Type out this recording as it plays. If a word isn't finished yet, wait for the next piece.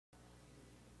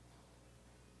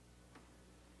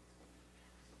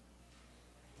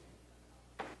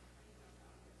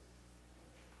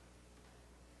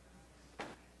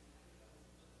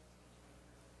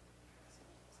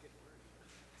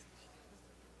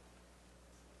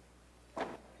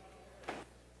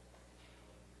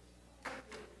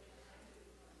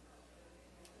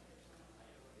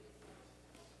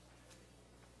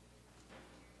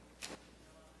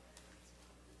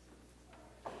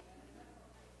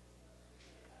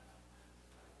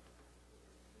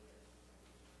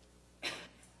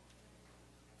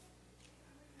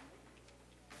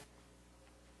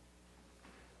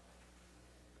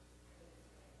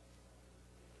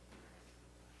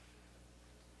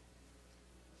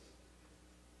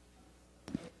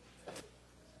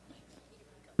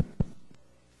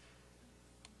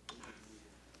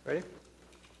Ready?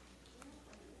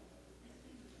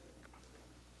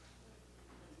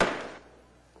 I'd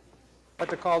like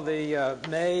to call the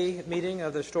May meeting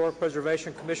of the Historic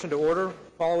Preservation Commission to order.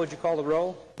 Paula, would you call the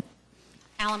roll?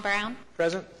 Alan Brown.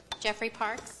 Present. Jeffrey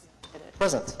Parks.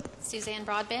 Present. Suzanne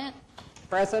Broadbent.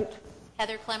 Present.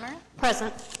 Heather Clemmer.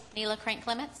 Present. Neela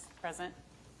Crank-Clements. Present.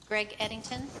 Greg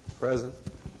Eddington. Present.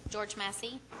 George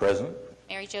Massey. Present.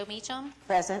 Mary Jo Meacham.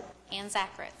 Present. Ann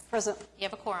Zacharitz. Present. You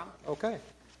have a quorum. Okay.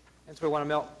 And so we want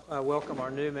to welcome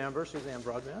our new member, Suzanne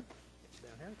Broadbent.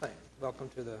 Down here. Welcome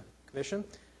to the Commission.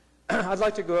 I'd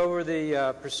like to go over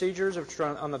the procedures which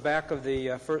are on the back of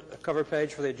the cover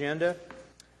page for the agenda.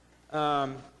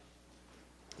 The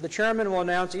chairman will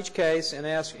announce each case and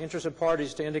ask interested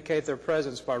parties to indicate their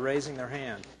presence by raising their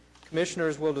hand.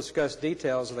 Commissioners will discuss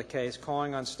details of the case,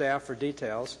 calling on staff for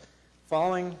details.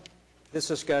 Following this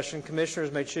discussion,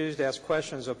 commissioners may choose to ask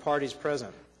questions of parties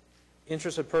present.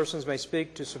 Interested persons may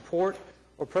speak to support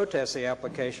or protest the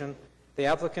application. The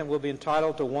applicant will be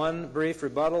entitled to one brief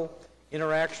rebuttal.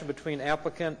 Interaction between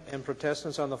applicant and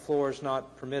protestants on the floor is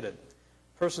not permitted.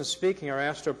 Persons speaking are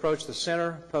asked to approach the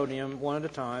center podium one at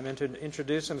a time and to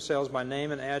introduce themselves by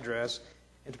name and address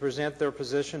and to present their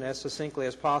position as succinctly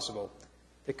as possible.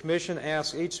 The Commission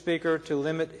asks each speaker to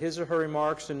limit his or her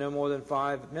remarks to no more than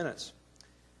 5 minutes.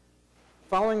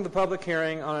 Following the public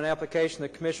hearing on an application, the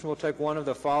Commission will take one of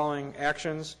the following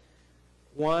actions.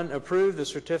 1, approve the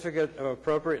certificate of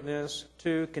appropriateness.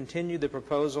 2, continue the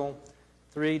proposal.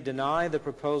 3, deny the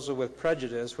proposal with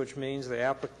prejudice, which means the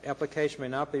application may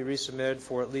not be resubmitted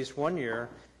for at least 1 year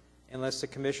unless the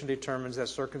Commission determines that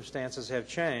circumstances have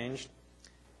changed.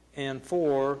 And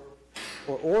 4,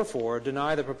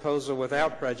 deny the proposal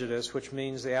without prejudice, which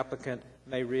means the applicant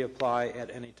may reapply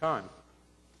at any time.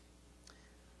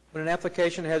 When an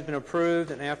application has been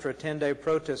approved and after a 10-day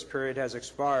protest period has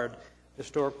expired, the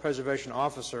Historic Preservation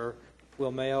Officer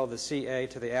will mail the CA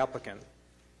to the applicant.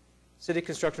 City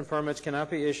construction permits cannot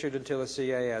be issued until a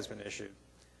CA has been issued.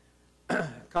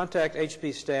 Contact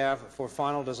HB staff for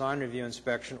final design review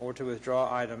inspection or to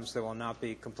withdraw items that will not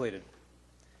be completed.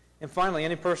 And finally,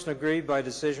 any person aggrieved by a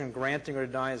decision granting or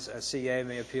denying a CA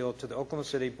may appeal to the Oklahoma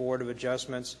City Board of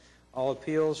Adjustments. All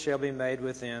appeals shall be made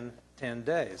within 10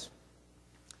 days.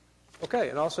 Okay,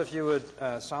 and also if you would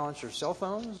silence your cell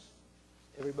phones,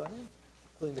 everybody,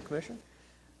 including the Commission.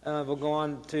 We'll go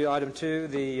on to item 2,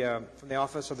 from the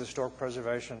Office of the Historic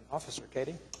Preservation Officer.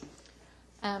 Katie?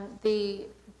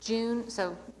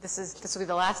 So this will be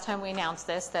the last time we announce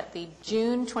this, that the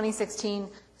June 2016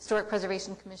 Historic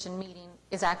Preservation Commission meeting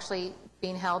is actually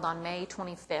being held on May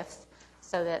 25th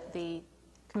so that the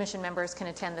Commission members can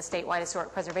attend the statewide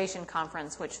Historic Preservation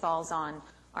Conference, which falls on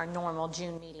our normal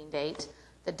June meeting date.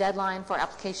 The deadline for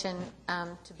application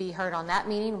to be heard on that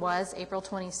meeting was April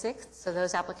 26th, so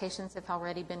those applications have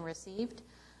already been received.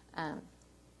 And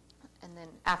then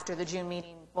after the June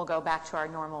meeting, we'll go back to our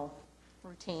normal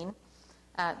routine.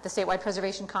 The Statewide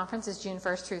Preservation Conference is June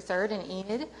 1st through 3rd in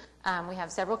Enid. We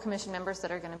have several commission members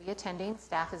that are going to be attending.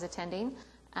 Staff is attending,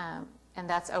 and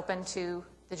that's open to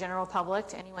the general public,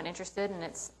 to anyone interested, and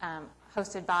it's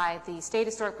hosted by the State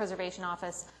Historic Preservation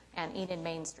Office and Enid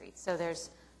Main Street. So there's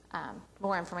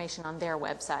more information on their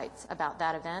websites about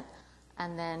that event.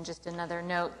 And then just another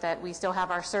note that we still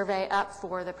have our survey up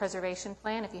for the preservation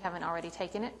plan. If you haven't already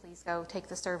taken it, please go take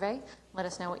the survey. Let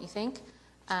us know what you think.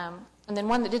 And then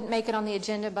one that didn't make it on the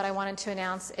agenda, but I wanted to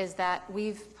announce, is that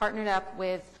we've partnered up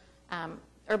with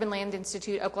Urban Land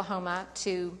Institute Oklahoma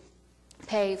to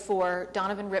pay for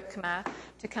Donovan Ripkema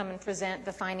to come and present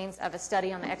the findings of a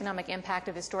study on the economic impact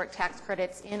of historic tax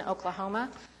credits in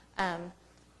Oklahoma.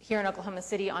 Here in Oklahoma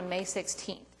City on May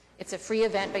 16th. It's a free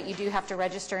event, but you do have to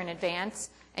register in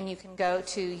advance, and you can go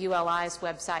to ULI's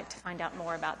website to find out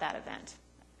more about that event.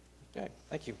 Okay,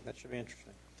 thank you. That should be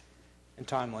interesting and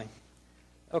timely.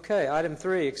 Okay, item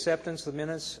 3, acceptance of the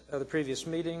minutes of the previous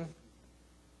meeting.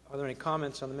 Are there any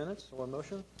comments on the minutes or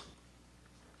motion?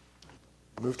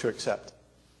 Move to accept.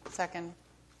 Second.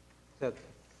 Is that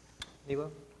Neela?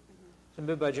 It's been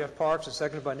moved by Jeff Parks and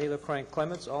seconded by Neela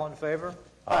Crank-Clements. All in favor?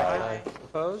 Aye.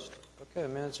 Opposed? Okay, the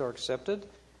minutes are accepted.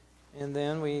 And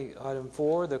then item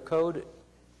 4, the code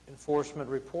enforcement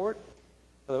report.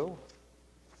 Hello?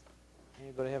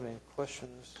 Anybody have any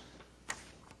questions?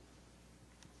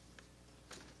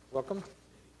 Welcome.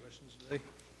 Any questions today?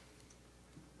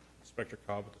 Inspector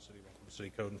Cobb with the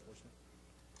City Code Enforcement.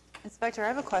 Inspector, I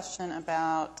have a question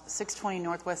about 620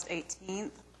 Northwest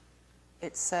 18th.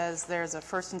 It says there's a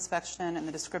first inspection and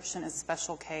the description is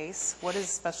special case. What does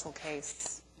special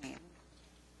case mean?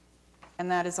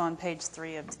 And that is on page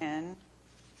 3 of 10,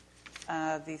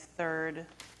 the third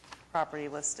property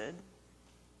listed.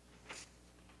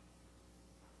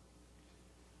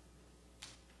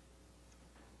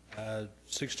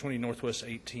 620 Northwest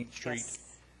 18th Street.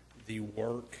 Yes. The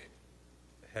work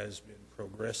has been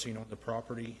progressing on the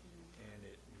property, and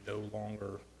it no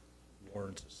longer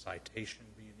warrants a citation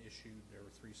being issued. There were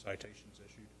 3 citations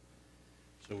issued.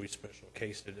 So we special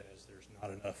cased it as there's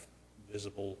not enough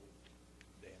visible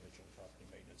damage on property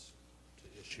maintenance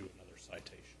to issue another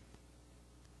citation.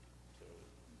 So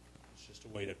it's just a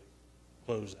way to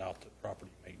close out the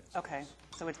property maintenance. Okay, case.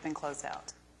 so it's been closed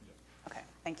out. Yep. Okay,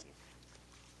 thank you.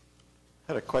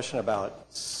 I had a question about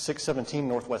 617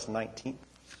 Northwest 19th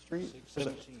Street.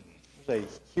 617. There's a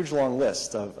huge long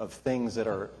list of things that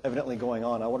are evidently going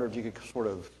on. I wonder if you could sort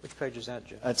of, Which page is that,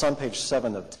 Jim? it's on page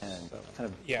 7 of 10. Kind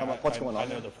of Yeah, sum up what's going on I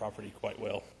know there. the property quite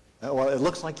well. Well, it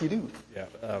looks like you do.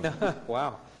 Yeah.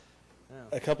 Wow.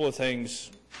 A couple of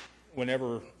things.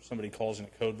 Whenever somebody calls in a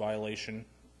code violation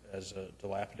as a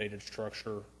dilapidated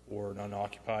structure or an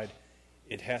unoccupied,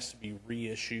 it has to be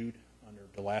reissued under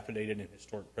dilapidated and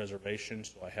historic preservation,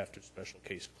 so I have to special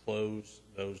case close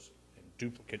those in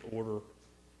duplicate order.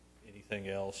 Anything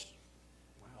else,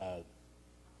 the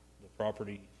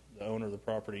owner of the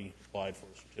property applied for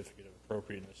a certificate of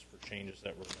appropriateness for changes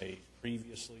that were made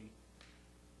previously.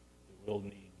 We will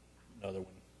need another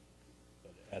one,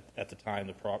 but at the time,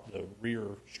 the rear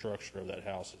structure of that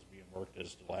house is being worked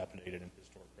as dilapidated and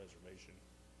historic preservation,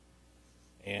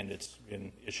 and it's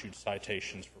been issued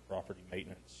citations for property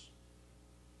maintenance.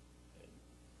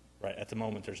 Right at the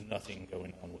moment, there's nothing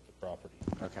going on with the property.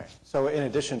 Okay. So in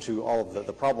addition to all of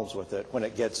the problems with it, when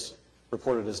it gets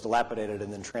reported as dilapidated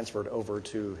and then transferred over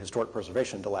to historic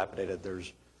preservation dilapidated,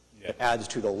 it adds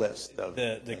to the list of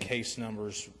The case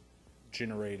numbers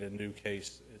generate a new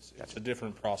case. It's a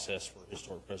different process for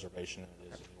historic preservation than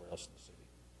it is anywhere else in the city.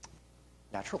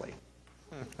 naturally.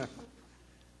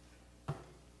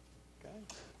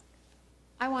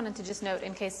 I wanted to just note,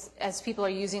 in case, as people are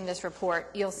using this report,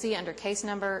 you'll see under case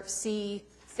number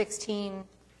C16,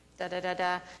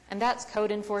 and that's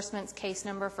code enforcement's case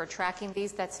number for tracking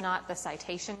these. That's not the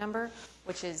citation number,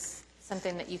 which is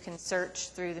something that you can search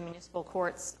through the municipal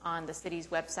courts on the city's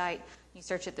website. You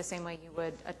search it the same way you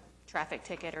would a traffic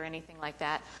ticket or anything like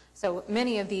that. So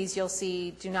many of these you'll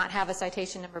see do not have a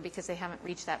citation number because they haven't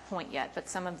reached that point yet, but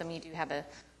some of them you do have a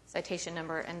citation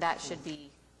number, and that should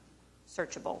be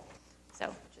searchable.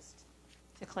 So just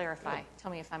to clarify, tell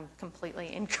me if I'm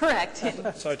completely incorrect.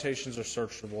 Citations are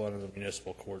searchable under the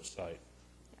municipal court site,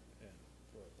 and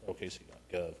for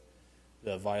OKC.gov.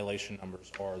 The violation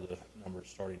numbers are the numbers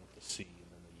starting with the C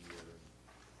and then the year.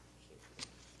 So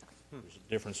there's a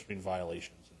difference between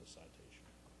violations and the citation.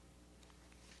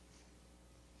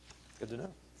 Good to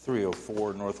know.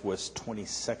 304 Northwest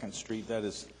 22nd Street, that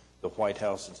is the White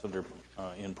House that's under,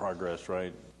 in progress,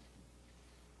 right?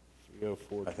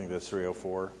 304. I think that's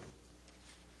 304.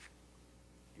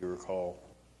 You recall?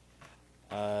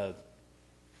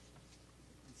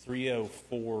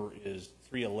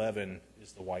 311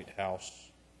 is the White House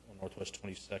on Northwest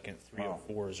 22nd.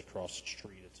 304 is across the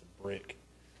street. It's a brick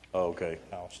Oh, okay.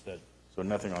 house that, So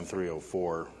nothing on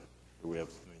 304. We have,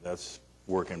 I mean, that's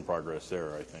work in progress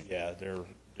there, I think. yeah, they're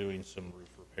doing some roof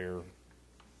repair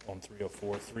on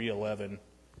 304. 311,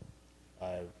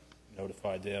 I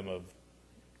notified them of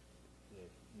the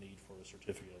need for a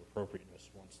certificate of appropriateness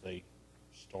once they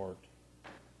start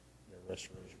their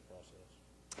restoration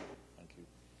process. Thank you.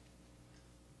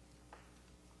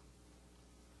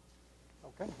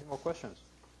 Okay, any more questions?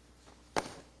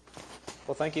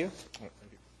 Well, thank you. All right,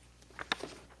 thank you.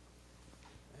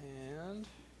 And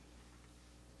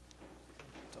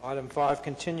to item 5,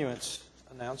 continuance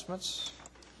announcements.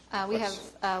 We have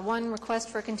one request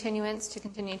for continuance to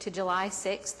continue to July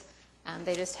 6th.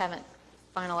 They just haven't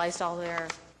finalized all their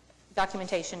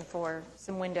documentation for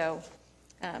some window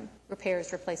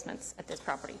repairs, replacements at this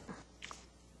property.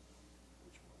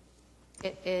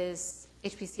 It is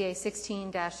HPCA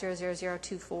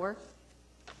 16-00024.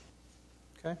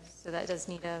 Okay, So that does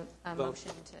need a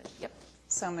motion to, yep.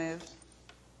 So moved.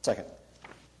 Second.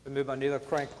 been moved by Neela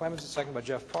Crank Clemens, and seconded by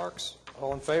Jeff Parks.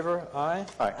 All in favor? Aye.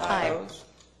 Aye. Aye. Opposed?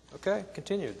 Okay,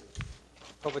 continued.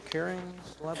 Public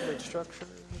hearings, dilapidated structures,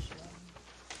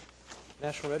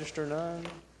 National Register, none.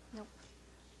 Nope.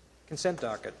 Consent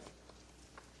docket.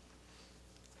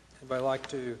 Anybody like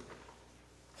to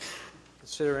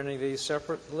consider any of these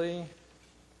separately?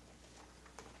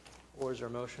 Or is there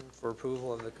a motion for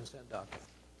approval of the consent docket?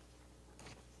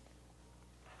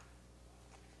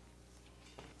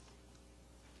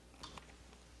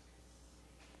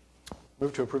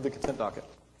 Move to approve the consent docket.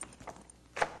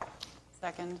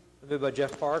 Second. Moved by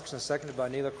Jeff Parks and seconded by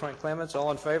Neela Crank Clemens.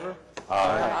 All in favor?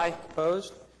 Aye.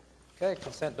 Opposed? Okay,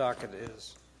 consent docket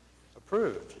is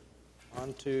approved.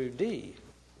 On to D.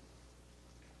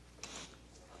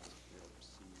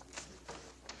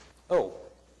 Oh,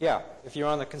 yeah, if you're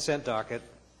on the consent docket,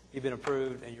 you've been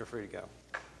approved and you're free to go.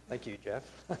 Thank you, Jeff.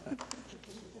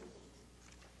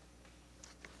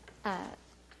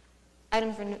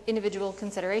 Item for individual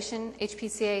consideration,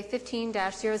 HPCA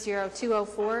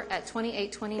 15-00204 at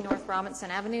 2820 North Robinson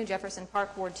Avenue, Jefferson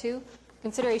Park, Ward 2.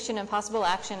 Consideration and possible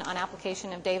action on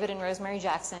application of David and Rosemary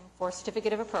Jackson for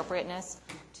certificate of appropriateness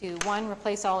to 1,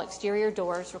 replace all exterior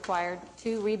doors required,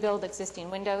 2, rebuild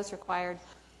existing windows required,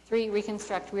 3,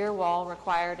 reconstruct rear wall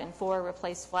required, and 4,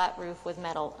 replace flat roof with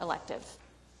metal elective.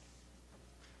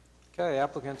 Okay,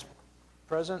 applicants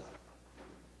present?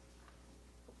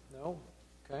 No?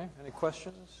 Okay, any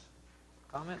questions,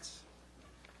 comments?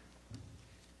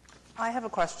 I have a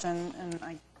question,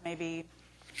 and maybe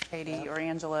Katie or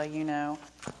Angela, you know.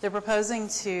 They're proposing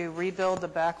to rebuild the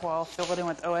back wall, fill it in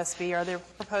with OSB. Are they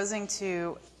proposing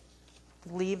to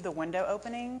leave the window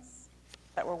openings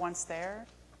that were once there?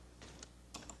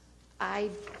 I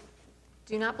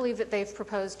do not believe that they've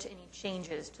proposed any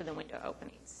changes to the window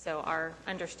openings. So our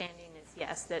understanding is,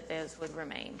 yes, that those would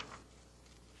remain.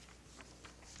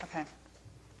 Okay.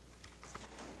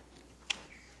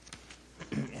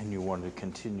 And you wanted to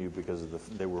continue because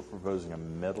of they were proposing a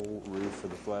metal roof for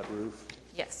the flat roof?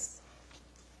 Yes.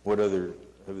 What other,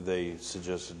 have they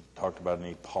suggested, talked about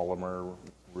any polymer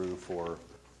roof or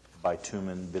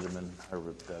bitumen,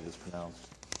 however that is pronounced?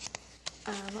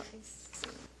 Let me see.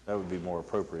 That would be more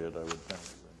appropriate, I would think.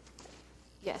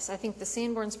 Yes, I think the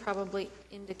Sanborns probably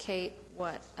indicate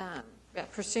what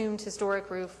presumed historic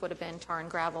roof would have been tar and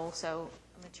gravel, so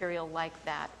a material like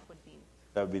that would be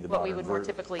That would be the what we modern would more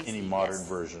typically see. any modern yes.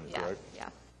 version, Yeah, correct? yeah.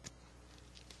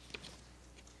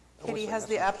 Katie, has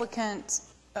the applicant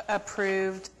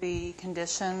approved the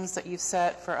conditions that you've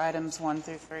set for items 1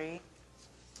 through 3?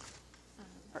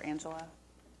 Or Angela?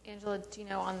 Angela, do you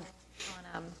know on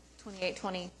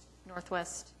 2820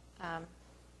 Northwest,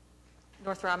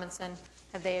 North Robinson,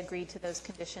 have they agreed to those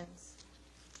conditions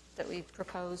that we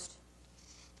proposed?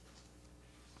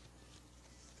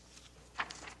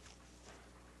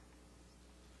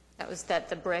 That was that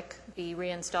the brick be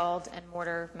reinstalled and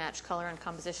mortar match color and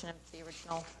composition of the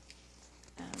original.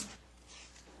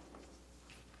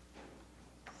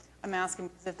 I'm asking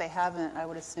because if they haven't, I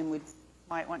would assume we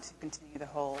might want to continue the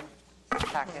whole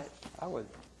packet. I would.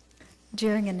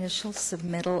 During initial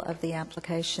submittal of the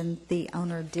application, the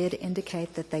owner did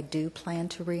indicate that they do plan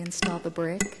to reinstall the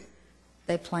brick.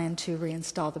 They plan to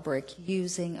reinstall the brick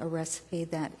using a recipe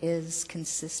that is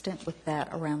consistent with that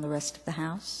around the rest of the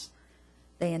house.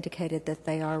 They indicated that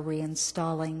they are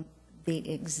reinstalling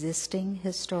the existing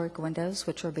historic windows,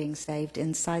 which are being saved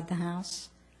inside the house,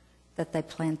 that they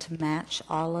plan to match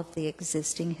all of the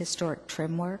existing historic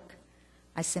trim work.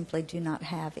 I simply do not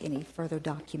have any further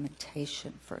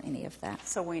documentation for any of that.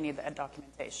 So we need that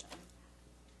documentation.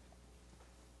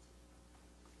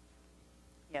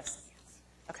 Yes.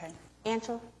 Okay.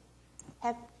 Angela,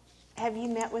 have you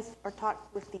met with or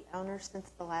talked with the owner since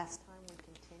the last time we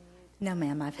continued? No,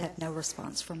 ma'am, I've had Yes. no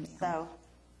response from the owner. So,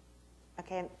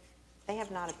 okay, they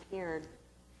have not appeared.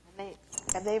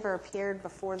 Have they ever appeared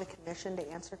before the commission to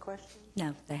answer questions?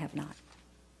 No, they have not.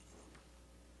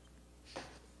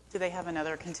 Do they have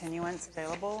another continuance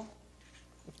available?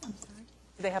 I'm sorry?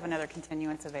 Do they have another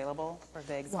continuance available, or have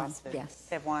they exhausted? yes.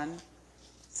 They have one.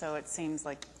 So it seems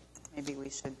like maybe we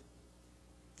should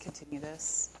continue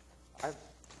this, I think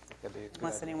that'd be a good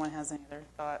unless idea. anyone has any other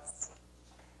thoughts.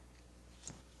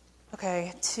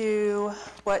 Okay, to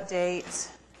what date,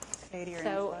 Katie or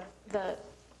So Angela?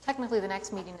 technically the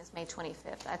next meeting is May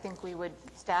 25th. I think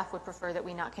staff would prefer that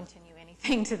we not continue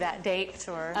anything to that date.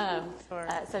 Sure, sure.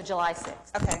 So July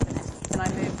 6th. Okay, then I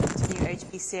move to continue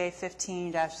HPCA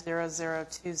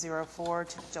 15-00204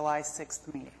 to July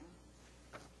 6th meeting.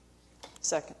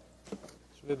 Second.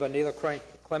 It's moved by Neela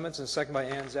Clements and second by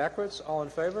Ann Zackritz. All in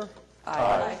favor?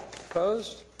 Aye.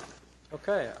 Opposed?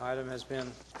 Okay, item has been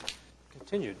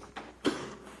continued.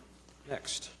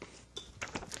 Next.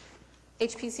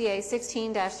 HPCA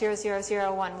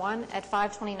 16-00011 at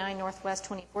 529 Northwest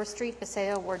 24th Street,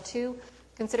 Paseo, Ward 2.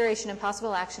 Consideration and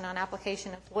possible action on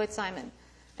application of Floyd Simon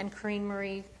and Corinne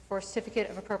Marie for certificate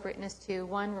of appropriateness to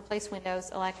 1, replace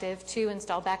windows, elective, 2,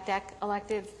 install back deck,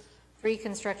 elective, 3,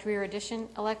 construct rear addition,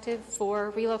 elective,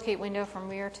 4, relocate window from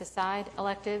rear to side,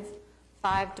 elective,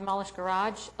 5, demolish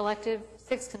garage, elective,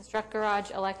 6, construct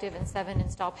garage, elective, and 7,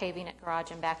 install paving at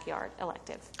garage and backyard,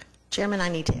 elective. Chairman, I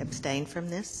need to abstain from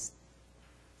this.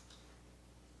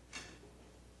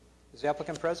 Is the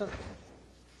applicant present?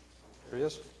 There he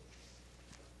is.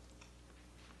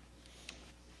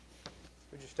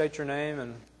 Would you state your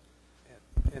name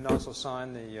and also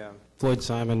sign the... Floyd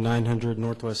Simon, 900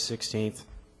 Northwest 16th.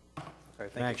 Okay,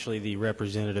 I'm thank you. actually the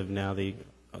representative now.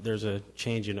 There's a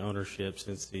change in ownership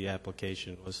since the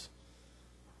application was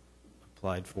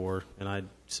applied for, and I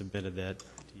submitted that to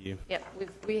you. Yep,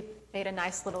 we made a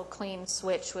nice little clean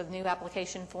switch with new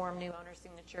application form, new owner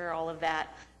signature, all of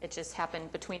that. It just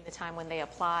happened between the time when they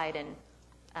applied and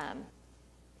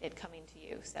it coming to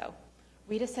you. So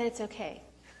Rita said it's okay.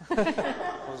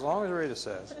 Well, as long as Rita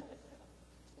says.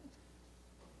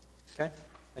 Okay,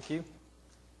 thank you.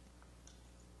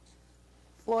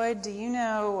 Floyd, do you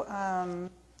know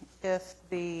if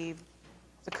the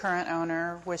current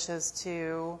owner wishes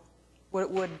to,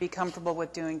 would be comfortable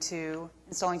with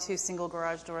installing two single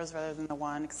garage doors rather than the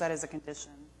one? Because that is a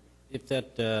condition. If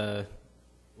that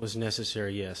was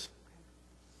necessary, yes.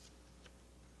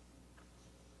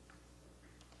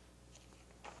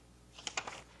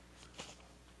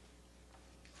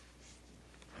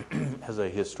 As a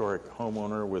historic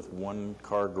homeowner with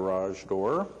one-car garage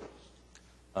door,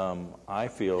 I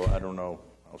feel, I don't know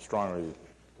how strongly the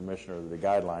Commissioner the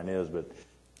guideline is, but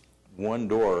one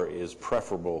door is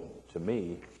preferable to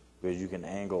me because you can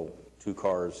angle two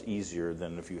cars easier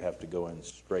than if you have to go in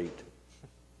straight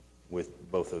with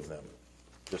both of them.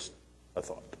 Just a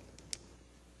thought.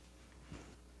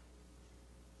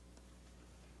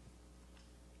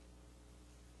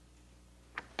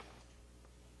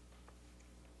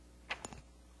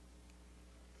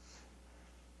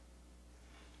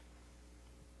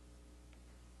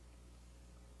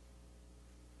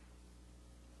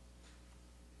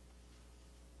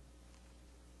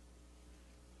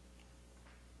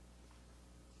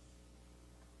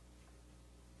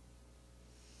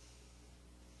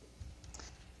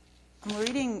 I'm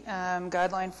reading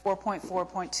guideline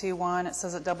 4.4.21. It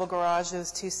says that double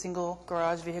garages, two single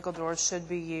garage vehicle doors should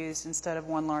be used instead of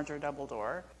one larger double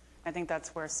door. I think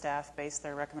that's where staff based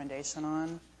their recommendation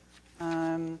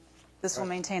on. This will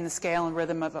maintain the scale and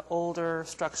rhythm of older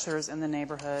structures in the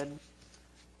neighborhood.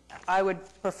 I would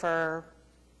prefer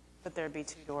that there be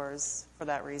two doors for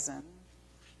that reason.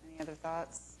 Any other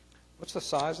thoughts? What's the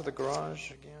size of the garage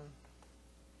again?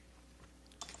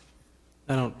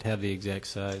 I don't have the exact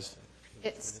size.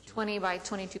 It's 20 by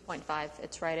 22.5.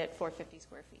 It's right at 450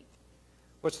 square feet.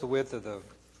 What's the width of the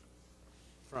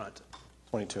front?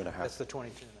 22 and a half. That's the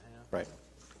 22 and a half? Right.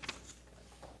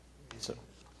 So,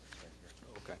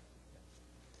 Okay.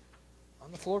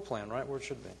 On the floor plan, right where it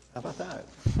should be. how about that?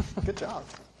 Good job.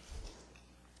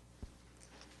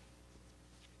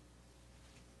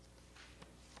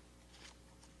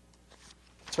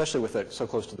 Especially with it so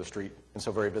close to the street and so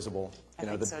very visible. I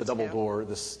think so, the double too. door,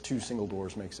 two single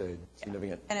doors makes a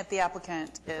significant. And if the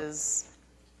applicant is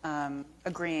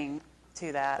agreeing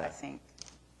to that, I think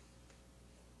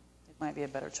it might be a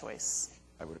better choice.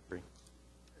 I would agree.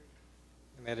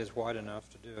 And that is wide enough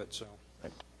to do it, so,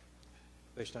 Right.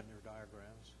 based on your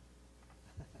diagrams.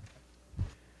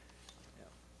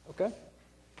 Yeah. Okay.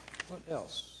 What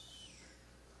else?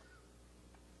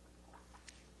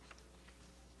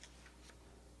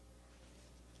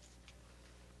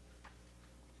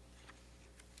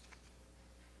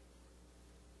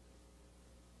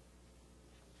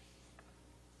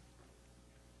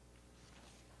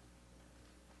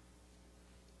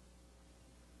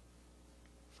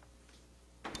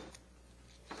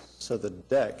 So the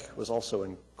deck was also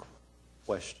in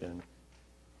question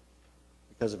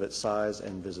because of its size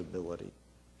and visibility.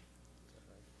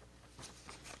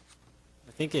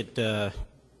 I think it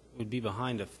would be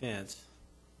behind a fence.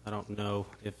 I don't know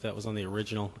if that was on the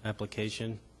original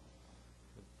application.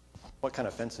 What kind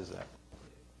of fence is that?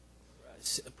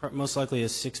 Most likely a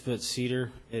 6-foot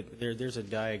cedar. There's a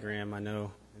diagram, I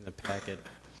know, in the packet.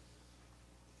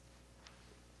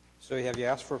 So have you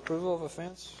asked for approval of a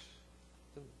fence?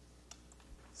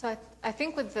 So I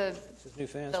think with the This is new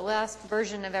fence? the last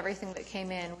version of everything that came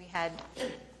in, we had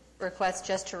requests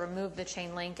just to remove the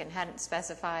chain link and hadn't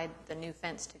specified the new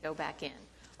fence to go back in,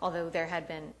 although it had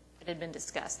been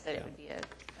discussed that it would be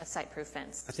a site-proof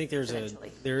fence. I think there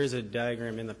is a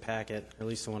diagram in the packet, at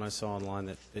least the one I saw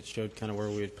online, that showed kind of where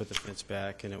we would put the fence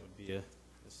back, and it would be a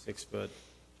 6-foot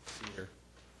cedar.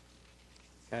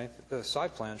 Okay, the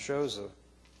site plan shows a new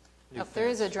There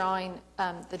fence. is a drawing,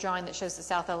 the drawing that shows the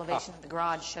south elevation of the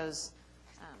garage shows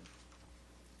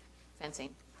fencing.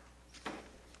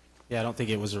 Yeah, I don't think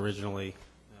it was originally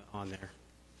on there.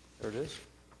 There it is.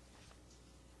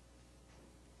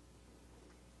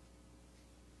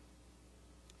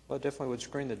 Well, it definitely would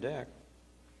screen the deck.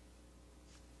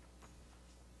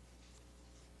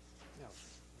 Yeah,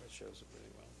 that shows it really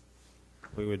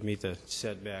well. We would meet the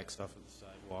setbacks off of the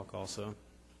sidewalk also.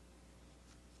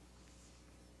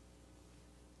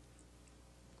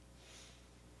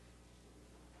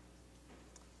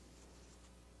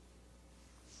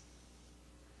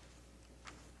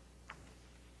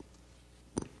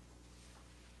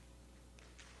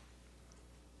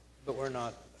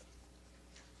 not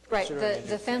Right, considering a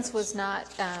the new fence was not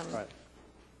Right.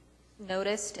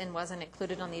 noticed and wasn't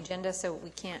included on the agenda, so we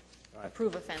can't Right.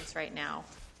 approve a fence right now.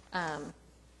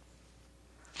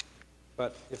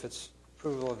 But if it's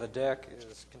approval of the deck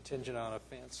is contingent on a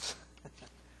fence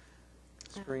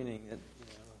screening it, you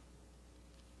know.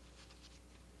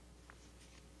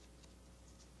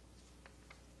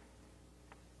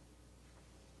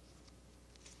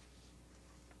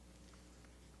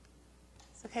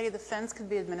 So Katie, the fence could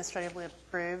be administratively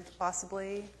approved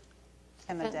possibly,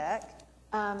 and the deck?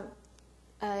 Angela,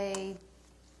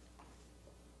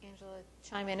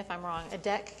 chime in if I'm wrong. A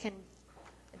deck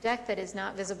that is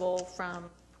not visible from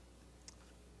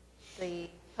the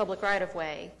public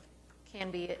right-of-way can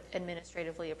be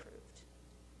administratively approved.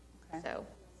 Okay. So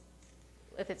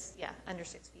if it's, under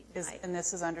 6 feet in height. And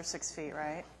this is under 6 feet,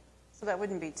 right? So that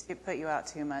wouldn't be put you out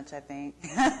too much, I think,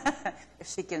 if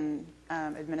she can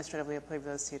administratively approve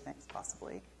those two things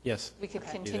possibly. Yes. We could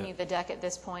continue the deck at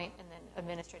this point and then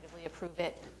administratively approve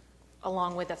it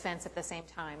along with the fence at the same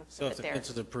time. So if that the they're- fence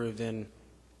is approved, then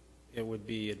it would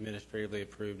be administratively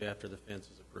approved after the fence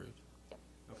is approved? Yep.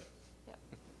 Okay. Yep.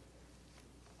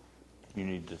 You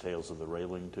need details of the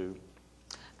railing too?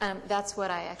 That's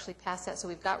what I actually passed out, so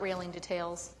we've got railing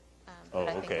details Oh, that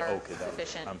I think okay, are okay.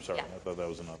 sufficient. I'm sorry, Yeah. I thought that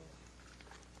was another.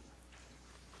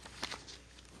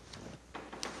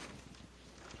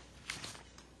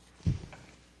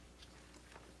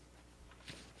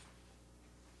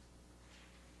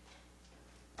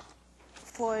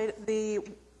 Floyd, the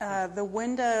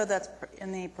window that's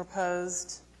in the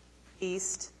proposed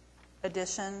east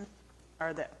addition,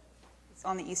 it's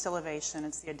on the east elevation,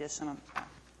 it's the addition of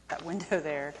that window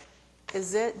there.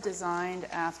 Is it designed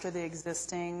after the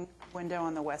existing window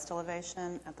on the west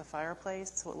elevation at the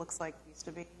fireplace, so it looks like it used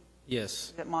to be?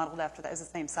 Yes. Is it modeled after that? Is it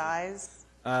the same size?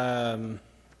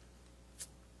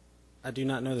 I do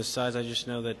not know the size. I just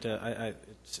know that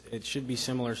it should be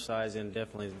similar size and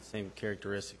definitely the same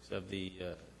characteristics of the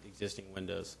existing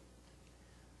windows.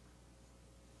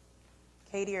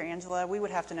 Katie or Angela, we would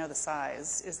have to know the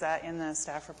size. Is that in the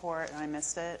staff report and I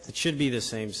missed it? It should be the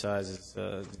same size as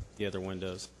the other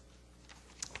windows.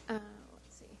 Let's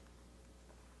see.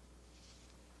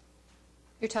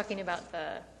 You're talking about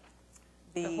the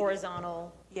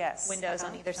horizontal Yes. windows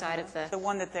on either side of the... The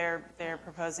one that they're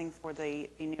proposing for the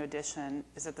new addition,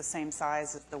 is it the same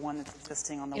size as the one that's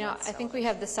existing on the You know, west I think we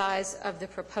have the size of the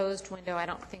proposed window. I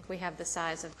don't think we have the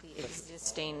size of the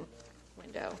existing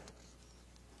window.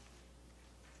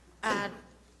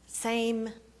 Same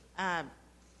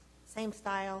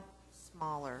style,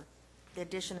 smaller. The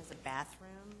addition is a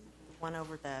bathroom. The one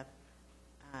over the,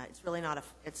 it's really not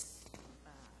it's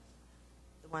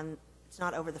the one, it's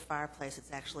not over the fireplace.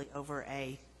 It's actually over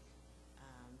a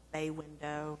bay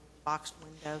window, boxed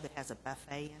window that has a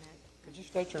buffet in it. Could you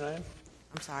state your name?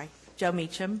 I'm sorry. Joe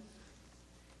Meacham,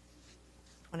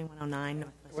 2109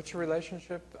 Northwest. What's your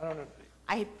relationship? I don't know.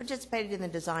 I participated in the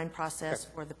design process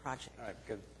for the project. All right,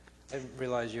 good. I didn't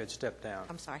realize you had stepped down.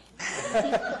 I'm sorry.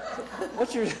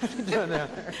 What's your doing down there?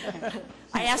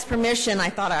 I asked permission. I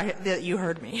thought that you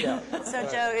heard me. Yeah. So,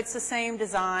 Joe, it's the same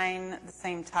design, the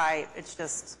same type, it's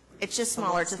just... It's just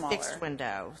smaller. It's a fixed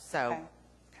window, so. Okay.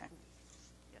 Okay.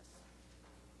 Yes.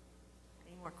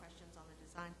 Any more questions on the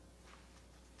design?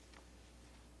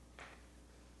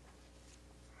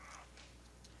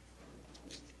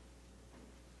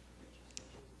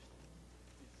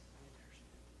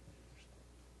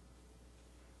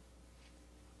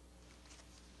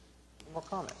 More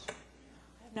comments? I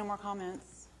have no more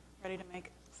comments. Ready to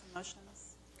make some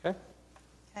motions? Okay.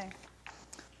 Okay.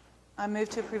 I move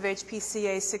to approve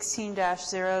HPCA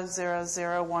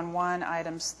 16-00011,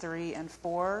 items 3 and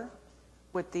 4,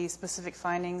 with the specific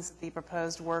findings that the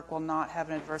proposed work will not have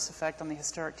an adverse effect on the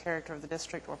historic character of the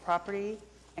district or property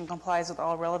and complies with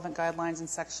all relevant guidelines and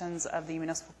sections of the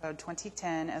Municipal Code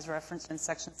 2010 as referenced in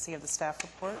Section C of the staff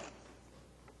report.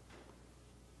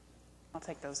 I'll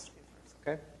take those two first.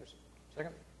 Okay.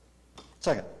 Second?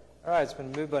 Second. All right, it's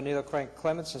been moved by Neil Crank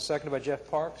Clements and seconded by Jeff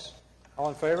Parks. All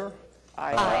in favor?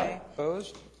 Aye.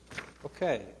 Opposed?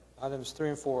 Okay. Items 3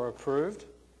 and 4 are approved.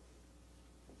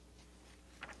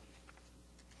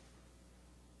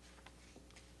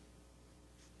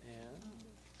 And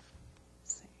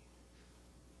Let's see.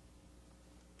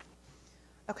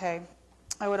 Okay.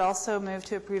 I would also move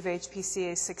to approve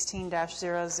HPCA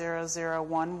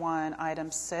 16-00011,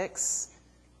 item 6,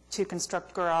 to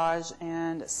construct garage,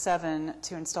 and 7,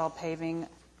 to install paving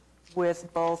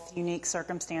with both unique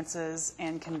circumstances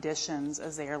and conditions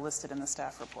as they are listed in the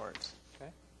staff report. okay.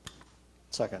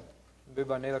 Second. Moved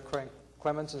by Neil Crank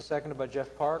Clements and seconded by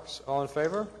Jeff Parks. All in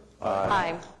favor?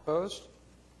 Aye. Opposed?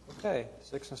 Okay,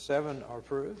 6 and 7 are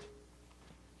approved.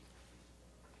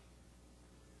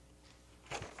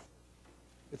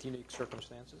 With unique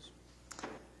circumstances.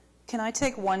 Can I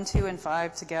take 1, 2, and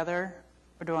 5 together,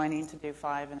 or do I need to do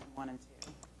 5 and then 1 and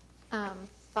 2?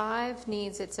 5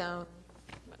 needs its own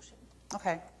motion.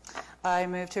 Okay. I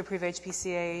move to approve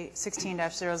HPCA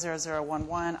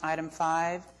 16-00011, item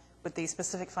 5, with the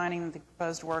specific finding that the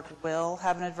proposed work will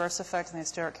have an adverse effect on the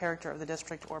historic character of the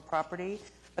district or property,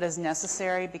 but is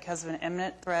necessary because of an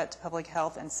imminent threat to public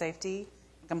health and safety,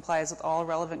 and complies with all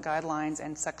relevant guidelines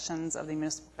and sections of the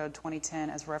Municipal Code 2010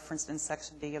 as referenced in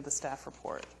Section D of the staff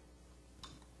report.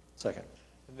 Second.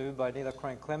 Moved by Neela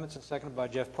Crank Clements and seconded by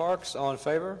Jeff Parks. All in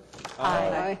favor?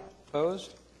 Aye.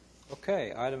 Opposed?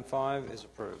 Okay, item 5 is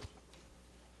approved.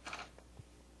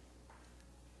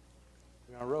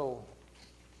 We're going to roll.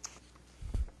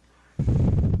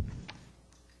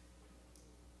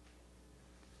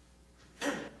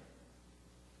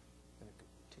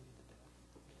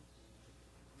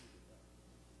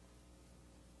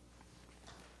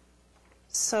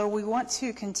 So we want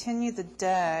to continue the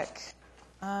deck,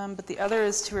 but the other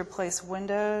is to replace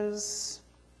windows.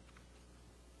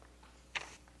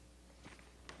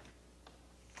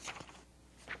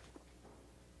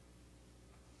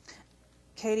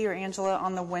 Katie or Angela,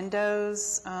 on the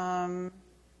windows,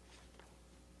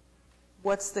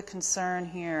 what's the concern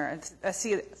here? I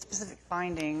see a specific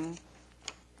finding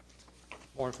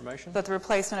More information? that the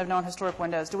replacement of non-historic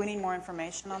windows. Do we need more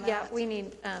information on that? Yeah, we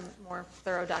need more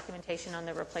thorough documentation on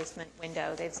the replacement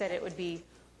window. They've said it would be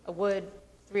a wood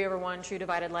 3/1 true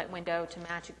divided light window to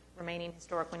match remaining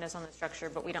historic windows on the structure,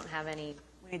 but we don't have any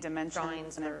We need dimensions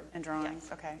drawings and drawings.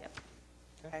 yeah. Okay. Yep.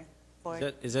 Okay.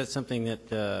 Floyd? Is that something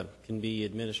that can be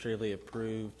administratively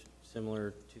approved,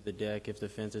 similar to the deck if the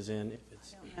fence is in,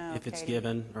 know, if it's Katie.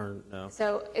 given, or no?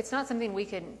 So it's not something we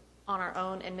can, on our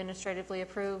own, administratively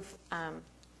approve.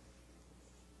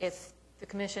 If the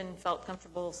commission felt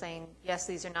comfortable saying, yes,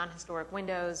 these are non-historic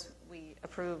windows, we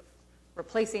approve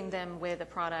replacing them with a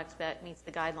product that meets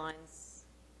the guidelines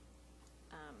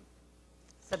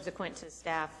subsequent to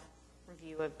staff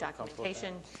review of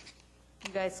documentation.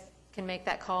 You guys can make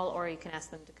that call, or you can ask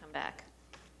them to come back.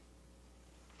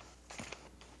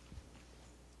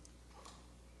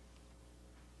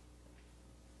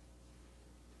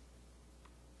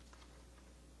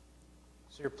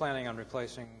 So you're planning on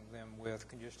replacing them with,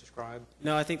 can you just describe?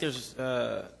 No, I think there's,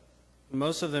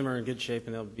 most of them are in good shape,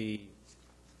 and they'll be,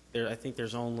 there. I think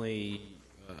there's only,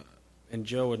 and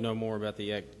Joe would know more about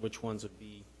which ones would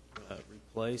be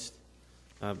replaced,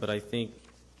 but I think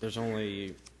there's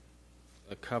only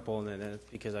a couple, and that's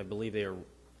because I believe they are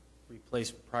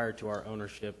replaced prior to our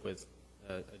ownership with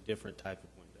a different type of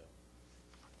window.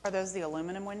 Are those the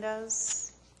aluminum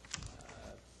windows?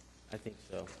 I think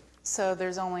so. So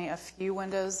there's only a few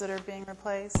windows that are being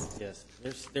replaced? Yes,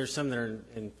 there's some that are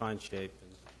in fine shape.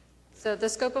 So the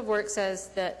scope of work says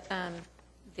that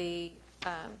the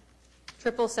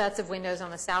triple sets of windows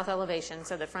on the south elevation,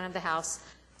 so the front of the house,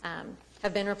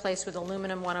 have been replaced with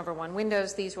aluminum 1/1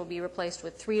 windows. These will be replaced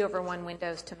with 3/1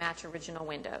 windows to match original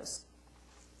windows.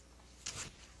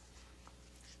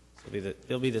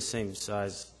 They'll be the same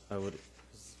size, I would,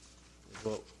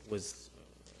 what was,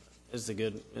 is the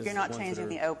good. is You're the not ones that changing are-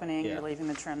 the opening, yeah. you're leaving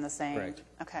the trim the same? Correct.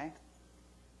 Okay.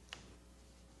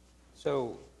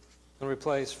 So going to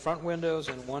replace front windows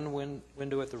and one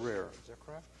window at the rear, is that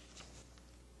correct?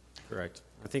 Correct.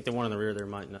 I think the one on the rear, there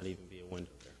might not even be a window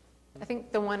there. I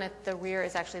think the one at the rear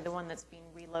is actually the one that's being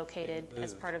relocated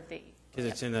as part of the Because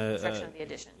it's in the. section of the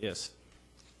addition. Yes.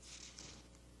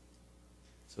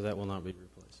 So that will not be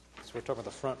replaced. So we're talking about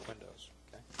the front windows,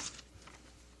 okay?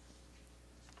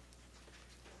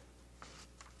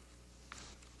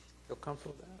 Feel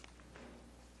comfortable with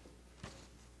that?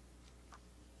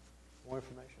 More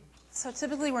information? So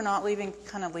typically, we're not leaving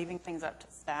things up to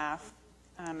staff.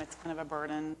 It's kind of a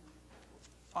burden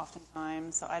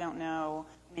oftentimes, so I don't know.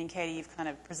 I mean, Katie, you've kind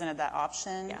of presented that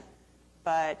option. Yeah.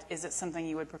 But is it something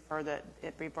you would prefer that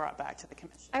it be brought back to the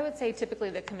commission? I would say typically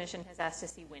the commission has asked to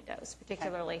see windows,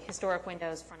 particularly historic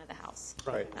windows front of the house.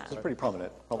 Right. It's pretty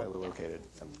prominently located.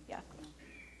 Yeah.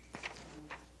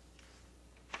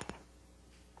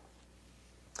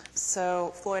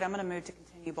 So, Floyd, I'm going to move to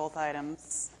continue both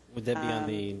items. Would that be on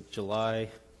the July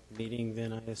meeting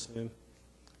then, I assume?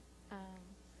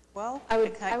 Well, I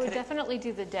would could it- definitely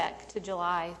do the deck to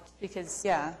July, because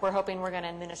Yeah. we're hoping we're going to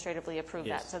administratively approve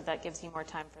that, Yes. so that gives you more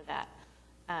time for that.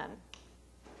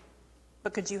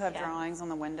 But could you have Yeah. drawings on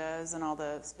the windows and all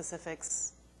the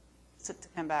specifics to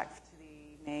come back to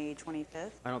the May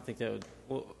 25th? I don't think that would,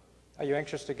 well, Are you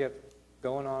anxious to get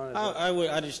going on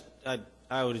it? I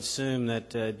I would assume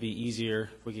that it'd be easier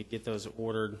if we could get those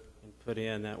ordered and put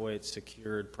in. That way it's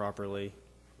secured properly.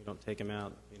 We don't take them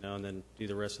out, and then do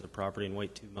the rest of the property and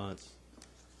wait 2 months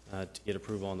to get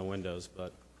approval on the windows.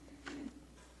 But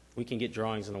we can get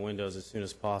drawings on the windows as soon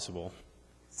as possible.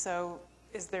 So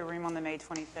is there room on the May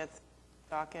 25th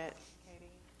docket,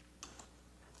 Katie? I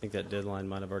think that deadline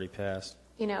might have already passed.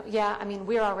 Yeah, I mean,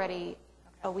 we're already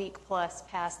a week plus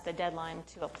past the deadline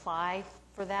to apply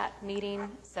for that meeting,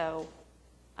 so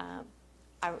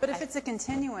But if it's a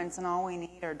continuance and all we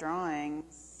need are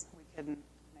drawings, we could make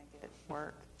it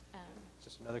work. It's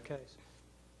just another case.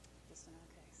 Just another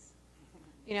case.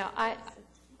 I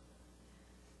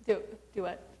do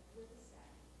what?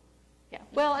 Yeah.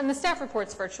 Well, and the staff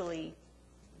report's virtually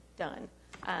done.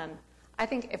 I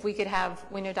think if we could have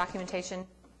window documentation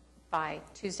by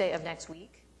Tuesday of next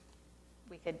week,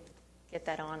 we could get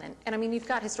that on. And I mean, you've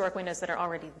got historic windows that are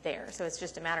already there, so it's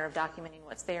just a matter of documenting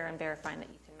what's there and verifying that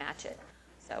you can match it.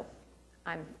 So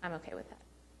I'm okay with that,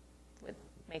 with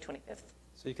May 25th.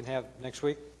 So you can have next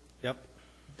week? Yep.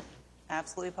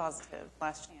 Absolutely positive.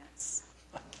 Last chance.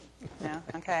 No?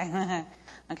 Okay.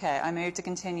 Okay. I move to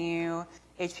continue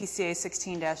HPCA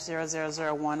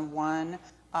 16-00011,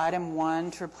 item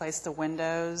 1, to replace the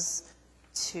windows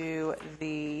to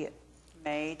the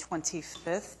May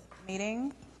 25th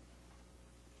meeting.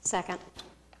 Second.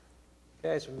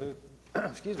 Okay, so moved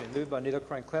by Nita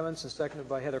Crane Clements and seconded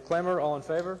by Heather Clemmer. All in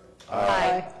favor?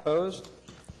 Aye. Opposed?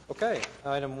 Okay,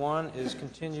 item 1 is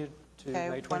continued to May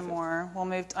 25th. Okay, one more.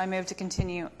 I move to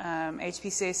continue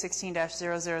HPCA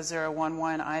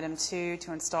 16-00011, item 2,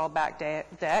 to install back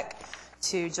deck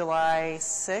to July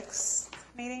 6th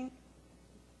meeting,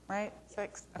 right?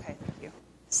 6th? Okay, thank you.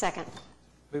 Second.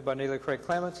 Moved by Nita Crane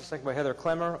Clements and seconded by Heather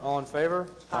Clemmer. All in favor?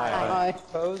 Aye.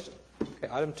 Opposed? Okay,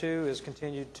 item 2 is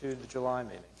continued to the July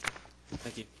meeting.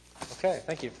 Thank you. Okay,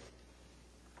 thank you.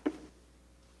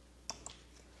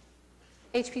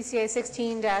 HPCA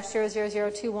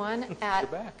 16-00021 at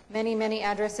many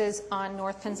addresses on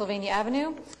North Pennsylvania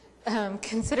Avenue.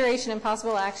 Consideration and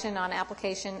possible action on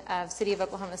application of City of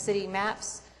Oklahoma City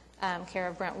maps, care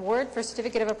of Brent Ward, for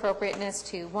certificate of appropriateness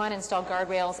to 1, install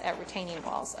guardrails at retaining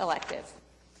walls, elective.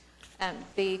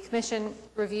 The commission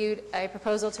reviewed a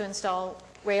proposal to install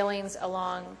railings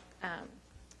along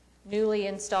newly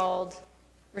installed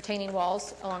retaining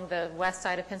walls along the west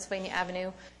side of Pennsylvania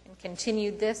Avenue, and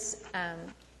continued this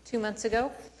 2 months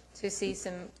ago to see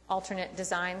some alternate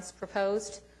designs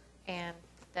proposed, and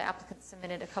the applicant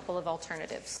submitted a couple of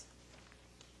alternatives.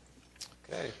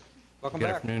 Okay, welcome Good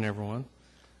back. afternoon, everyone.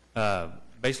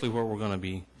 Basically, what we're going to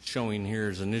be showing here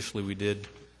is initially we did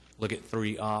look at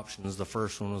 3 options. The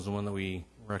first one was the one that we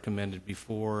recommended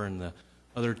before, and the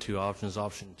other 2 options,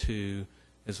 option 2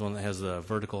 is one that has the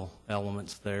vertical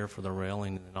elements there for the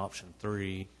railing, and then option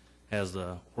 3 has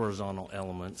the horizontal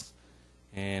elements.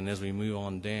 And as we move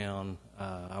on down,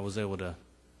 I was able to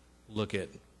look at,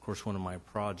 of course, one of my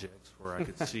projects where I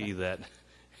could see that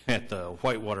at the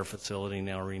Whitewater facility,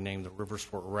 now renamed the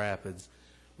Riversport Rapids,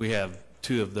 we have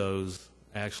 2 of those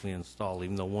actually installed,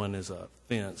 even though one is a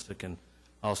fence that can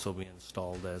also be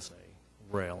installed as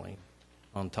a railing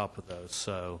on top of those.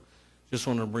 So just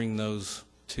want to bring those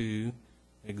 2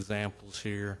 examples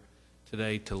here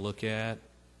today to look at.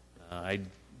 I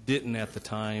didn't at the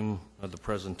time of the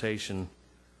presentation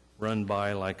run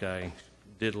by like I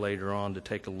did later on to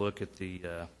take a look at the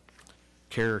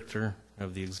character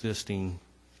of the existing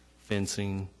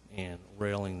fencing and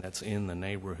railing that's in the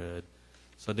neighborhood.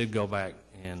 So I did go back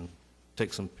and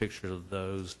take some pictures of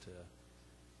those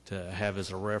to have as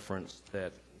a reference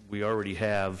that we already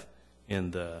have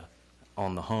in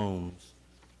on the homes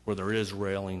where there is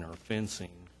railing or fencing,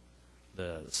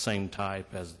 the same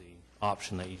type as the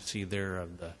option that you see there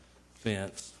of the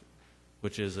fence,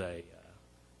 which is the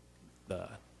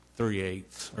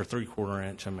 3/8 or 3/4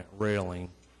 inch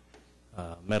railing,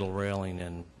 metal railing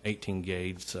and 18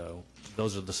 gauge. So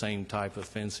those are the same type of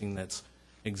fencing that's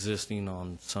existing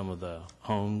on some of the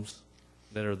homes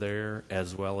that are there,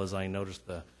 as well as I noticed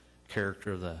the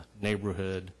character of the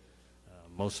neighborhood.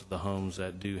 Most of the homes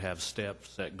that do have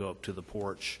steps that go up to the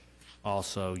porch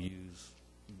also use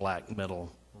black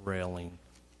metal railing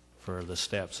for the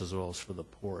steps as well as for the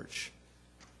porch.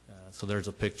 So there's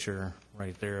a picture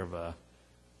right there of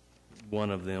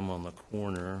one of them on the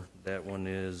corner. That one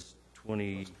is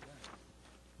 20,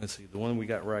 let's see, the one we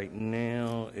got right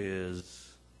now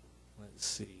is, let's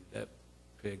see, that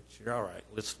picture. All right,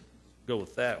 let's go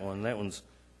with that one. That one's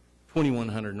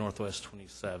 2100 Northwest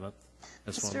 27th.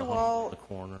 That's one of the homes on the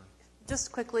corner.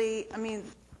 Just quickly, I mean,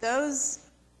 those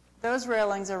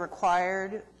railings are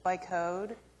required by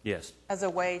code Yes. as a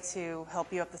way to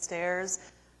help you up the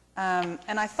stairs.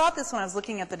 And I thought this when I was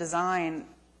looking at the design,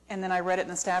 and then I read it in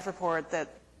the staff report, that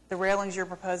the railings you're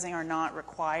proposing are not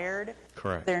required.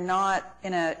 Correct. They're not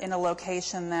in a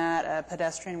location that a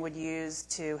pedestrian would use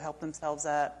to help themselves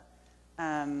up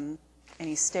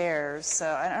any stairs. So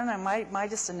I don't know, my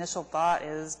just initial thought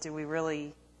is, do we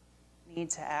really need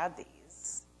to add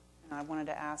these? And I wanted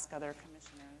to ask other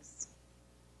commissioners.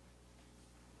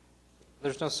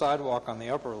 There's no sidewalk on the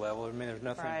upper level. I mean, there's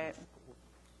nothing Right.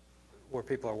 where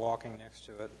people are walking next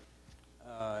to it.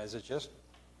 Is it just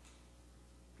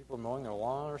people mowing their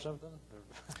lawn or something?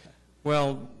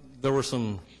 Well, there was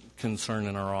some concern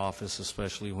in our office,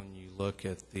 especially when you look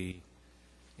at the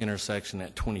intersection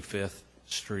at 25th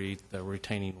Street, the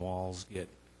retaining walls get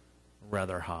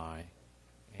rather high.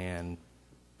 And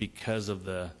because of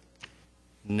the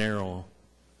narrow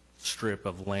strip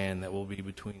of land that will be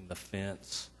between the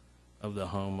fence of the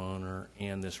homeowner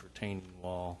and this retaining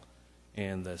wall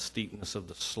and the steepness of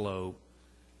the slope,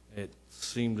 it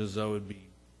seemed as though it would be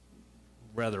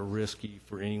rather risky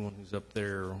for anyone who's up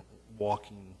there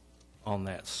walking on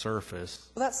that surface.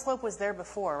 Well, that slope was there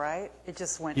before, right? It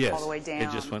just went Yes, all the way down.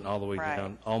 it just went all the way Right.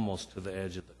 down, almost to the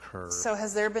edge of the curve. So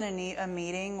has there been a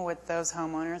meeting with those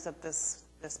homeowners that this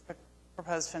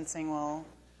proposed fencing will?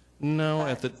 No,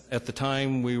 at the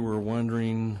time, we were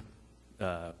wondering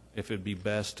if it'd be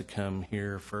best to come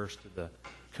here first to the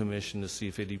commission to see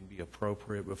if it'd even be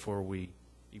appropriate before we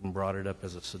even brought it up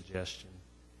as a suggestion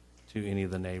to any of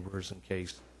the neighbors in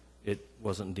case it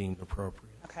wasn't deemed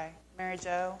appropriate. Okay. Mary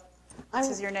Jo, this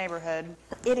is your neighborhood.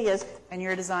 It is. And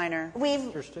you're a designer.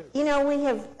 We've, you know, we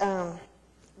have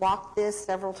walked this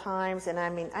several times, and I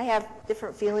mean, I have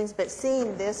different feelings, but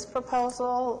seeing this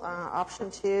proposal, option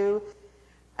 2,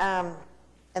 and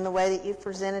the way that you've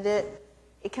presented it,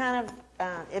 it kind of,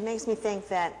 it makes me think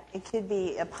that it could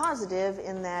be a positive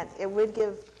in that it would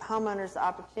give homeowners the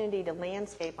opportunity to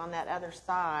landscape on that other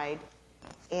side,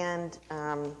 and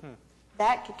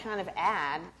that could kind of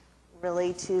add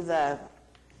really to the,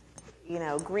 you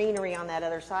know, greenery on that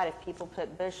other side. If people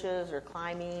put bushes or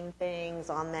climbing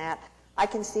things on that, I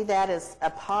can see that as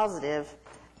a positive,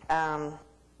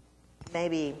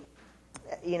 maybe,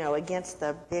 you know, against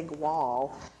the big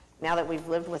wall, now that we've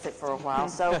lived with it for a while.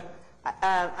 So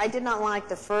I did not like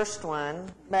the first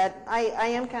one, but I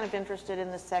am kind of interested in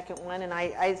the second one, and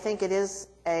I think it is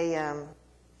a,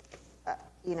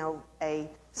 you know, a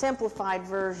simplified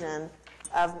version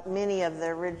of many of the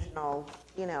original,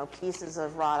 you know, pieces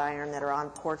of wrought iron that are on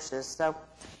porches. So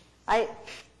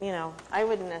you know, I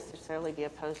wouldn't necessarily be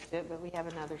opposed to it, but we have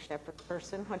another Shepherd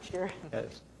person. What's your?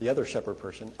 Yes, the other Shepherd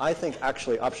person. I think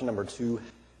actually option number 2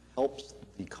 helps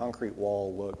the concrete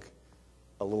wall look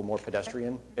a little more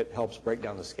pedestrian. It helps break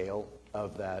down the scale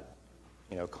of that,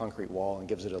 you know, concrete wall and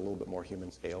gives it a little bit more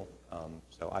human scale.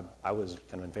 So I was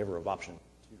kind of in favor of option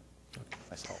 2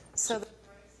 myself. So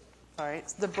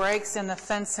the breaks in the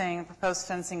fencing, proposed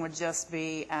fencing would just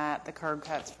be at the curb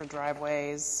cuts for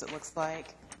driveways, it looks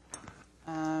like.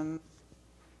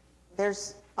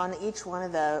 There's on each one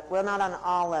of the, well, not on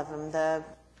all of them, the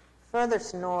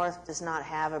furthest north does not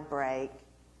have a break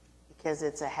because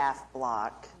it's a half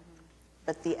block.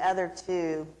 But the other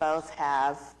 2 both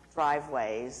have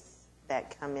driveways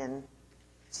that come in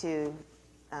to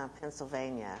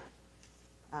Pennsylvania.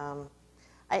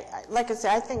 Like I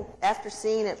said, I think after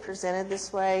seeing it presented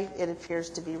this way, it appears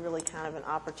to be really kind of an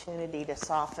opportunity to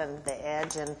soften the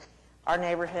edge. And our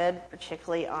neighborhood,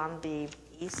 particularly on the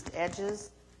east edges,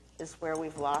 is where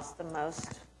we've lost the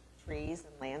most trees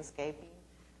and landscaping.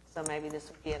 So maybe this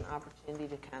would be an opportunity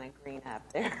to kind of green up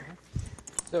there.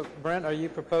 So, Brent, are you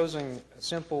proposing a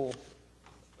simple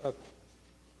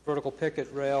vertical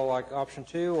picket rail like option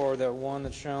 2, or the one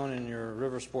that's shown in your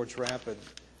River Sports Rapid?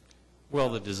 Well,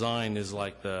 the design is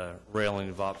like the railing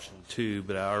of option 2,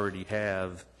 but I already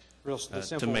have,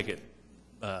 to make it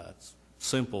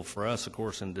simple for us, of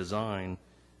course, in design,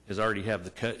 is I already have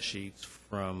the cut sheets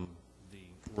from the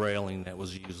railing that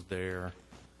was used there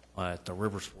at the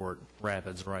River Sport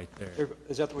Rapids right there.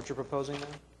 Is that what you're proposing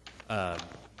then?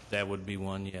 That would be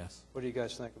one, yes. What do you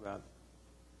guys think about?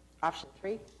 Option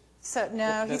 3? So,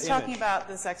 no, he's talking about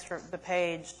this extra, the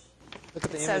page. Look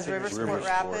at the It says image River of your- Sport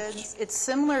Rapids. It's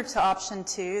similar to option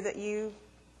 2 that you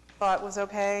thought was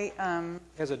okay.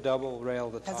 Has a double rail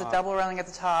at the top. Has a double railing at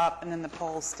the top, and then the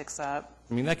pole sticks up.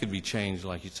 I mean, that could be changed,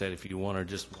 like you said, if you wanted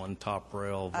just one top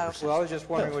rail versus Well, I was just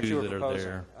wondering what you were two that are proposing.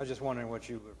 there. I was just wondering what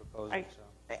you were proposing.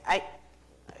 I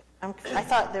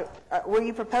thought that, were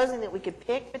you proposing that we could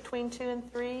pick between 2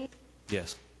 and 3?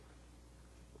 Yes.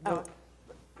 Oh.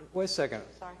 Wait a second.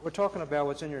 Sorry. We're talking about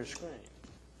what's in your screen.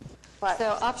 What?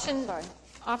 So option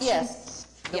Yes.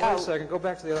 Wait a second, go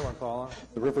back to the other one, Paula.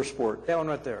 The River Sport. That one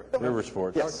right there. River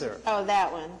Sports. Right there. Oh,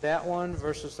 that one. That one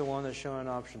versus the one that's showing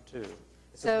option 2.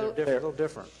 So- They're a little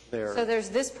different. So there's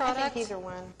this I product. think either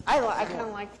one. I kind of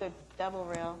like the double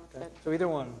rail. but- So either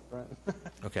one, Brent.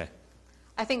 Okay.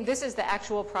 I think this is the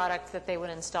actual product that they would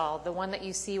install. The one that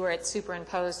you see where it's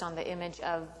superimposed on the image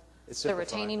of It's the simplified.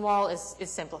 retaining wall is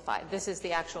simplified. This is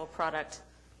the actual product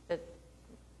that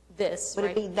this, Would it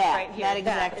right- be that, right here, that that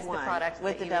exact is the one product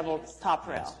with that the you would double use. top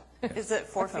rail? Is it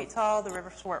 4 feet tall, the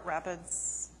River Sport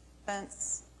Rapids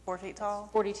fence, 4 feet tall,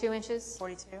 42 inches?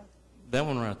 42? That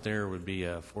one right there would be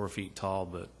 4 feet tall,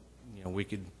 but, you know, we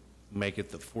could make it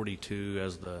the 42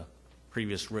 as the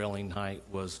previous railing height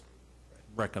was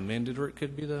recommended, or it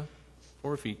could be the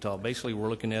 4 feet tall. Basically, we're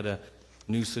looking at a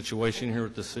new situation here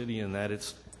with the city in that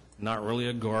it's not really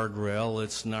a guardrail,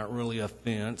 it's not really a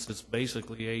fence, it's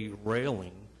basically a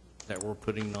railing that we're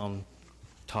putting on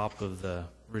top of the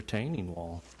retaining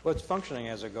wall. Well, it's functioning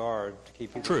as a guard to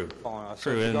keep people True. from falling off.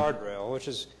 True, So it's a and- guardrail, which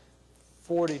is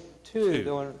 42,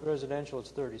 though in residential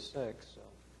it's 36, so.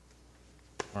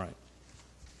 All right.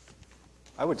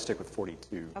 I would stick with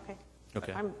 42. Okay.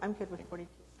 Okay. I'm good with 42.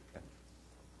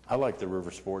 I like the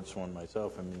River Sports one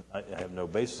myself. I mean, I have no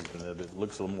basis in it. It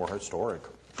looks a little more historic.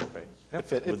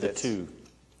 If it With the fits. two.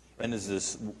 And is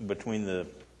this, between the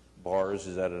bars,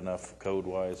 is that enough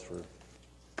code-wise for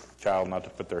child not to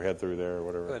put their head through there or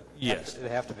whatever? But Yes. it'd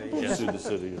have to be. Sue the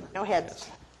city. No heads.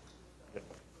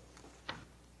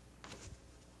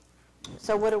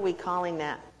 So what are we calling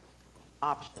that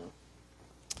option?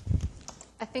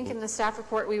 I think in the staff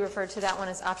report, we referred to that one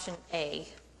as option A.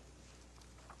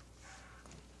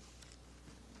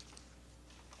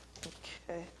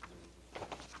 Okay.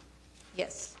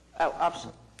 Yes. Oh,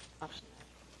 option.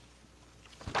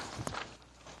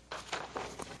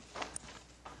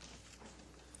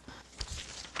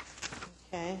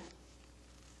 Okay.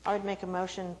 I would make a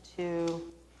motion to,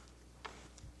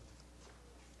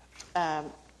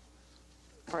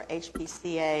 for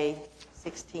HPCA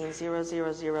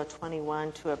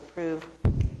 16-00021 to approve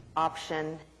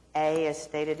option A as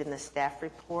stated in the staff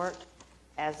report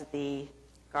as the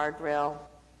guardrail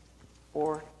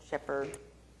for Shepherd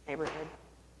neighborhood.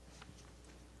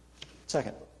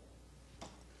 Second.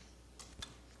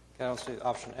 Okay, I don't see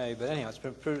option A, but anyhow, it's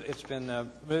been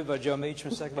moved by Joe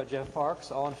Meacham, second by Jeff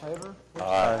Parks. All in favor?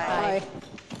 Aye.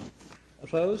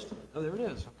 Opposed? Oh, there it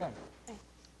is, okay.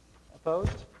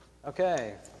 Opposed?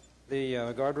 Okay. The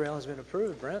guardrail has been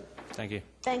approved. Brent? Thank you.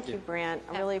 Thank you, Brent.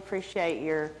 I really appreciate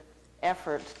your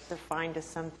effort to find us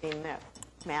something that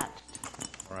matched.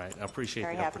 All right. I appreciate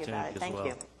Very the happy about opportunity it. as Thank well.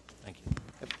 you. Thank you.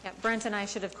 Yeah, Brent and I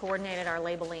should have coordinated our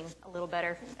labeling a little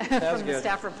better That's from the good.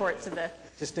 staff report to the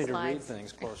Just need to read slides.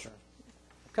 things closer.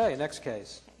 Okay, next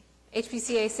case.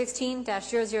 HPCA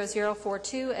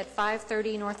 16-00042 at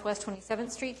 530 Northwest 27th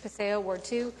Street, Paseo, Ward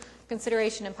 2.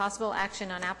 Consideration and possible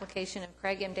action on application of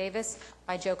Craig M. Davis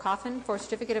by Joe Coffin for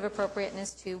certificate of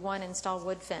appropriateness to 1, install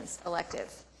wood fence,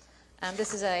 elective.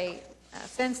 This is a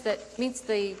fence that meets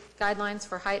the guidelines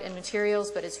for height and materials,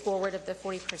 but is forward of the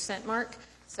 40% mark,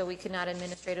 so we could not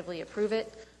administratively approve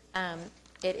it.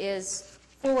 It is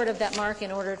forward of that mark in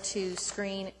order to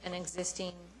screen an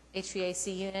existing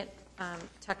HVAC unit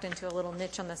tucked into a little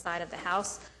niche on the side of the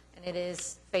house, and it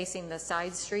is facing the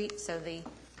side street, so the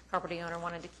property owner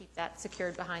wanted to keep that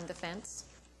secured behind the fence.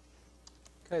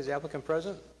 Okay, is the applicant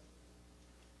present?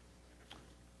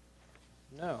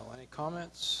 No. Any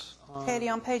comments? Katie,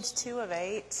 on page 2 of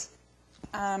 8,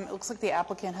 it looks like the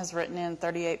applicant has written in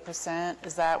 38%.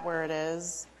 Is that where it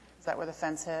is? Is that where the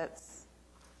fence hits?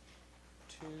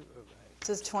 2 of 8. It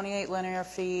says 28 linear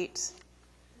feet,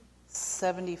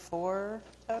 74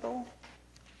 total.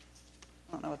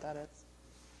 I don't know what that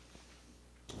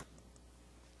is.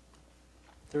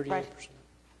 38%.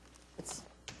 It's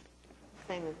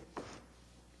same as,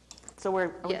 so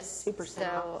we're Yes, 2% off.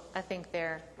 so I think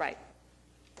they're, right.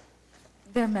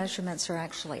 Their measurements are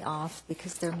actually off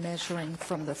because they're measuring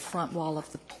from the front wall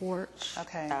of the porch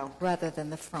Okay. Oh. rather than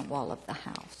the front wall of the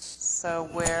house. So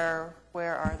where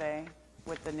are they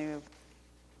with the new,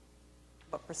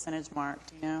 what percentage mark,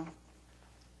 do you know?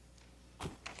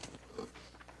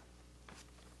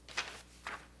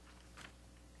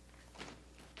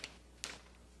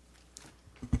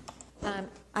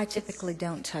 I typically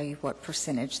don't tell you what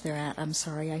percentage they're at. I'm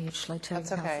sorry, I usually tell you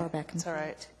That's how okay. far back in That's all front.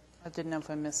 right. I didn't know if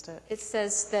I missed it. It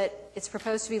says that it's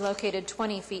proposed to be located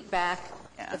 20 feet back.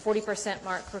 Yeah. The 40%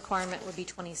 mark requirement would be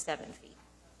 27 feet.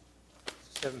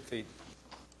 7 feet.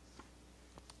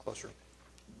 Closer.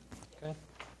 Okay.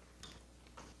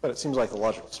 But it seems like the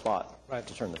logical spot Right.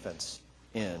 to turn the fence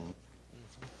in,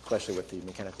 especially with the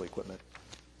mechanical equipment.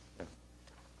 Yeah.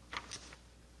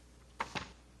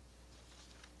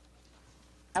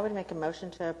 I would make a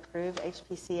motion to approve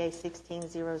HPCA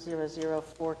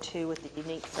 16-00042 with the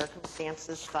unique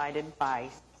circumstances cited by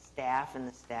staff in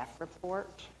the staff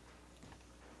report.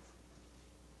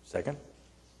 Second?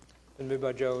 Been moved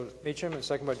by Joe Meacham and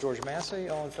second by George Massey.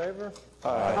 All in favor?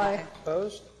 Aye.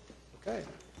 Opposed? Okay.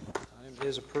 Item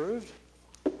is approved.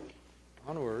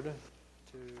 Onward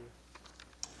to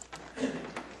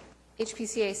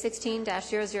HPCA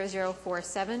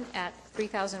 16-00047 at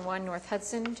 3001 North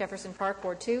Hudson, Jefferson Park,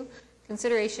 Ward 2.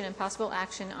 Consideration and possible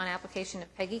action on application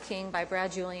of Peggy King by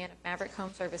Brad Julian of Maverick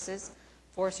Home Services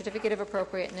for certificate of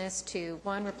appropriateness to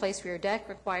 1, replace rear deck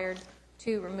required,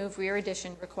 2, remove rear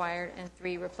addition required, and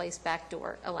 3, replace back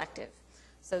door elective.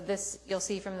 So this, you'll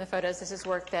see from the photos, this is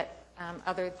work that I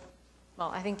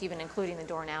think even including the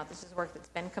door now, this is work that's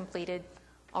been completed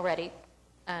already,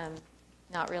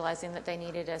 not realizing that they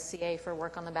needed a CA for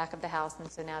work on the back of the house, and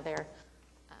so now they're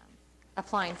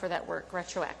applying for that work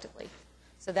retroactively.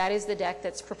 So that is the deck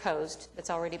that's proposed, that's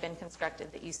already been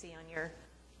constructed, that you see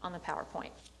on the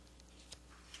PowerPoint.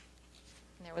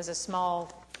 And there was a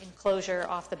small enclosure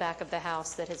off the back of the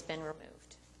house that has been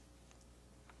removed.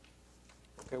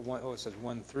 Okay, it says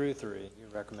 1 through 3, you're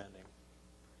recommending.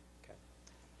 Okay.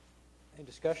 Any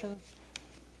discussion?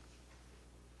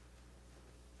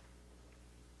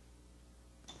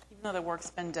 Even though the work's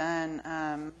been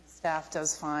done, staff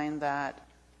does find that,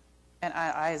 and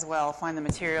I as well, find the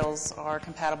materials are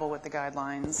compatible with the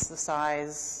guidelines. The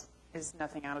size is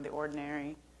nothing out of the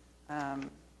ordinary.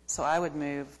 So I would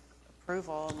move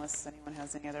approval unless anyone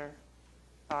has any other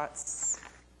thoughts.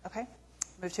 Okay.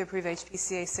 Move to approve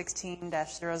HPCA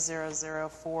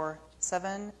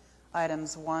 16-00047,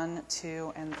 items 1,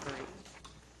 2, and 3.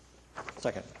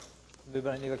 Second. Moved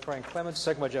by Neela Crane Clements,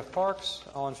 second by Jeff Parks.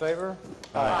 All in favor?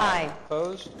 Aye.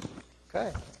 Opposed?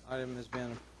 Okay. Item has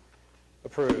been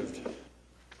approved.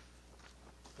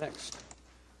 Next.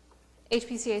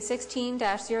 HPCA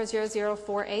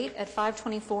 16-00048 at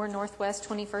 524 Northwest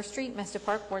 21st Street, Mesta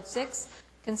Park, Ward 6.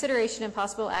 Consideration and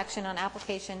possible action on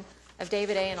application of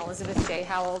David A. and Elizabeth J.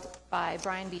 Howell by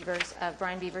Brian Beavers of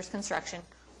Brian Beavers Construction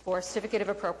for certificate of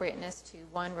appropriateness to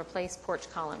 1, replace porch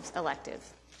columns elective.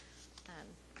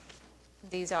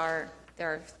 There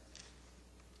are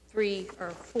 3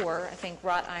 or 4, I think,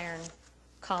 wrought iron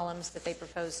columns that they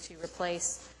propose to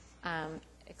replace,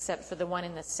 except for the one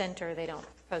in the center, they don't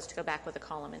propose to go back with a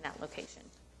column in that location.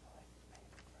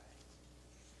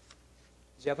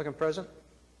 Is the applicant present?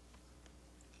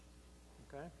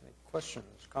 Okay. Any questions,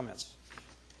 comments?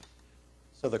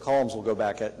 So the columns will go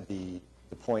back at the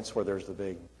points where there's the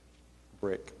big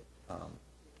brick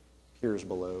piers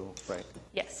below, right?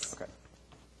 Yes. Okay.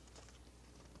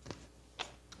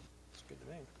 That's good to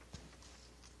me.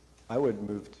 I would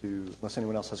move to, unless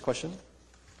anyone else has a question,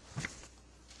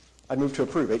 I'd move to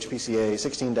approve HPCA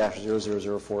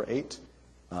 16-00048,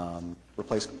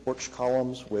 replace porch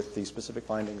columns with the specific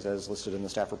findings as listed in the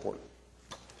staff report.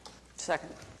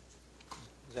 Second.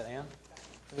 Is that Ann?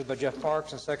 Moved by Jeff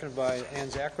Parks and seconded by Ann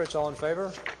Zachrich. All in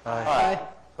favor? Aye.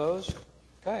 Opposed?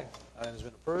 Okay. Item has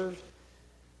been approved.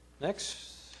 Next.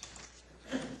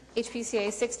 HPCA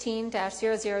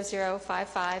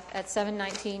 16-00055 at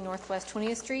 719 Northwest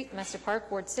 20th Street, Mesta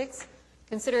Park, Ward 6.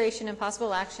 Consideration and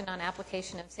possible action on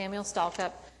application of Samuel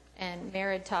Stalcup and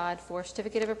Merid Todd for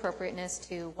certificate of appropriateness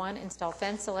to 1, install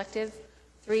fence elective,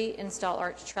 3, install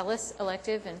arch trellis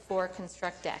elective, and 4,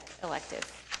 construct deck elective.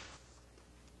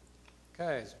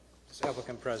 Okay. Is this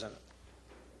applicant present?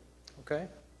 Okay.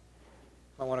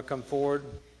 I want to come forward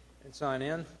and sign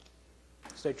in.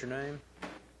 State your name.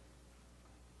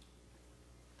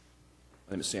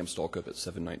 My name is Sam Stalkup at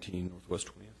 719 Northwest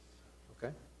 20th.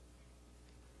 Okay.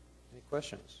 Any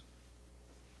questions?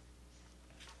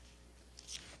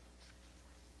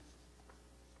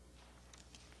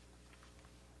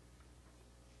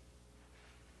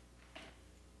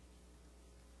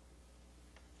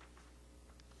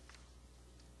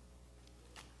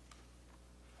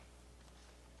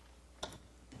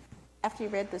 After you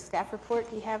read the staff report,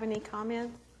 do you have any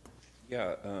comments?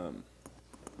 Yeah, I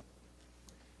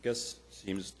guess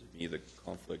seems to me the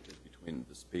conflict is between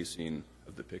the spacing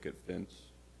of the picket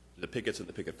fence, the pickets and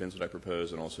the picket fence that I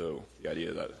propose, and also the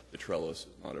idea that the trellis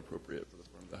is not appropriate for the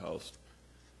front of the house.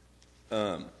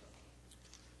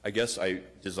 I guess I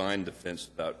designed the fence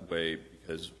that way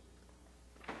because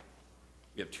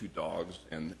we have 2 dogs,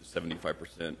 and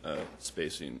 75%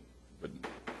 spacing wouldn't be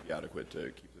adequate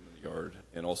to keep them in the yard.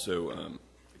 And also, I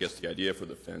guess the idea for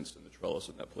the fence and the trellis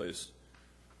in that place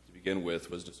to begin with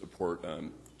was to support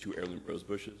 2 heirloom rose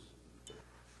bushes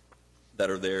that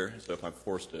are there. So if I'm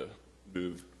forced to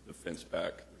move the fence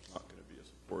back, there's not going to be a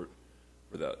support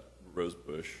for that rose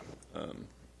bush.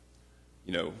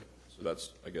 you know, so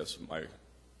that's, I guess, that's my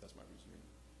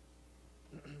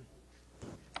reasoning.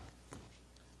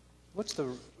 What's the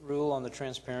rule on the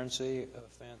transparency of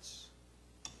a fence?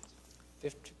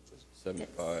 50?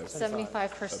 75.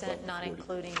 75%, not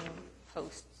including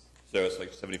posts. So it's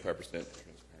like 75% transparent.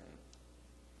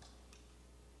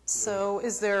 So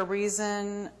is there a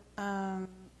reason,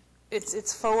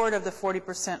 it's forward of the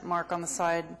 40% mark on the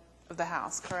side of the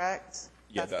house, correct?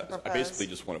 Yeah, That's I proposed? basically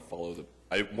just want to follow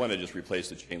I want to just replace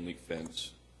the chain link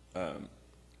fence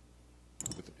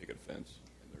with the picket fence,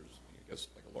 and there's, I guess,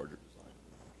 like a larger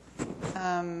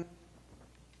design.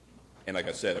 And like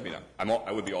I said, I mean,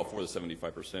 I would be all for the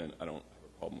 75%. I don't have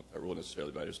a problem with that rule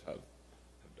necessarily, but I just have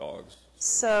dogs.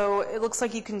 So it looks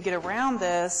like you can get around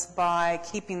this by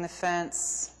keeping the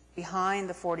fence behind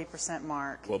the 40%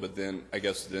 mark. Well, but then, I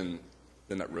guess then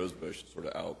that rose bush is sort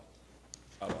of out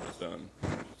on its own, I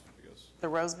guess. The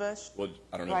rose bush? Well,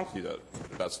 I don't know if you see that.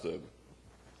 That's the...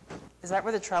 Is that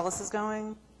where the trellis is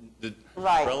going? The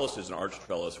Right. trellis is an arch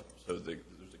trellis, so there's a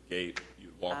gate, you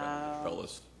would walk under the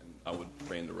trellis, and I would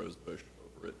train the rose bush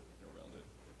over it and around it.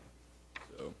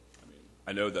 So, I mean,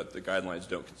 I know that the guidelines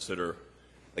don't consider,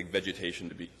 like, vegetation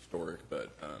to be historic, but,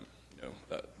 you know,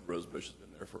 that rose bush has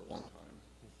been there for a long time.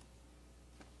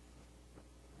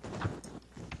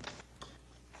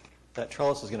 That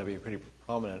trellis is going to be a pretty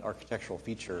prominent architectural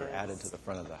feature added to the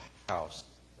front of the house.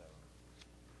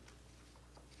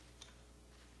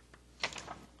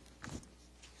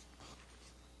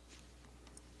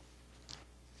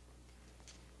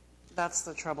 That's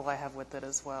the trouble I have with it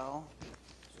as well.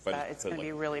 If I That just it's put, going to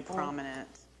be like, really prominent.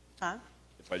 Huh?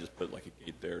 If I just put like a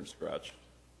gate there and scratch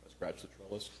the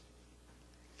trellis, would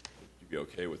you be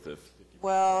okay with the 50%?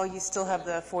 Well, you still have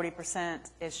the 40%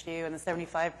 issue and the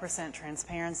 75%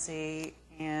 transparency,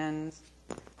 and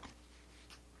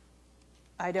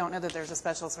I don't know that there's a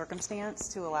special circumstance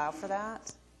to allow for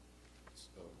that.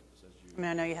 So, it says you- I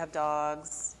mean, I know you have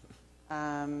dogs.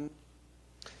 Would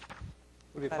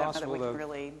it be But I don't know that possible we can to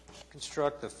really-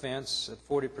 construct the fence at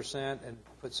 40% and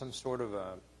put some sort of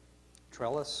a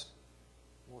trellis,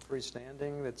 more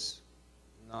freestanding, that's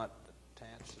not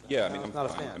attached to the Yeah, I mean, I'm not a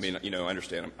fine. fence? I mean, you know, I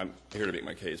understand. I'm here to make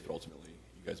my case, but ultimately,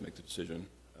 you guys make the decision.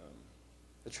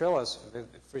 The trellis,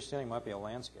 if freestanding, might be a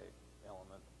landscape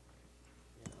element,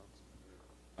 you know.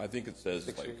 I think it says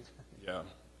 6 like, feet. yeah.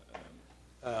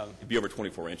 It'd be over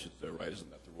 24 inches though, right? Isn't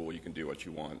that the rule? You can do what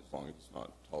you want as long as it's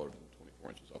not taller than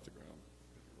 24 inches off the ground.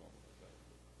 Could be wrong about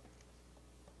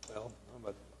that. Well,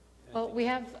 but Well, we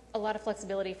have a lot of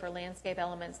flexibility for landscape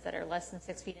elements that are less than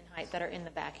 6 feet in height that are in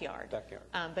the backyard.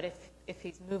 But if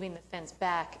he's moving the fence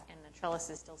back and the trellis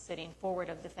is still sitting forward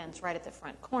of the fence right at the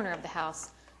front corner of the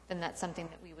house, then that's something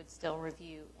that we would still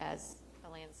review as a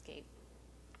landscape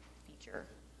feature.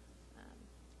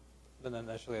 but not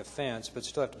necessarily a fence, but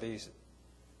still have to be.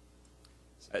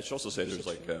 I should also say there's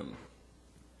like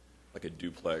a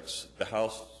duplex. The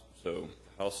house to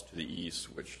the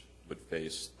east, which would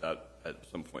face that at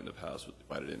some point in the past, was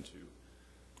divided into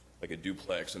like a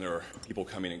duplex, and there are people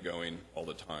coming and going all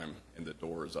the time, and the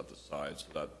door is at the side, so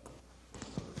that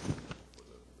for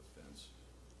the fence.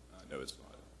 I know it's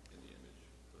not in the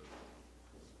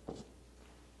image.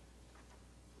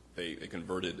 They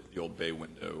converted the old bay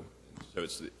window, and so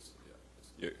it's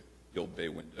the old bay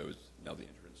window is now the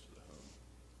entrance to the home.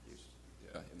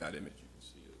 Yeah, in that image you can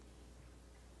see it.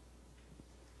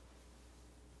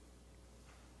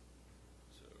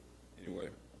 So anyway.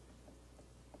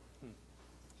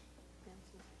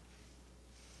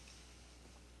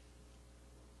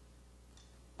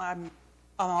 I'm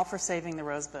all for saving the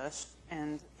rose bush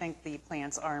and think the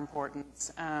plants are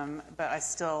important, but I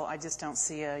just don't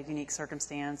see a unique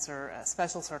circumstance or a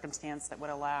special circumstance that would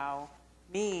allow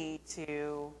me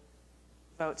to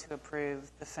vote to approve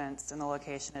the fence in the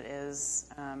location it is,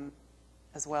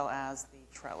 as well as the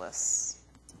trellis.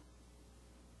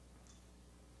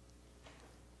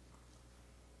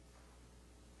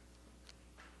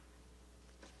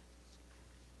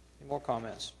 Any more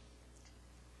comments?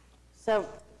 So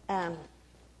I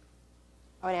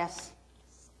would ask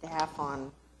staff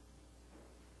on,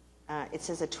 it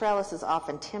says a trellis is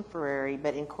often temporary,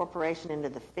 but incorporation into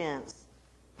the fence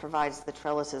provides the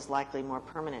trellis is likely more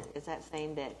permanent. Is that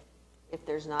saying that if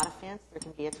there's not a fence, there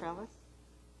can be a trellis?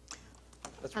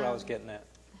 That's what I was getting at.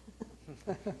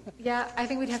 Yeah, I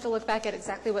think we'd have to look back at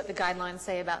exactly what the guidelines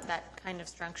say about that kind of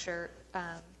structure.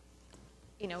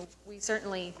 You know,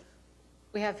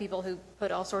 we have people who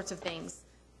put all sorts of things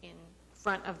in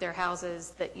front of their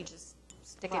houses that you just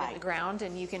stick it in the ground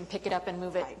and you can pick it up and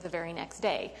move it the very next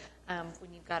day.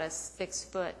 When you've got a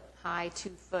 6-foot high,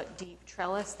 2-foot deep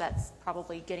trellis, that's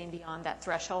probably getting beyond that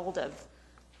threshold of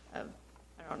I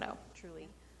don't know, truly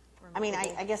I mean,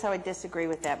 removable. I guess I would disagree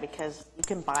with that because you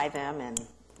can buy them and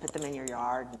put them in your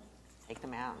yard and take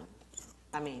them out.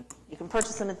 I mean, you can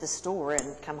purchase them at the store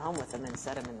and come home with them and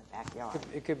set them in the backyard.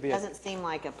 It could be Doesn't seem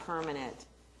like a permanent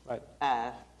right.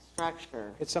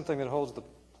 Structure. It's something that holds the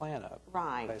plant up,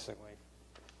 Right. basically.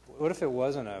 What if it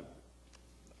wasn't a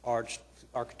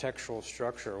architectural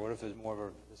structure? What if it's more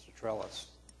of just a trellis?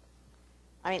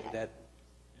 I mean, that,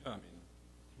 Yeah,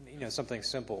 I mean, something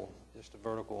simple, just a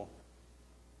vertical.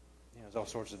 There's all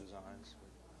sorts of designs.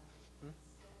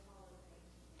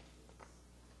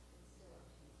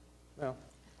 Well,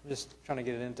 I'm just trying to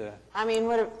get it into I mean,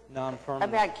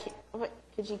 non-permanent.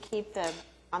 could you keep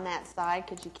on that side,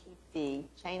 could you keep the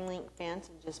chain link fence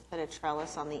and just put a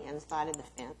trellis on the inside of the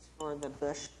fence for the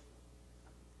bush?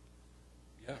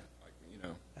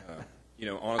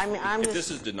 yeah, honestly, I'm if just-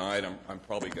 this is denied, I'm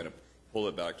probably going to pull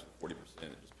it back to the 40%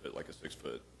 and just put like a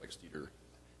 6-foot, like cedar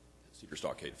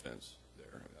stockade fence there.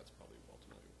 And that's probably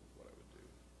ultimately what I would do.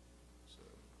 So,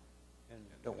 And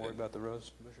don't worry about the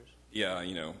rose bushes. yeah,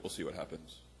 we'll see what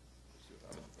happens.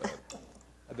 But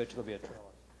I bet you there'll be a trellis.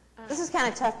 This is kind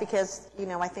of tough because,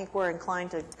 I think we're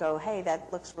inclined to go, hey,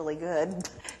 that looks really good,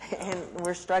 and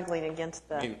we're struggling against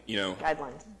the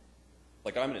guidelines.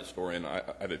 Like, I'm an historian. I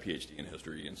have a PhD in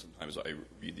history, and sometimes I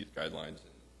read these guidelines, and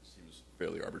it seems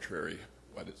fairly arbitrary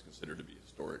what is considered to be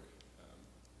historic.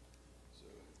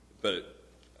 But anyway,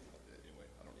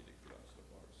 I don't need to get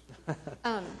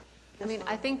on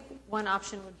soapbox. I think one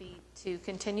option would be to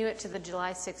continue it to the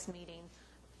July 6th meeting,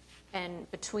 and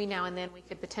between now and then, we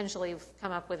could potentially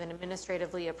come up with an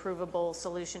administratively approvable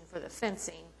solution for the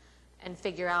fencing and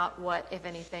figure out what, if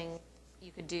anything,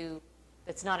 you could do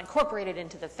that's not incorporated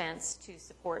into the fence to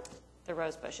support the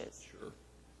rose bushes. Sure.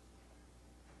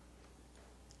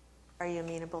 Are you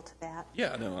amenable to that?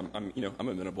 Yeah, no, I'm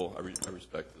amenable. I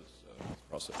respect this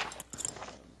process.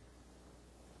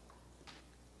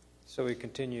 So we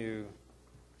continue.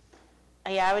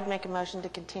 Yeah, I would make a motion to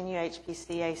continue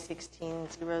HPCA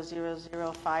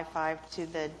 16-00055 to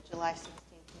the July 16th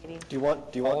meeting. Do you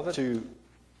want to,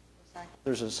 Sorry.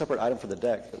 there's a separate item for the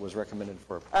deck that was recommended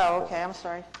for Oh, okay, I'm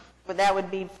sorry. But that would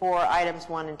be for items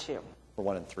 1 and 2, for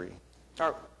 1 and 3.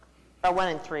 or 1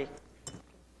 and 3.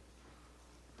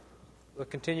 The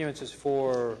continuance is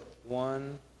for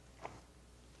 1.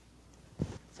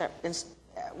 So, I see,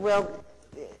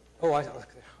 There's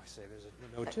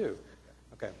no 2.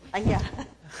 Okay. yeah.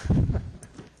 Is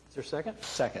there a second?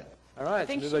 Second. All right. I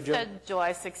think she moved by Joe- said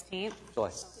July 16th. July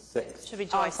 6th. Should be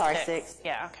July I'm sorry, 6th. 6th.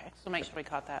 Yeah, okay. So make sure we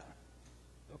caught that.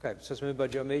 Okay, so it's moved by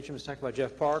Joe Meacham, second by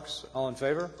Jeff Parks. All in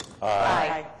favor?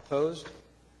 Aye. Opposed?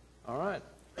 All right.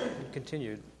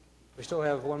 Continued. We still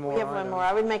have one more We have one item. more.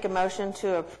 I would make a motion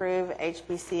to approve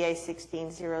HPCA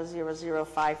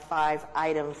 16-00055,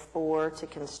 item 4, to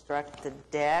construct the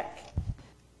deck.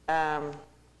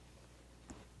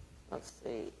 Let's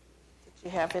see. Did you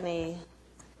have any,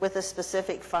 with the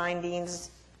specific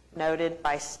findings noted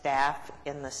by staff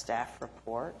in the staff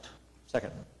report?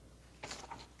 Second.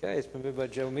 Okay, it's been moved by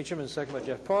Joe Meacham and second by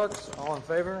Jeff Parks. All in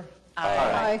favor?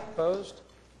 Aye. Opposed?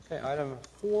 Okay, item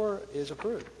 4 is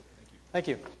approved. Thank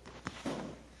you.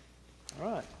 All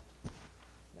right.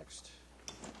 Next.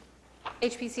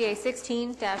 HPCA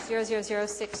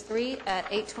 16-00063 at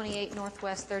 828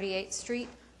 Northwest 38th Street,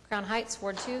 Crown Heights,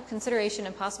 Ward 2. Consideration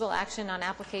and possible action on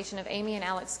application of Amy and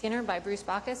Alex Skinner by Bruce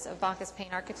Bacchus of Bacchus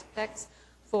Paint Architects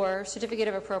for certificate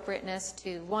of appropriateness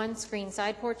to 1, screen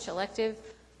side porch, elective;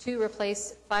 2,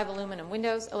 replace 5 aluminum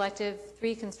windows, elective;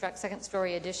 3, construct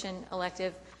second-story addition,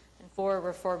 elective; and 4,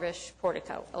 refurbish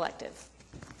portico, elective.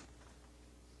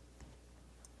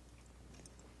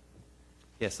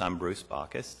 Yes, I'm Bruce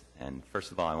Bacchus, and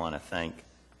first of all, I want to thank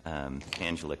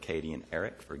Angela, Katie, and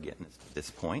Eric for getting us to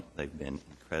this point. They've been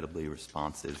incredibly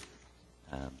responsive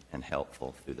and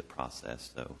helpful through the process,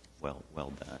 so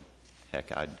well done.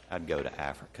 Heck, I'd go to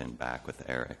Africa and back with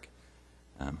Eric.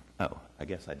 I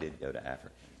guess I did go to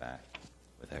Africa and back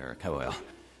with Eric. Oh, well.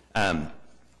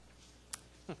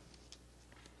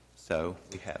 So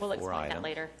we have 4 items. We'll explain that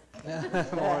later.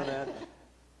 More on that.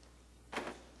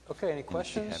 Okay, any And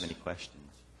questions? if you have any questions?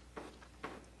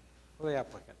 For the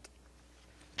applicant.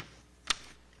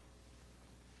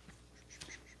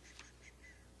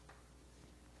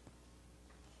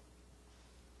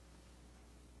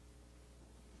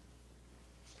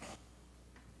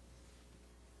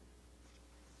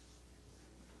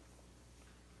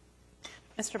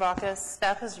 Mr. Bacchus,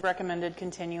 staff has recommended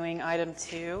continuing item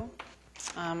 2,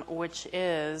 which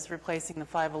is replacing the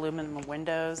 5 aluminum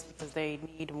windows because they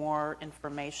need more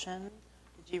information.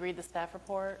 Did you read the staff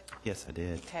report? Yes, I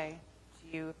did. Okay.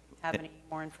 Do you have any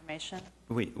more information?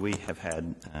 We have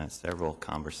had several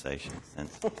conversations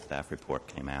since the staff report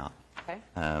came out. Okay.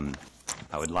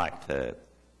 I would like to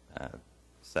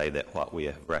say that what we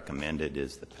have recommended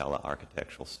is the Pella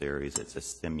Architectural Series. It's a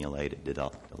simulated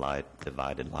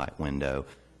divided light window,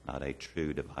 not a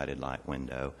true divided light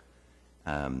window.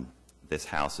 This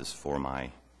house is for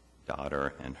my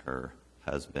daughter and her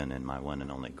husband and my one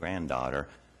and only granddaughter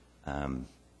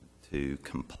to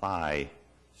comply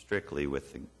strictly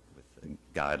with the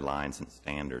guidelines and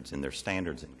standards. And there's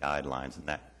standards and guidelines, and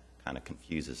that kind of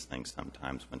confuses things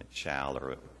sometimes when it shall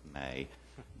or it may.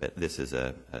 But this is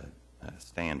a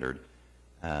standard.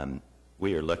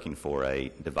 We are looking for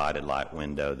a divided light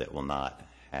window that will not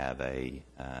have a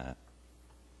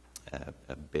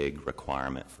big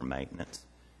requirement for maintenance.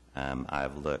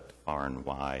 I've looked far and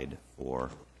wide for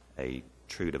a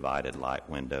true divided light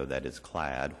window that is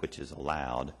clad, which is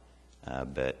allowed,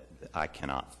 but I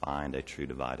cannot find a true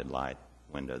divided light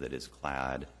window that is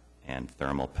clad and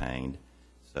thermal paned.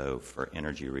 So for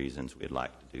energy reasons, we'd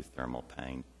like to do thermal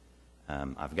paned.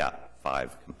 I've got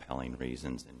 5 compelling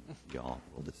reasons, and y'all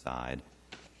will decide.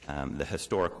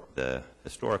 The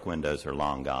historic windows are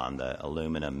long gone. The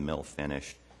aluminum mill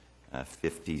finished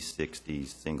 50s, 60s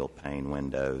single pane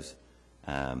windows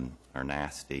are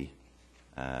nasty.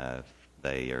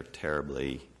 They are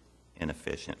terribly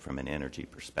inefficient from an energy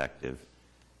perspective.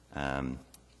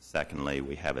 Secondly,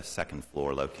 we have a second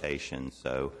floor location,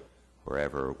 so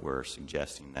wherever we're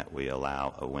suggesting that we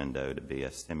allow a window to be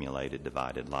a simulated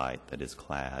divided light that is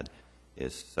clad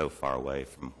is so far away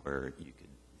from where you could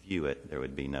view it, there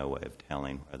would be no way of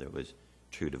telling whether it was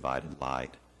true divided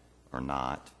light or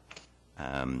not.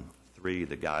 3,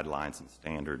 the guidelines and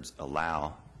standards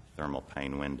allow thermal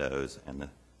pane windows, and the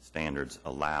standards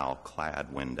allow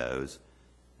clad windows.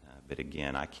 But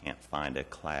again, I can't find a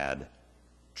clad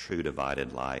true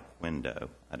divided light window.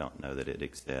 I don't know that it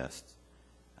exists.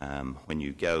 When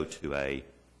you go to a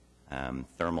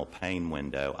thermal pane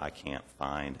window, I can't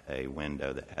find a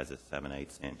window that has a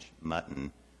 7/8 inch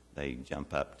mutton. They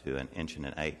jump up to an 1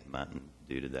 1/8 mutton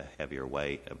due to the heavier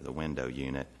weight of the window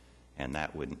unit, and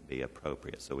that wouldn't be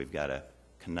appropriate. So we've got a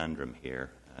conundrum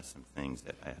here, some things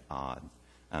that are at odds.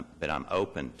 But I'm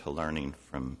open to learning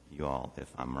from you all if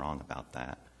I'm wrong about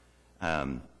that.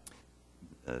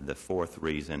 The 4th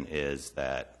reason is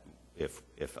that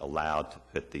if allowed to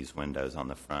put these windows on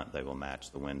the front, they will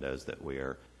match the windows that we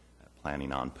are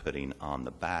planning on putting on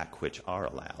the back, which are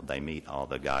allowed. They meet all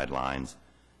the guidelines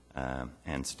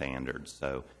and standards.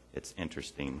 So it's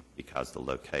interesting because the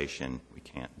location, we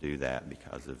can't do that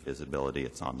because of visibility.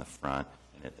 It's on the front,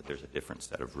 and there's a different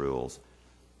set of rules.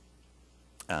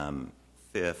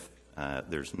 5th,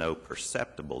 there's no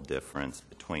perceptible difference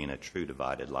between a true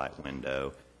divided light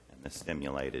window and the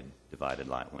simulated divided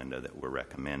light window that we're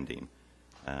recommending.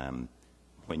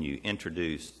 When you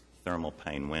introduce thermal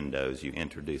pane windows, you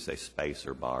introduce a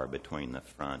spacer bar between the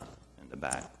front and the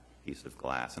back piece of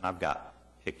glass. And I've got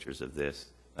pictures of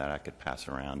this that I could pass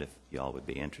around if y'all would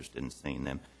be interested in seeing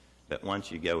them. But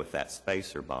once you go with that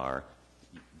spacer bar,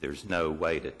 there's no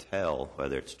way to tell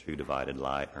whether it's true divided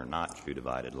light or not true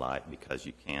divided light because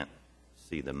you can't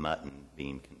see the mutton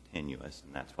being continuous.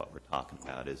 And that's what we're talking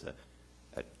about is a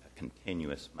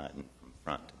continuous mutton from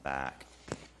front to back.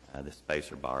 The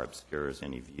spacer bar obscures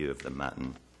any view of the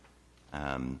mutton.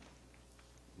 So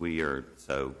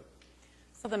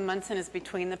the mutton is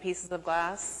between the pieces of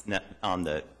glass? On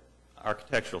the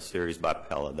Architectural Series by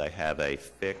Pella, they have a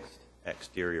fixed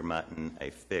exterior mutton,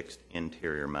 a fixed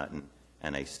interior mutton,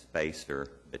 and a spacer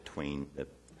between the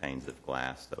panes of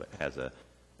glass, so it has a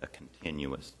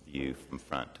continuous view from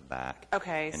front to back.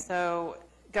 Okay, so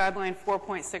guideline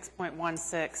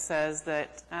 4.6.16 says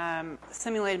that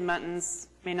simulated muttons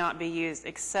may not be used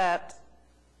except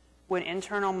when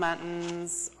internal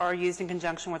muttons are used in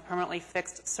conjunction with permanently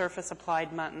fixed surface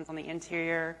applied muttons on the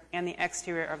interior and the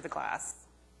exterior of the glass.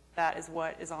 That is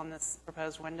what is on this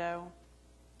proposed window?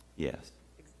 Yes.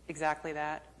 Exactly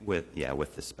that? With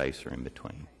the spacer in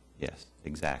between. Yes,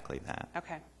 exactly that.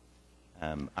 Okay.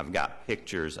 I've got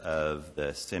pictures of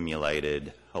the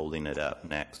simulated holding it up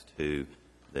next to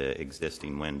the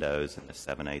existing windows and the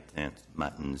 7/8 inch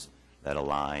muttons that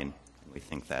align. We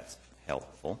think that's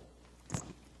helpful.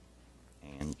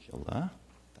 Angela,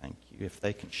 thank you. If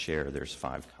they can share, there's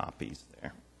 5 copies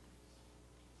there.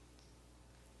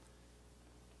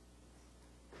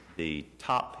 The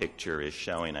top picture is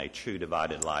showing a true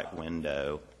divided light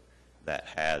window that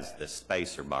has the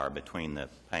spacer bar between the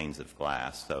panes of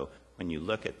glass. So when you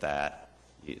look at that,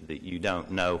 you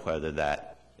don't know whether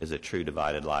that is a true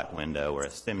divided light window or a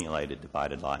simulated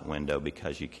divided light window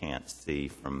because you can't see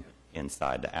from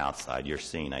inside to outside. You're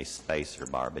seeing a spacer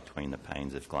bar between the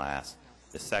panes of glass.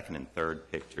 The second and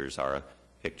third pictures are a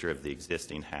picture of the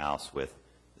existing house with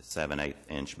the 7/8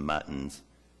 inch muttons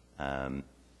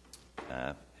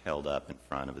held up in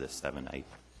front of the 7/8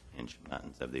 inch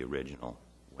muttons of the original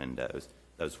windows.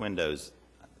 Those windows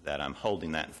that I'm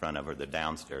holding that in front of are the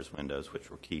downstairs windows,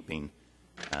 which we're keeping.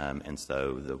 And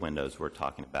so the windows we're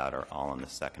talking about are all on the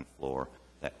second floor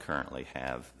that currently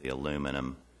have the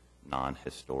aluminum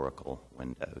non-historical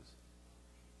windows.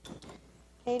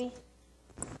 Katie,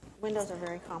 windows are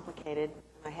very complicated,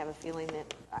 and I have a feeling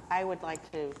that I would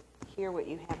like to hear what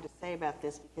you have to say about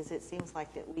this, because it seems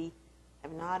like that we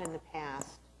have not in the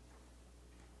past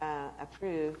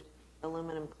approved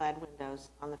aluminum-clad windows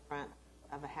on the front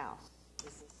of a house.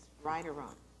 Is this right or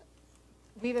wrong?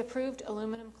 We've approved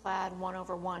aluminum-clad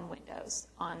 1/1 windows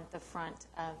on the front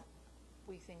of,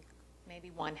 we think,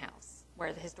 maybe one house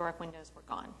where the historic windows were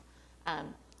gone.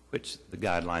 Which the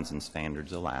guidelines and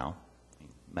standards allow,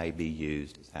 may be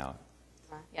used as how.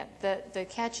 Yeah, the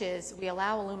catch is we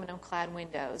allow aluminum-clad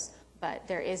windows, but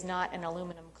there is not an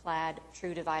aluminum-clad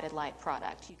true divided light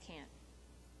product. You can't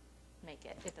make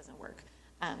it. It doesn't work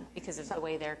because of the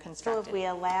way they're constructed. So if we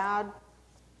allowed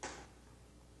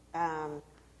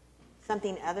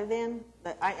something other than,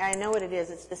 I know what it is,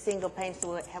 it's the single pane,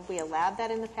 so have we allowed that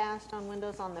in the past on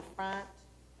windows on the front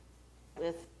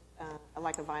with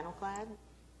like a vinyl clad?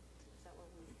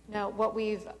 No, what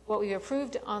we've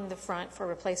approved on the front for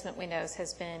replacement windows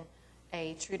has been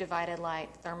a true divided light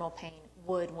thermal pane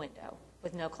wood window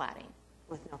with no cladding.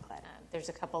 With no cladding. There's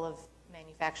a couple of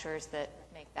manufacturers that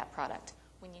make that product.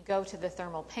 When you go to the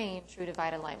thermal pane true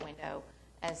divided light window,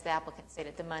 as the applicant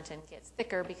stated, the muntin gets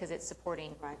thicker because it's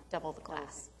supporting double the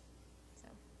glass.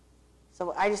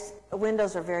 So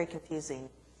windows are very confusing.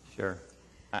 Sure.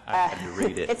 I had to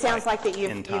read it. It sounds like that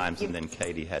 10 times, and then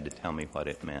Katie had to tell me what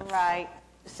it meant. Right.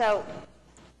 So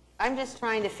I'm just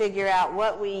trying to figure out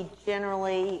what we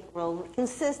generally will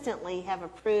consistently have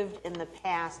approved in the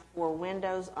past for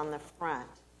windows on the front,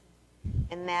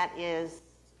 and that is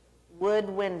wood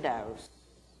windows,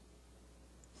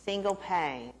 single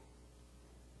pane,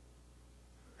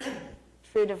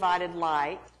 true divided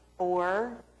light,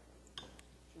 or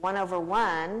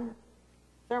 1/1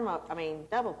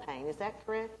 double pane. Is that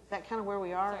correct? Is that kind of where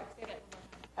we are?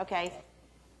 Okay.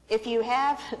 If you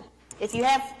have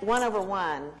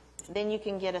 1/1, then you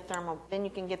can get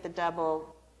the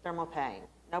double thermal pane.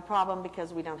 No problem,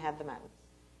 because we don't have the muttons.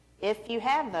 If you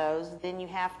have those, then you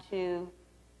have to,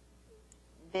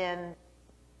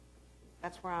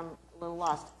 that's where I'm a little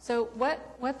lost. So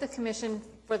what the commission,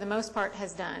 for the most part,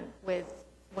 has done with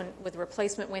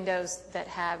replacement windows that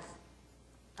have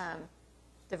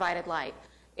divided light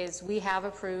is we have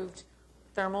approved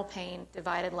thermal pane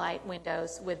divided light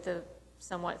windows with the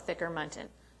somewhat thicker muntin.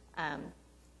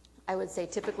 I would say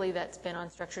typically that's been on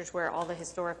structures where all the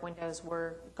historic windows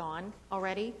were gone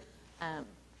already, and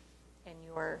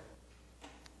you're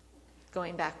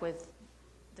going back with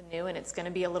the new, and it's going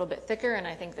to be a little bit thicker, and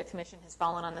I think the commission has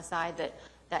fallen on the side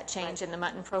that change in the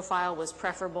muntin profile was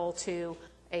preferable to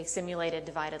a simulated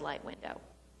divided light window.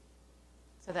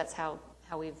 So that's how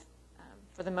we've,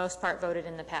 for the most part, voted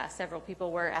in the past. Several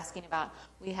people were asking about,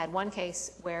 we had one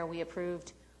case where we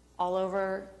approved all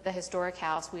over the historic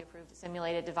house, we approved a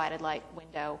simulated divided light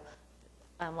window,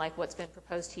 like what's been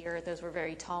proposed here. Those were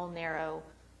very tall, narrow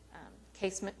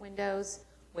casement windows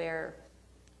where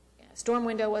a storm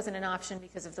window wasn't an option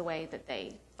because of the way that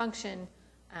they function,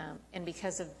 and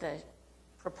because of the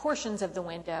proportions of the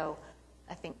window.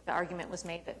 I think the argument was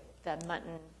made that the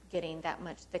muntin getting that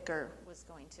much thicker was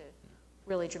going to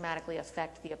really dramatically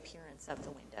affect the appearance of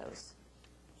the windows.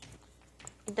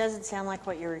 It doesn't sound like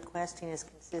what you're requesting is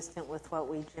consistent with what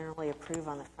we generally approve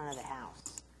on the front of the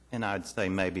house. And I'd say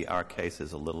maybe our case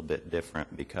is a little bit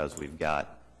different because we've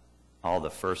got all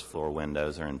the first floor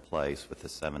windows are in place with the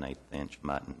 7/8 inch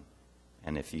muntin.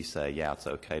 And if you say, yeah, it's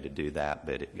okay to do that,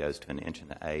 but it goes to 1 1/8 inch,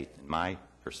 in my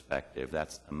perspective,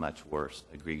 that's a much worse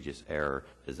egregious error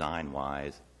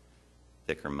design-wise,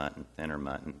 thicker muntin, thinner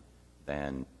muntin,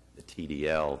 than the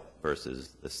TDL versus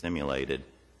the simulated,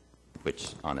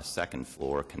 which on a second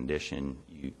floor condition,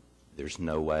 there's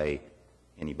no way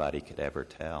anybody could ever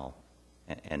tell.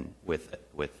 And with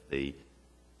the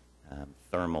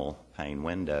thermal pane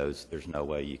windows, there's no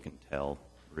way you can tell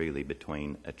really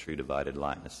between a true divided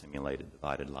light and a simulated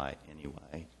divided light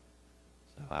anyway.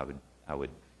 So I would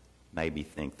maybe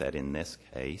think that in this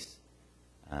case,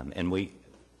 and we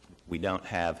don't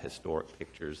have historic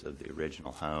pictures of the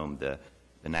original home. The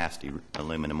nasty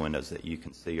aluminum windows that you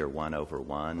can see are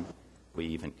 1/1. We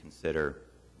even consider,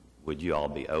 would you all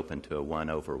be open to a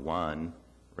 1/1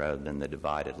 rather than the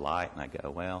divided light. And I go,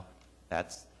 well,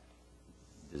 that's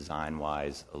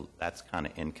design-wise, that's kind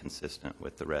of inconsistent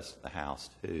with the rest of the house,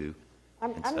 too.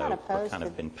 I'm And so not we're opposed kind to-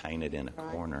 of been painted in a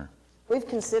Right. corner. We've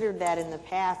considered that in the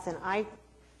past, and I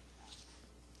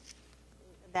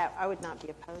would not be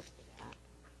opposed to that.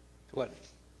 What?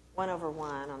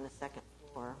 1/1 on the second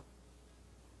floor.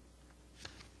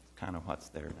 Kind of what's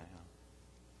there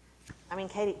now. I mean,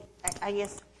 Katie, I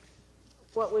guess,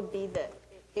 what would be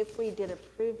if we did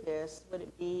approve this, would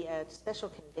it be a special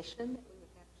condition that we would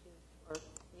have to, or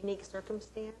unique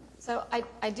circumstance? So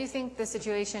I do think the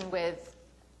situation with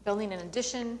building an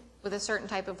addition with a certain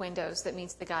type of windows that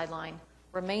meets the guideline,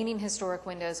 remaining historic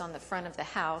windows on the front of the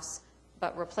house,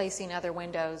 but replacing other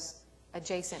windows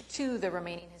adjacent to the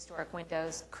remaining historic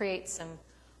windows creates some,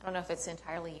 I don't know if it's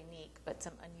entirely unique, but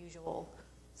some unusual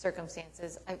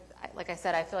circumstances. Like I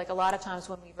said, I feel like a lot of times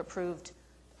when we've approved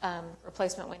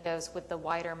replacement windows with the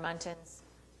wider muntins,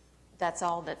 that's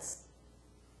all that's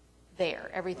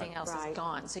there. Everything else is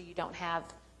gone. So you don't have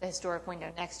the historic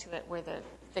window next to it where the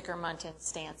thicker muntin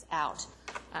stands out.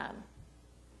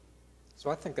 So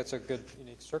I think that's a good,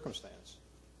 unique circumstance.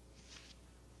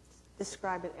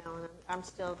 Describe it, Alan. I'm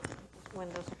still,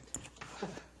 windows.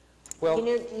 Well,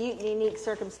 Unique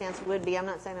circumstance would be, I'm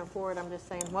not saying I'm for it, I'm just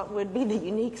saying, what would be the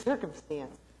unique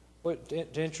circumstance?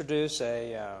 to introduce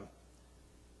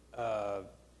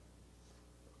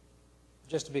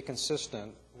just to be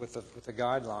consistent with the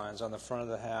guidelines on the front of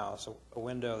the house, a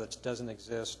window that doesn't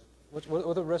exist. What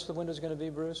are the rest of the windows going to be,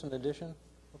 Bruce, in addition?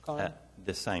 What kind?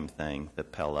 The same thing, the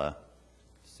Pella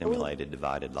simulated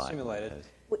divided light. Simulated.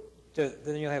 windows.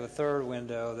 Then you'll have a third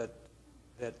window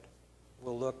that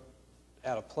will look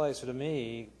out of place. So to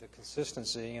me, the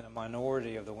consistency in a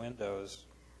minority of the windows.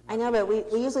 I know, but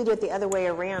we usually do it the other way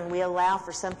around. We allow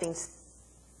for something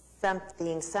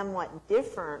somewhat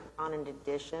different on an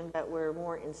addition, but we're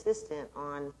more insistent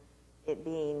on it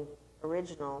being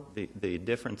original. The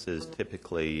differences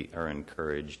typically are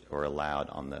encouraged or allowed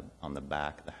on the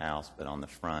back of the house, but on the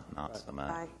front, not so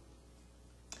much. Right.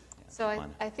 So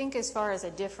I think as far as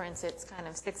a difference, it's kind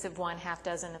of 6 of one, half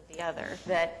dozen of the other.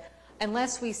 That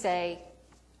unless we say,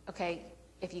 okay,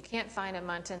 if you can't find a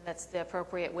muntin that's the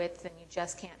appropriate width, then you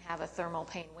just can't have a thermal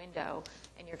pane window,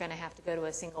 and you're going to have to go to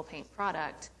a single paint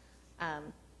product,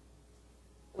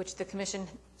 which the Commission,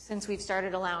 since we've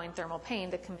started allowing thermal pane,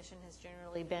 the Commission has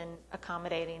generally been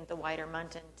accommodating the wider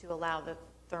muntin to allow the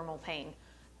thermal pane,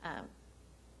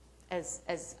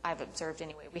 as I've observed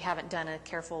anyway. We haven't done a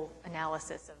careful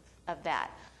analysis of that.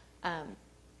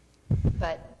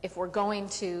 But if we're going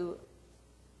to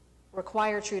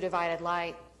require true divided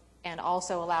light and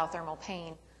also allow thermal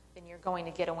pane, then you're going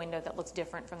to get a window that looks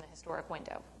different from the historic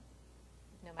window,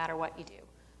 no matter what you do.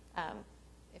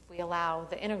 If we allow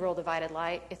the integral divided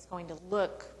light, it's going to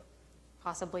look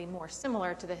possibly more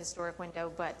similar to the historic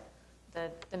window, but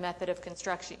the method of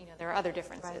construction, there are other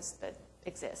differences that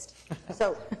exist.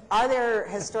 So are there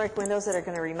historic windows that are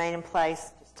going to remain in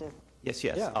place? Yes,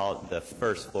 yes. Yeah. All the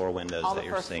first floor windows All the that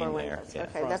you're first floor seeing there. windows. Yeah.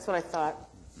 Okay, that's what I thought.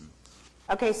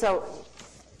 Okay, so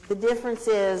the difference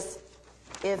is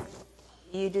if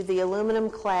you do the aluminum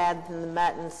clad, then the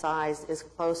mutton size is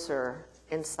closer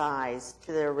in size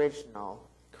to the original.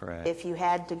 Correct. If you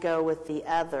had to go with the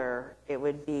other, it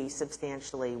would be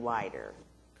substantially wider.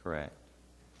 Correct.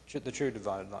 The true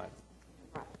divided line.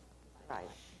 Right, right.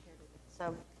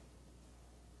 So,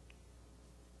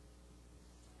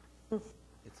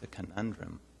 It's a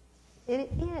conundrum, it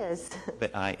is.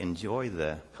 but I enjoy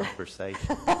the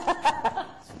conversation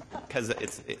because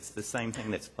it's the same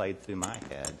thing that's played through my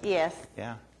head. Yes.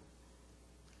 Yeah.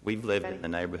 We've lived in the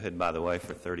neighborhood, by the way,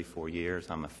 for 34 years.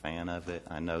 I'm a fan of it.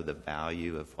 I know the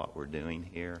value of what we're doing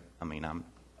here. I mean, And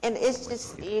it's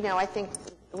just, I think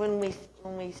when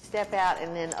we step out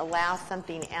and then allow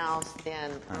something else,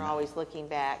 then we're always looking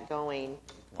back going,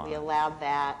 we allowed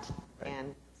that,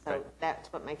 and so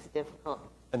that's what makes it difficult.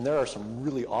 And there are some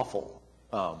really awful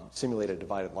simulated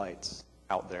divided lights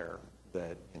out there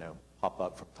that, pop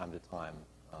up from time to time.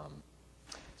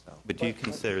 But do you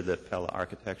consider the Pella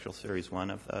Architectural Series one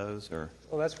of those, or?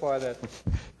 Well, that's why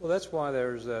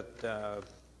there's that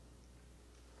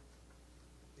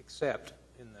except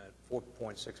in the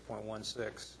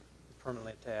 4.6.16,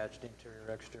 permanently attached interior,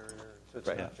 exterior, so it's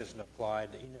not just an applied.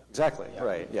 Exactly,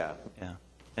 right, yeah. Yeah,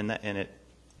 and it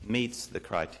meets the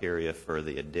criteria for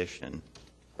the addition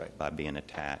by being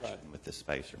attached with the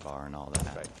spacer bar and all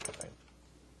that. Right.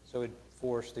 So it'd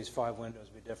force these 5 windows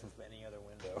to be different from any other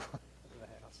window in the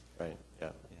house. Right, yeah.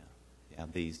 Yeah,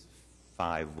 these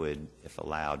 5 would, if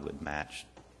allowed, would match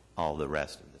all the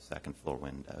rest of the second floor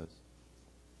windows.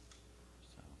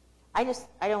 So. I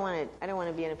don't want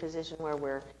to be in a position where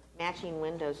we're matching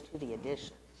windows to the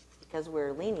addition, because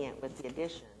we're lenient with the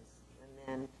additions. And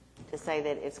then to say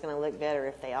that it's going to look better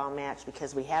if they all match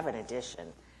because we have an addition,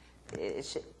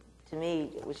 to me,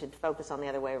 we should focus on the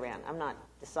other way around. I'm not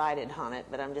decided on it,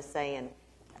 but I'm just saying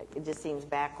it just seems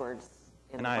backwards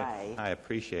in a way. I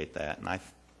appreciate that, and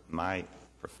my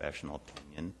professional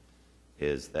opinion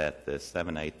is that the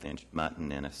 7/8 inch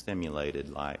button in a simulated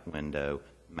light window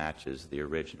matches the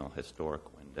original historic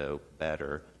window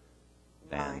better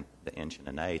than the 1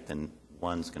 1/8, and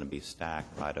one's going to be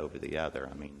stacked right over the other.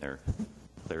 I mean, they're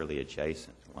clearly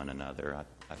adjacent to one another.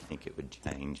 I think it would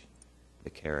change the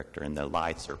character, and the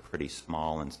lights are pretty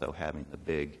small, and so having the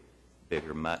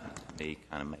bigger button to me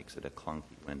kind of makes it a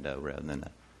clunky window rather than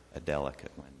a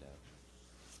delicate window.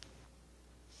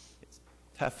 It's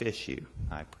a tough issue.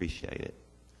 I appreciate it.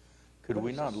 Could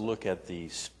we not look at the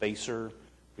spacer?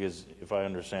 Because if I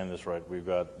understand this right, we've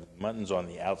got buttons on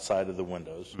the outside of the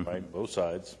windows, right, both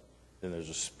sides. Then there's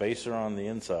a spacer on the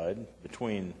inside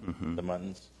between the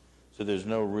buttons. So there's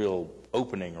no real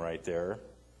opening right there.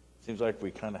 Seems like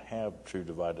we kind of have true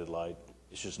divided light.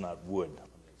 It's just not wood.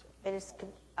 It is,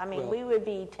 I mean, we would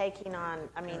be taking on,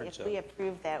 I mean, if we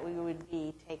approved that, we would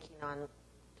be taking on, to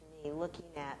me, looking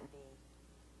at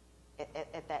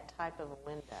at that type of a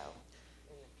window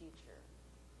in the future.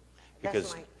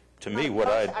 Because to me, what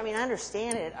I mean, I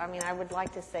understand it. I mean, I would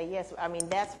like to say yes. I mean,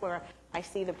 that's where I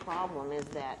see the problem is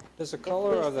that Does the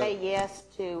color if of we the... say yes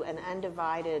to an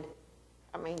undivided,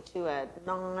 I mean, to a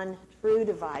non-true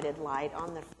divided light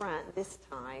on the front this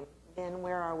time, then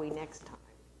where are we next time?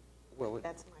 Well,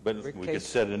 That's my but we could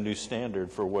set a new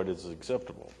standard for what is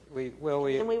acceptable.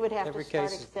 then we would have to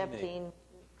start accepting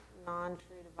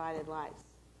non-true divided lights.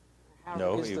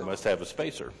 No, you must have a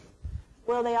spacer.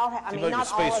 Well, they all have, I mean, not all of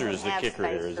them have spacer is the kicker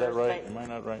here. Is that spacers, right? but- Am I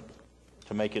not right?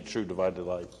 To make it true divided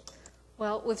light.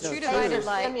 Well, with true divided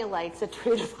light, simulates a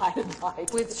true divided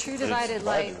light. with true divided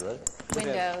light Right?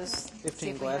 windows, see 15 if we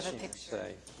have glass a units, picture.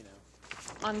 say, you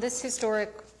know. On this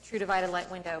historic true divided light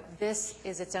window, this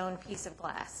is its own piece of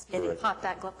glass. You can Correct. pop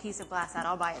that piece of glass out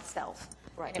all by itself.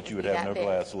 Right. and it But you would would be have that no big.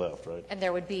 glass left, right? And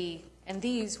there would be, and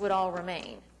these would all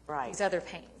remain. Right. These other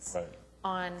panes. Right.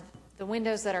 On the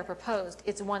windows that are proposed,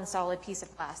 it's one solid piece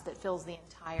of glass that fills the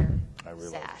entire I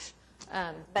realize. sash.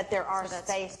 But there are So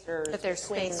that's- spacers but there's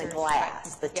between the spacers,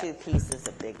 glass, the right. Yeah. two pieces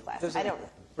of big glass. Does I it- don't,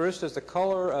 Bruce, does the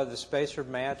color of the spacer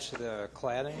match the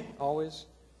cladding always?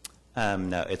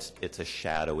 No, it's a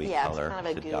shadowy Yeah, it's color. kind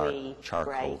of a a dark gooey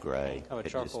charcoal gray. gray. Oh, a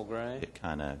charcoal gray? It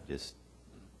kind of just,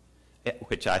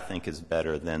 which I think is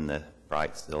better than the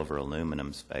bright silver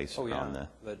aluminum spacer Oh, yeah. on the.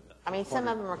 But I mean, some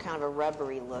of them are kind of a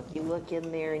rubbery look. You look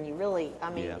in there and you really, I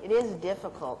mean, Yeah. it is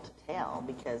difficult to tell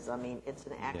because, I mean, it's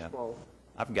an Yeah. actual,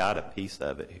 I've got a piece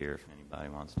of it here if anybody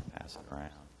wants to pass it around.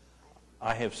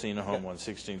 I have seen a home on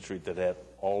 16th Street that had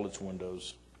all its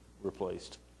windows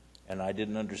replaced, and I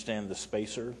didn't understand the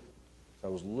spacer. I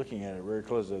was looking at it very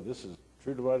closely. This is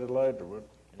true divided light, or what?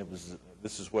 And it was.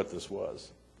 This is what this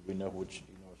was. We know which.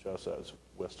 You know which house that is,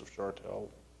 west of Chartel.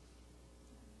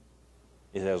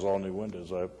 It has all new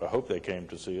windows. I hope they came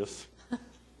to see us.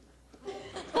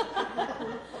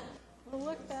 well,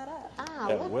 look that up.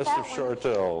 At Look west that of one.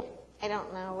 Chartel, I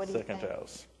don't know, what do you second think?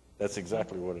 house. That's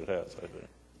exactly what it has, I think.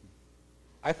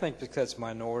 I think because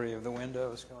minority of the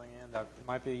windows going in, that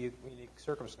might be a unique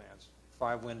circumstance.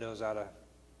 5 windows out of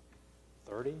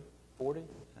 30, 40?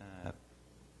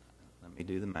 Let me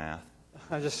do the math.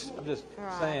 I'm just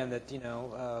Right. saying that, you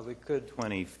know, we could,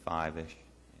 25-ish.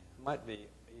 might be a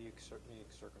unique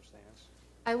circumstance.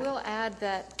 I will add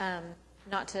that,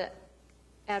 not to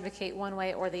advocate one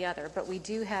way or the other, but we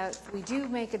do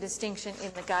make a distinction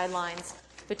in the guidelines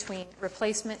between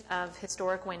replacement of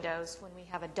historic windows when we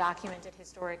have a documented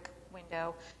historic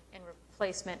window and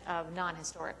replacement of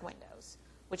non-historic windows,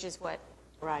 which is what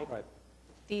Right.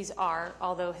 these are,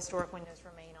 although historic windows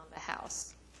remain on the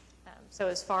house. So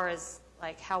as far as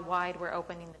like how wide we're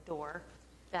opening the door,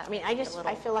 that I mean, may be a little-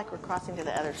 I feel like we're crossing to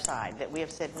the other side, that we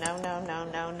have said no, no, no,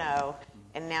 no, no,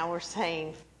 and now we're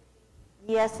saying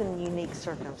yes in unique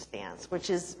circumstance, which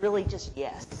is really just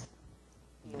yes.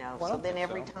 You know, Well, I so don't then think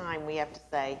every so. time we have to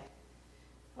say,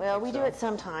 well, we do it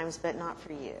sometimes, but not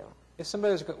for you. If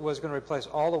somebody was going to replace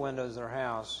all the windows in their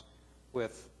house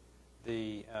with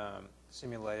the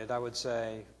simulated, I would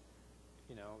say,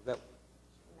 you know, that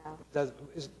No.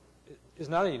 is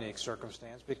not a unique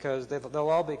circumstance because they'll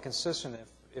all be consistent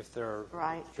if they're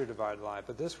Right. true divided light.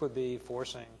 But this would be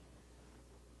forcing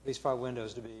these 5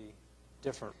 windows to be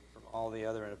different from all the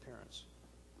other in appearance,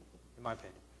 in my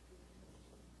opinion.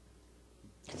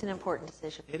 It's an important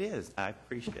decision. It is. I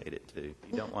appreciate it, too.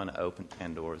 You don't want to open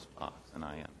Pandora's box, and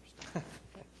I understand.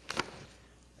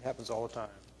 It happens all the time.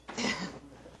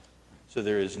 So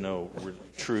there is no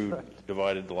true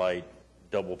divided light,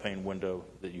 double pane window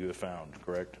that you have found,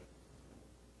 correct?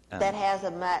 That has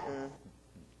a mutton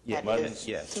that Mutton, is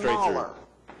yes. Straight through. smaller.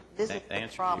 This is The the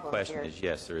answer to your problem question here. is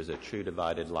yes, there is a true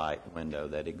divided light window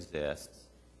that exists,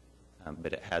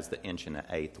 but it has the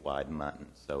 1.1 wide mutton,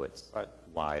 so it's Right.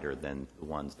 wider than the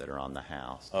ones that are on the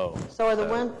house. Oh, So are the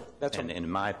one, And in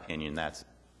my opinion, that's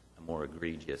a more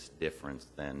egregious difference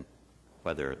than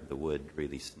whether the wood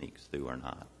really sneaks through or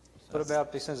not. So What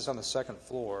about, since it's on the second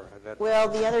floor? well,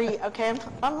 the other, okay,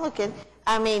 I'm looking.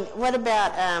 I mean, what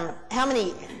about, how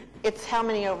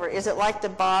many over, is it like the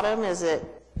bottom? Is it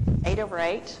 8 over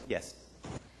 8? Yes,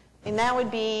 And that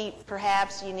would be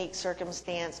perhaps unique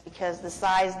circumstance because the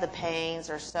size of the panes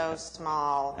are so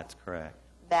small that's correct.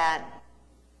 that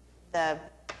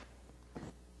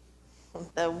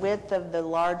the width of the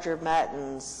larger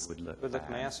muttons Would look Would look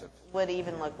bad. massive. would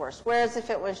even look worse. Whereas if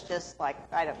it was just like,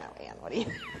 I don't know, Ann, what do you?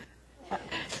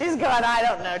 She's going, I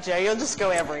don't know, Joe, you'll just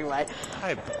go every way.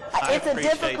 I It's a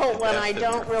appreciate difficult the one. depth I of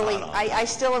don't your really, thought on it. I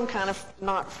still am kind of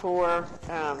not for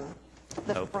the Open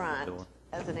the front door.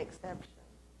 as an exception.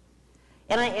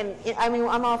 And I mean,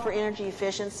 I'm all for energy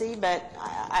efficiency, but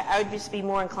I would just be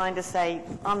more inclined to say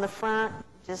on the front,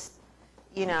 just,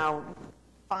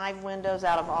 5 windows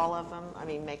out of all of them. I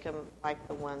mean, make them like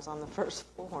the ones on the first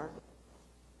floor.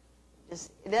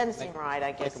 Just, it doesn't seem right,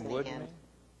 I guess, Make in them the wood, you end. mean?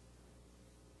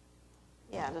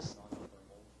 Yeah, just,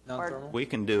 Non-thermal? We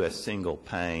can do a single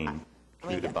pane, I true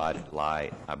mean, divided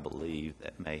light, I believe,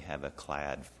 that may have a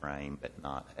clad frame, but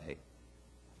not a,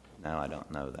 no, I don't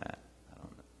know that.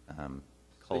 I don't know.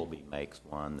 Colby makes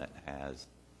one that has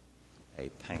a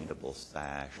paintable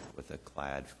sash with a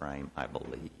clad frame, I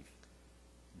believe,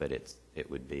 but it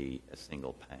would be a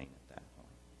single pane at that point.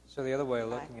 So the other way of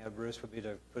looking at it, Bruce, would be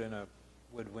to put in a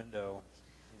wood window.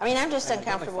 I mean, I'm just And it's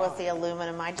only uncomfortable with the 5.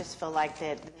 aluminum. I just feel like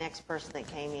that the next person that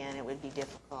came in, it would be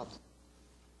difficult.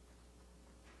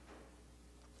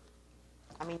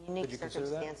 I mean, unique Would you consider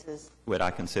that? circumstances. Would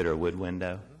I consider a wood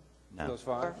window? For No. those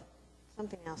 5? Or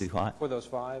something else. Do what? For those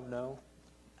 5, no?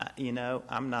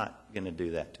 I'm not going to do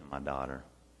that to my daughter.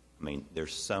 I mean,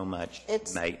 there's so much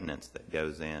It's- maintenance that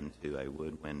goes into a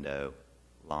wood window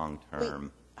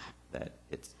long-term that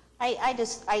it's,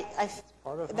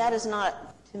 That is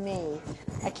not, to me,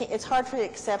 it's hard for me to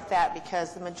accept that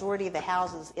because the majority of the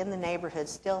houses in the neighborhood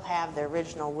still have the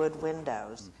original wood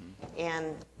windows.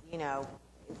 And,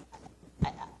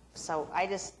 so I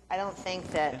don't think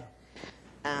that,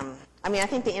 I mean, I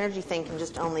think the energy thing can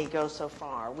just only go so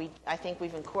far. I think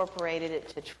we've incorporated it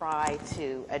to try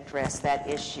to address that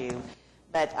issue.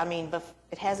 But, I mean,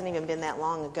 it hasn't even been that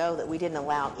long ago that we didn't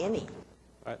allow any.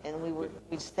 Right. And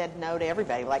we said no to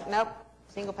everybody, like, nope,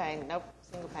 single pane, nope,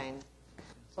 single pane.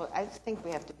 So I just think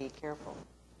we have to be careful.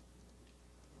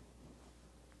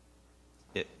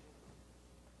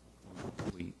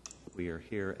 we are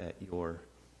here at your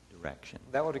direction.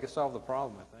 That would solve the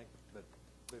problem, I think. But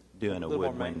Doing a little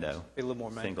wood more maintenance. window, Be a little more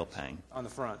maintenance. single pane, On the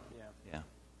front, yeah. yeah. A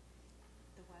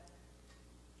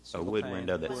Single wood pane,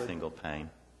 window that's wood. single pane.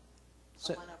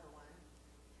 Si-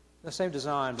 The same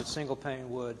design, but single pane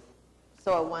wood.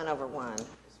 So a 1/1 is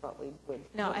what we would.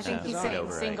 No, I think he's No. saying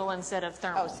Over eight. single instead of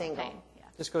thermal. Oh, single. pane. Yeah.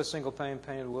 Just go single pane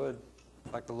painted wood,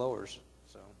 like the lowers,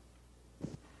 so.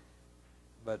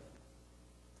 But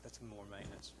that's more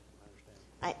maintenance, I understand.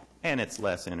 And it's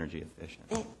less energy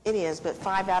efficient. It is, but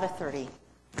 5 out of 30.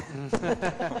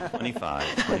 25,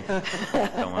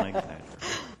 don't want to exaggerate.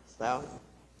 So,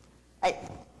 I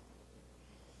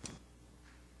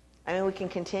mean, we can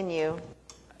continue.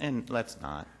 And let's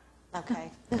not. Okay.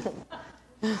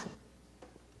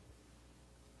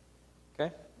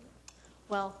 Okay?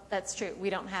 Well, that's true. We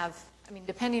don't have, I mean,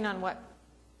 depending on what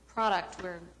product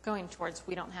we're going towards,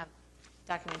 we don't have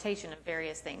documentation of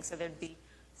various things. So there'd be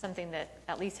something that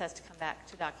at least has to come back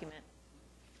to document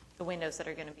the windows that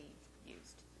are going to be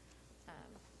used.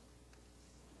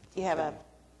 Do you have an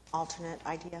alternate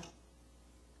idea?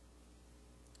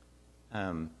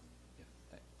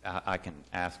 I can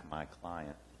ask my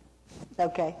client.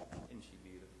 Okay. Isn't she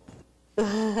beautiful?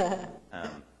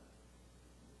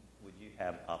 Would you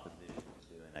have opposition to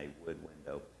doing a wood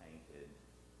window painted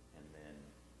and then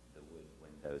the wood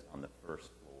windows on the first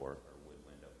floor are wood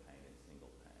window painted single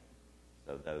pane?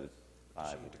 So those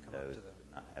 5 windows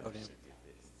would not have energy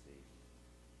efficiency.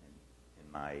 And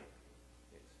in my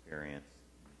experience,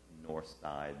 north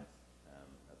sides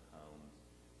of homes,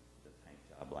 the paint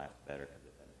job lasts better because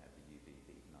it doesn't have the UV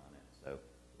beaten on it. So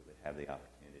it would have the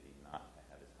opportunity not to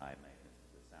have as high maintenance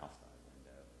as the south side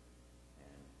window.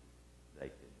 And they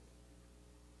could,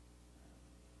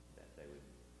 that they would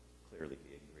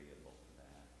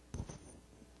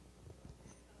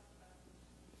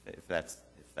that's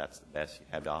the best you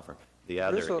have to offer. The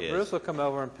other Bruce will come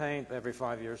over and paint every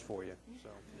 5 years for you, so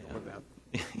don't worry about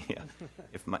it. Yeah.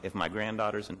 If my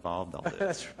granddaughter's involved, I'll do it.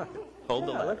 That's right. Hold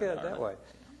the Yeah, line. look at it that way.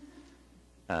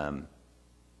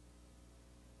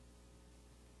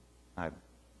 I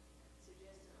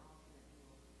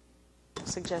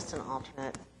Suggest an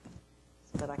alternate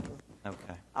so that I can,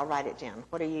 Okay. I'll write it down.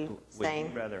 What are you Would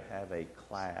saying? you rather have a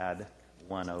clad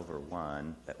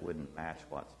 1/1 that wouldn't match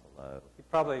what's below?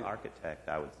 Probably, Architect,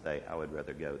 I would say I would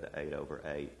rather go the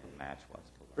 8/8 and match what's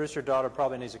below. Bruce, your daughter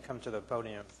probably needs to come to the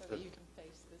podium. So that you can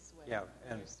face this way. Yeah,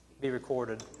 and be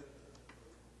recorded.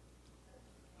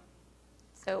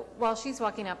 So while she's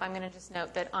walking up, I'm going to just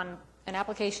note that on an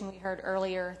application we heard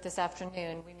earlier this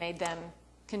afternoon, we made them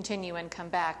continue and come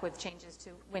back with changes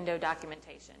to window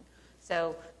documentation.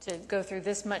 So to go through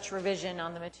this much revision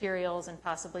on the materials and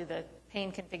possibly the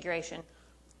pane configuration,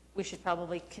 we should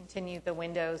probably continue the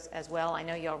windows as well. I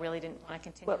know y'all really didn't want a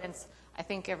continuance. I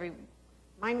think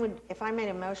Mine would, if I made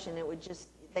a motion, it would just,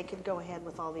 they could go ahead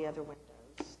with all the other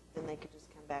windows. Then they could just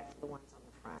come back to the ones on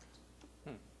the front.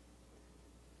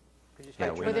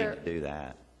 Yeah, we need to do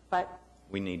that. But,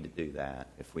 We need to do that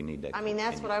if we need to. I mean,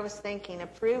 that's continue. what I was thinking.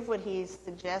 Approve what he's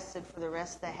suggested for the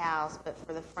rest of the house, but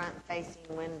for the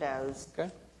front-facing windows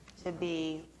to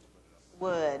be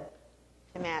wood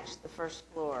to match the first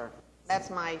floor. That's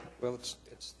my Well, it's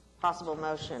possible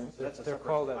motion. they're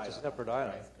called a separate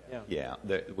item. Yeah. Yeah,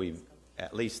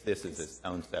 at least this is its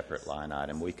own separate line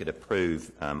item. We could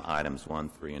approve items 1,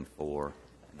 3, and 4,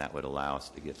 and that would allow us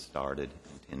to get started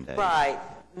in 10 days. Right.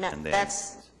 No, And then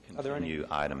that's, continue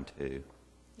item 2.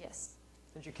 yes.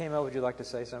 Since you came out, would you like to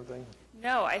say something?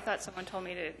 No, I thought someone told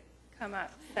me to come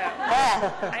up, so.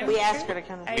 we asked her to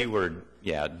come. We were,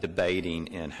 debating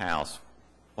in-house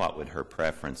what would her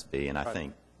preference be, and I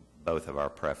think both of our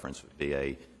preference would be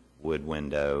a wood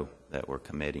window that we're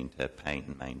committing to paint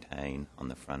and maintain on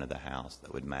the front of the house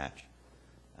that would match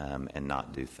and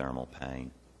not do thermal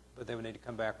paint. But they would need to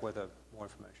come back with more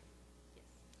information.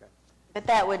 But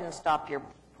that wouldn't stop your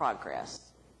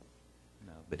progress.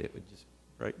 No, but it would just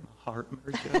break my heart,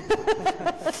 Mary Jo.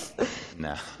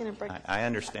 No, gonna break- I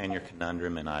understand your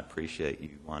conundrum, and I appreciate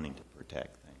you wanting to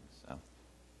protect things. So,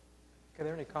 Okay, are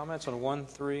there any comments on 1,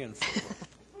 3, and 4?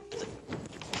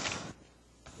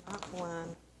 Not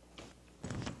one.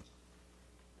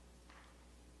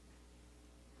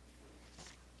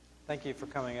 Thank you for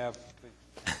coming up.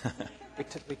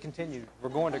 We're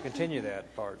going to continue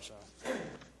that part, so.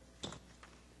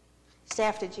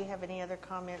 Staff, did you have any other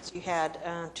comments? You had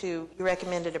you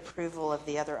recommended approval of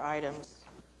the other items.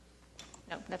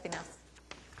 No, nothing else.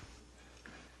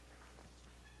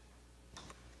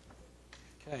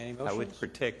 Okay, any motions? I would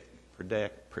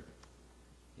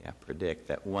predict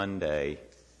that one day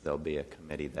there'll be a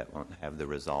committee that won't have the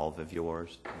resolve of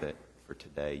yours, but for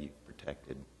today you've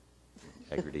protected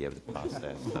the integrity of the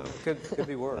process. So Could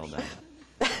be worse. well done.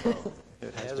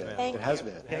 It has been. Thank It has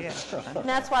been. And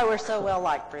that's why we're so well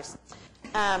liked, Bruce.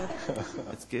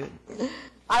 That's good.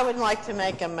 I would like to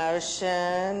make a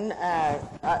motion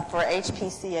for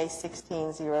HPCA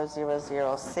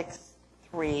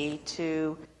 16-00063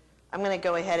 to, I'm going to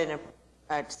go ahead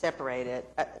and separate it,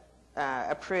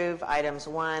 approve items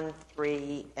 1,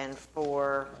 3, and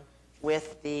 4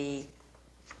 with the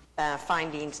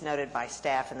findings noted by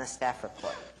staff in the staff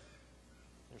report.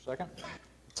 Is there a second?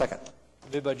 Second.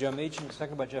 Moved by Joe Meacham,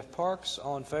 second by Jeff Parks.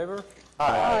 All in favor?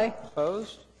 Aye.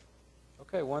 Opposed?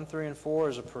 Okay, 1, 3, and 4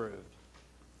 is approved.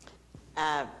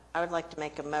 I would like to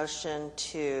make a motion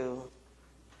to,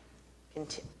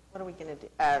 what are we going to do?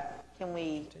 Can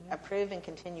we approve and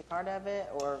continue part of it,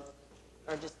 or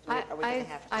just, are we going to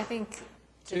have to? I think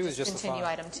to 2 is just just the continue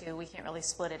 5. item 2, we can't really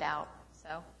split it out,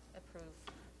 so approve.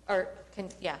 Or,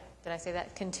 did I say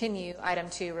that? Continue item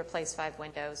 2, replace 5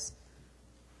 windows.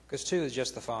 Because 2 is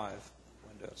just the 5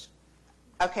 windows.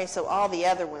 Okay, so all the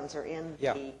other ones are in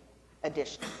Yeah. the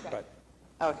addition? Right.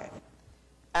 Okay.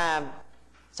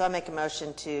 So I make a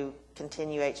motion to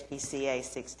continue HPCA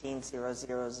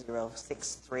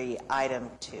 16-00063, item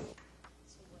 2,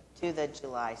 to the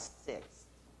July 6th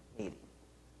meeting.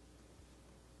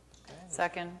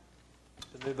 Second.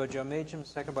 Been moved by Joe Meacham,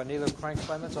 second by Neela Frank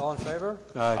Clements. All in favor?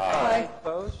 Aye.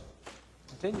 Opposed?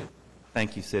 Continue.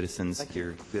 Thank you, citizens.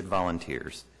 You're good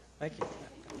volunteers. Thank you.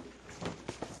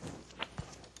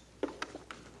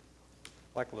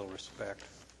 Like a little respect.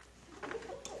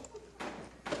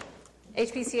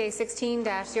 HPCA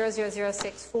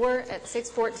 16-00064 at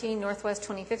 614 Northwest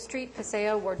 25th Street,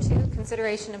 Paseo, Ward 2.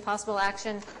 Consideration and possible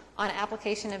action on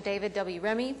application of David W.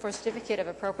 Remy for certificate of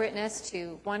appropriateness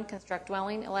to 1, construct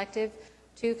dwelling elective,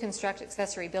 2, construct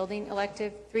accessory building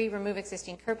elective, 3, remove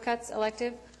existing curb cuts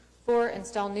elective, 4,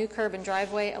 install new curb and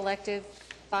driveway, elective.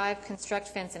 5, construct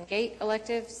fence and gate,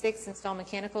 elective. 6, install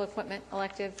mechanical equipment,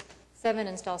 elective. 7,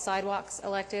 install sidewalks,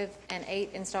 elective. And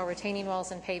 8, install retaining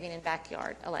walls and paving in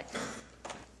backyard, elective.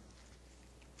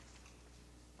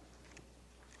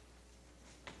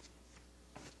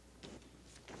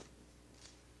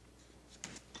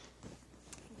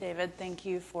 David, thank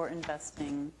you for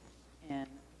investing in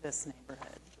this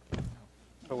neighborhood.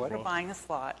 For what? For buying this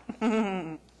lot.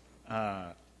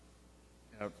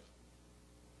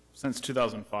 Since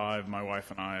 2005, my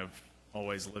wife and I have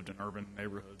always lived in urban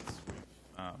neighborhoods.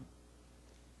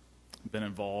 We've been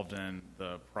involved in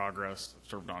the progress,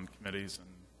 served on committees,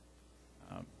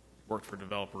 and worked for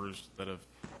developers that have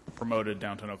promoted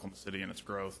downtown Oklahoma City and its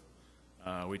growth.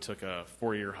 We took a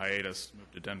 4-year hiatus,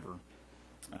 moved to Denver,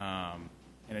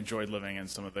 and enjoyed living in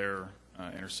some of their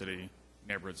inner city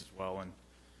neighborhoods as well. And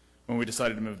when we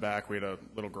decided to move back, we had a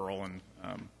little girl and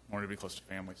wanted to be close to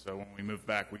family. So when we moved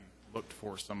back, we looked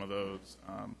for some of those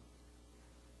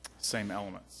same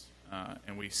elements.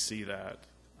 And we see that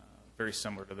very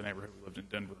similar to the neighborhood we lived in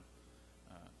Denver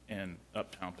in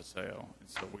uptown Paseo. And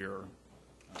so we are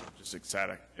just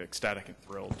ecstatic and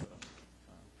thrilled to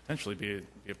potentially be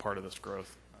a part of this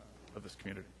growth of this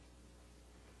community.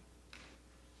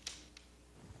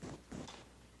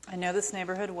 I know this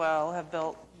neighborhood well, have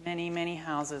built many, many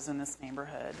houses in this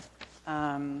neighborhood.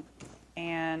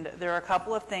 And there are a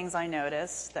couple of things I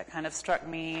noticed that kind of struck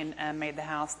me and made the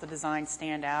house, the design,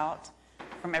 stand out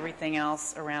from everything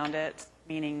else around it,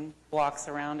 meaning blocks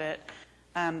around it.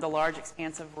 The large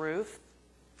expansive roof,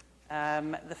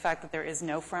 the fact that there is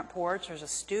no front porch, there's a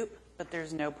stoop, but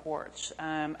there's no porch.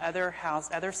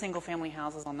 Other single-family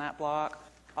houses on that block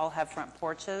all have front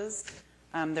porches.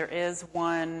 There is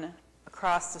one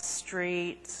across the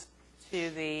street to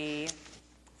the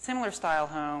similar style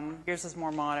home, yours is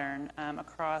more modern,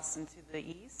 across into the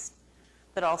east,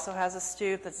 that also has a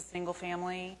stoop that's a single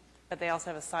family, but they also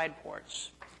have a side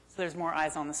porch. So there's more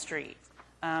eyes on the street.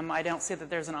 I don't see that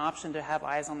there's an option to have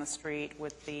eyes on the street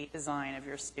with the design of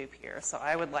your stoop here. So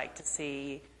I would like to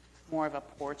see more of a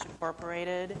porch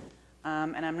incorporated.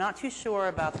 And I'm not too sure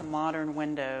about the modern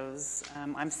windows.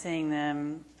 I'm seeing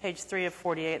them, page 3 of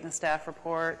 48 in the staff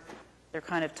report. They're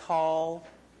kind of tall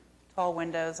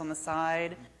windows on the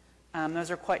side.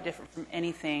 Those are quite different from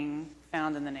anything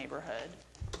found in the neighborhood.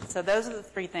 So those are the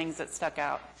 3 things that stuck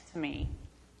out to me.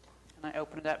 And I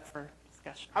open it up for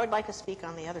discussion. I would like to speak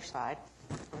on the other side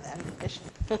of that issue.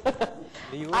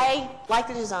 I like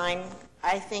the design.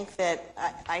 I think that,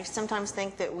 I sometimes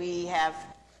think that we have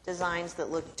designs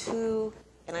that look too,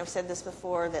 and I've said this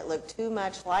before, that look too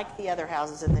much like the other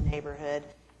houses in the neighborhood,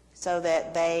 so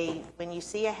that when you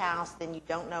see a house, then you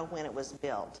don't know when it was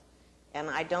built. And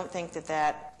I don't think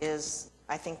that is,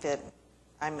 I think that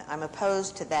I'm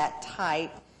opposed to that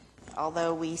type,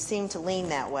 although we seem to lean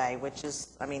that way, which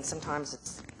is, I mean,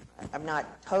 sometimes I'm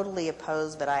not totally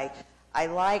opposed, but I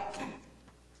like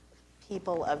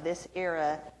people of this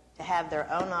era to have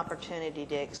their own opportunity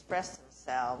to express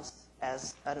themselves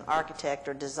as an architect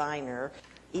or designer,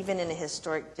 even in a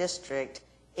historic district,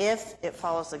 if it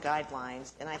follows the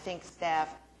guidelines. And I think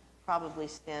staff probably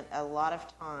spent a lot of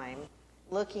time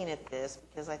looking at this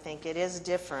because I think it is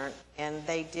different, and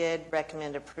they did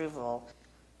recommend approval.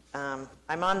 I'm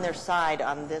on their side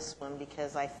on this one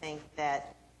because I think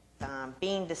that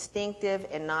being distinctive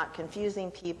and not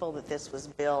confusing people that this was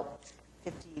built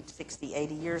 50, 60,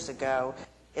 80 years ago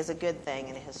is a good thing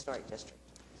in a historic district.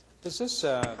 Does this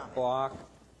block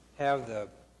have the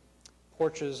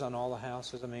porches on all the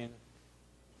houses? I mean,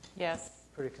 yes.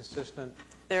 Pretty consistent.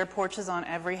 There are porches on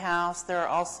every house. There are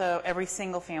also every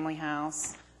single family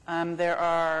house. There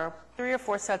are 3 or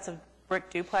 4 sets of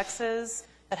brick duplexes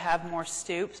that have more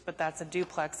stoops, but that's a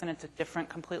duplex and it's a different,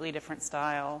 completely different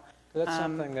style. That's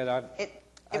something that It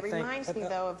reminds me,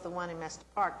 though, of the one in Mesta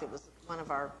Park that was one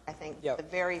of our, I think, the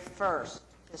very first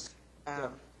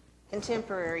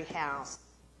contemporary house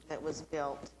that was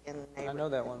built in the neighborhood. I know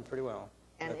that one pretty well.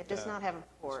 And it does not have a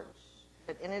porch.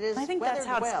 And it is I think that's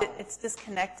how well. it's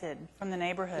disconnected from the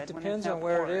neighborhood. It depends on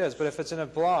where it is, but if it's in a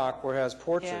block where it has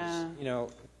porches, Yeah. you know,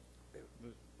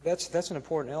 that's an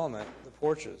important element, the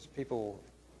porches. People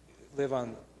live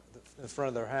on the front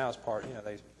of their house part, you know,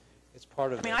 it's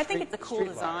part of I mean, the I think street- it's a cool street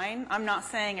life. design. I'm not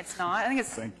saying it's not. I think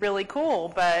it's really cool,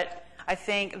 but I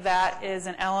think that is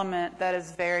an element that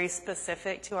is very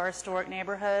specific to our historic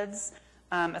neighborhoods,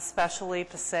 especially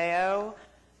Paseo.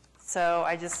 So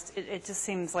it just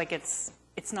seems like it's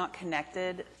not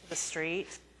connected to the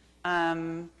street.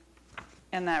 And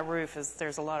that roof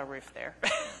there's a lot of roof there.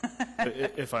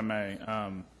 If I may,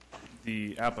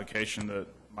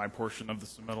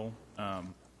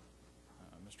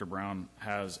 Mr. Mr. Brown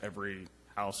has every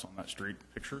house on that street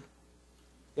pictured.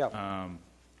 Yeah.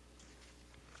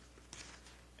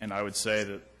 And I would say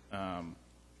that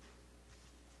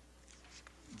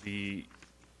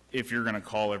if you're going to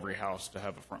call every house to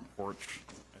have a front porch,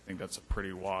 I think that's a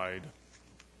pretty wide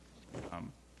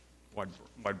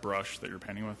brush that you're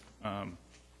painting with.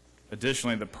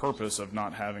 Additionally, the purpose of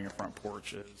not having a front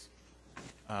porch is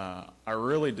I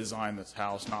really designed this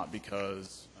house not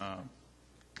because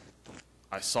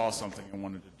I saw something and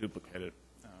wanted to duplicate it.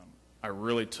 I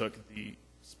really took the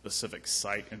specific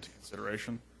site into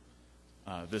consideration.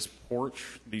 This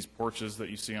porch, these porches that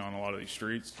you see on a lot of these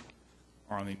streets,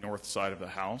 are on the north side of the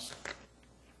house,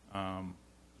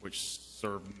 which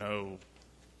serve no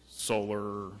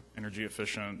solar, energy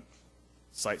efficient,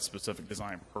 site-specific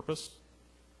design purpose.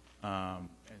 And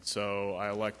so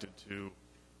I elected to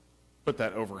put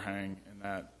that overhang and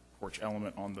that porch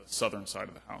element on the southern side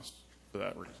of the house for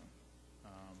that reason.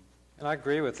 And I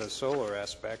agree with the solar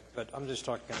aspect, but I'm just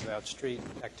talking about street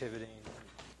activity,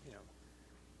 you know,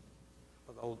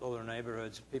 with older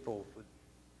neighborhoods. People would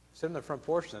sit on their front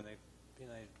porch and they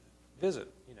visit,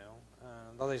 you know.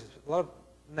 A lot of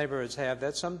neighborhoods have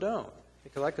that, some don't.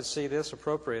 Because I could see this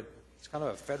appropriate, it's kind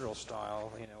of a federal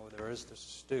style, you know, where there is this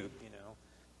stoop, you know.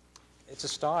 It's a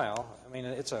style. I mean,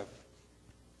 it's a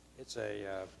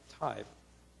type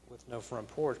with no front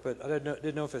porch, but I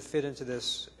didn't know if it fit into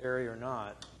this area or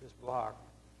not, this block.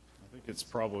 I think it's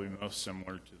probably most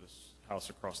similar to this house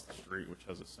across the street, which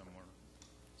has a similar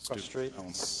Across the street?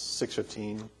 element.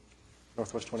 615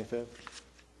 Northwest 25th.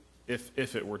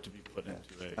 If it were to be put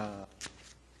into a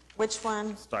Which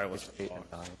one? stylish 8 block.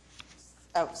 and 9.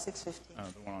 Oh,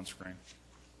 615. The one on screen.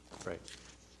 Right.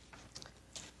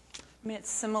 I mean, it's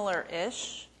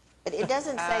similar-ish. But it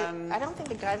doesn't say, I don't think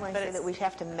the guidelines say that we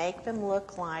have to make them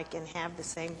look like and have the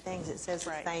same things. It says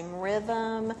the same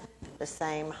rhythm, the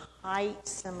same height,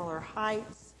 similar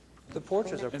heights. The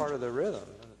porches are part of the rhythm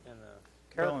and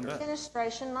the character.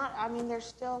 Administration, I mean, there's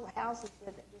still houses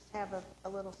that just have a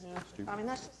little, I mean,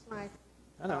 that's just my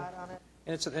I know. thought on it.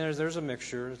 And there's a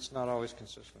mixture. It's not always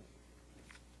consistent.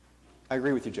 I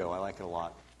agree with you, Joe. I like it a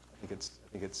lot. I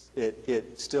think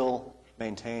it still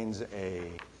maintains a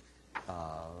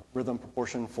rhythm,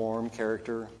 proportion, form,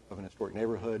 character of an historic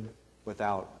neighborhood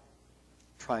without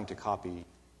trying to copy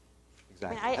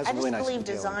exactly. I mean, It has I a really just nice believe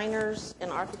detail. designers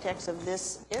and architects of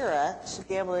this era should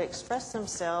be able to express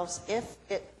themselves if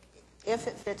it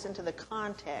fits into the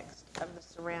context of the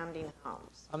surrounding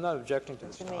homes. I'm not objecting to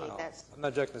the To me, style. that's- I'm not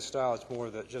objecting to the style. It's more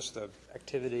that just the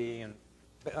activity. And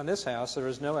but on this house, there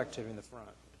is no activity in the front.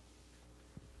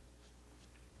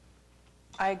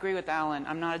 I agree with Alan.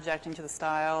 I'm not objecting to the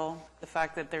style. The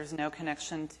fact that there's no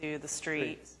connection to the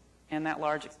street and that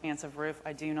large expansive roof,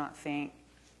 I do not think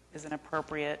is an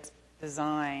appropriate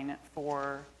design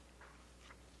for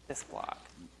this block.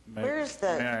 May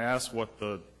I ask what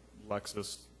the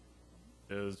Lexus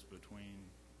is between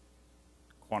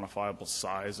quantifiable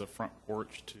size of front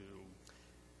porch to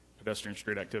pedestrian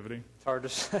street activity? It's hard to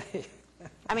say.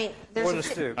 I mean, there's More than a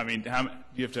stoop. I mean, do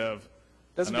you have to have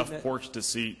Doesn't enough mean- porch to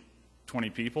seat 20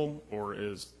 people, or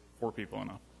is 4 people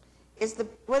enough?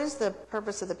 What is the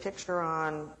purpose of the picture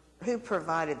on, who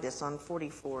provided this on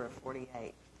 44 or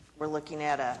 48? We're looking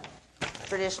at a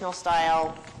traditional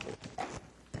style,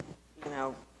 you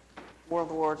know,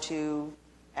 World War II,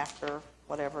 after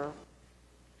whatever.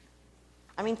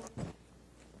 I mean,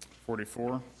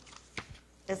 44?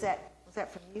 was that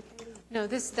from you, Katie? No,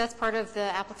 that's part of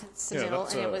the applicant's submittal,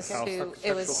 that's and a it was house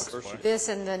it was architectural this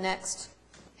and the next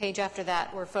page after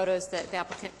that were photos that the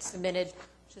applicant submitted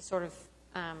to sort of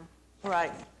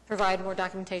provide more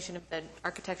documentation of the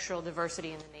architectural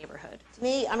diversity in the neighborhood. To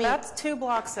me, I mean, That's 2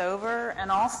 blocks over,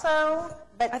 and also,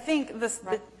 I think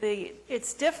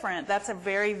it's different. That's a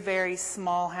very, very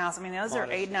small house. I mean, those are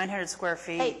 800-900 square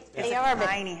feet. It's they a are, but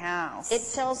tiny house. It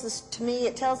tells us, to me,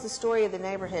 it tells the story of the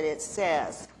neighborhood. It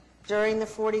says, during the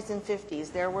 40s and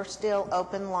 50s, there were still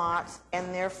open lots,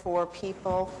 and therefore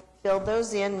people filled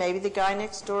those in. Maybe the guy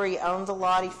next door, he owned the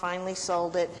lot, he finally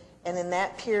sold it, and in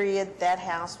that period, that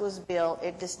house was built.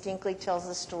 It distinctly tells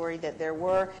the story that there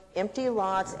were empty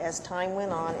lots as time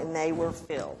went on, and they were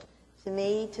filled. To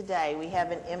me, today, we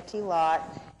have an empty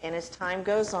lot, and as time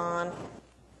goes on,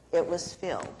 it was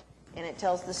filled. And it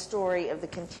tells the story of the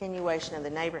continuation of the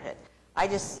neighborhood.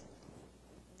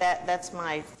 That's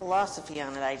my philosophy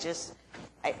on it.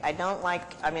 I don't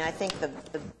like, I mean, I think the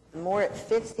more it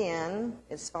fits in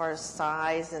as far as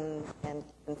size and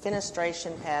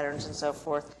fenestration patterns and so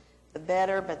forth, the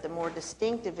better, but the more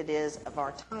distinctive it is of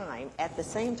our time at the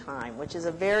same time, which is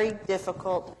a very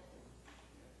difficult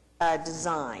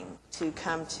design to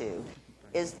come to.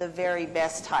 is the very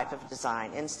best type of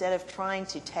design. Instead of trying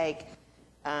to take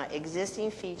existing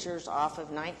features off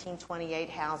of 1928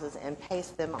 houses and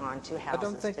paste them onto houses I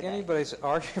don't think today. anybody's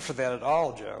arguing for that at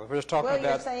all, Joe. We're just talking Well, about...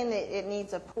 you're saying that it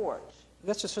needs a porch.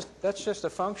 That's just a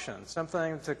function,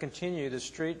 something to continue the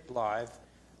street life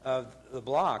of the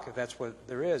block, if that's what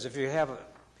there is. If you have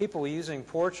people using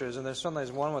porches, and there's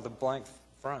sometimes one with a blank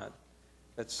front,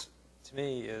 that's, to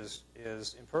me, is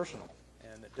impersonal,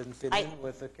 and it didn't fit in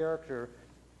with the character,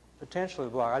 potentially,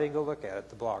 of the block. I didn't go look at it,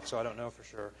 the block, so I don't know for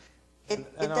sure. And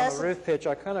on the roof pitch,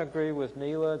 I kind of agree with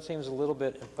Neela. It seems a little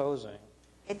bit imposing.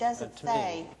 It doesn't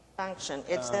say function.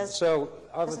 It says... So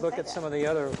I would look at some of the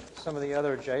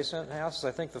other adjacent houses.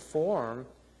 I think the form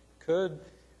could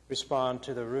respond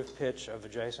to the roof pitch of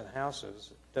adjacent houses.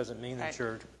 It doesn't mean that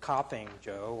you're copying,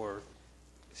 Joe, or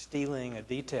stealing a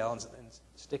detail and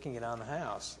sticking it on the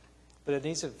house. But it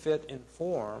needs to fit in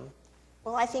form.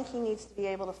 Well, I think he needs to be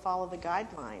able to follow the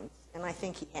guidelines, and I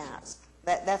think he has.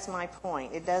 That's my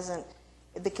point. It doesn't...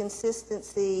 The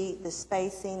consistency, the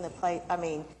spacing, the play... I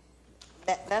mean,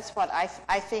 that's what I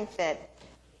think that...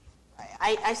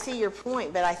 I see your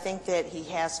point, but I think that he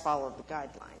has followed the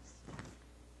guidelines.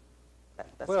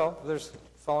 Well, there's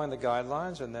following the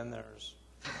guidelines, and then there's,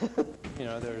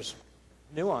 there's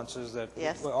nuances that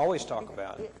we always talk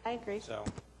about. I agree. So,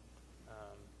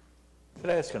 could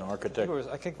I ask an architect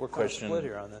I think we're kind of question split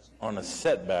here on this. on a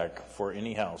setback for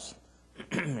any house?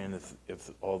 And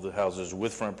if all the houses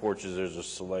with front porches, there's a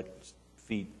select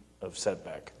feet of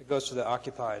setback. It goes to the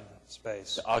occupied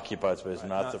space. The occupied space, Right,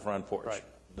 not the front porch. Right.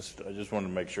 I just wanted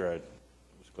to make sure I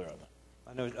was clear on that.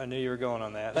 I knew you were going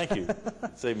on that. Thank you.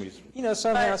 Save me.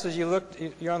 Some houses you're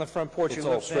on the front porch, you It's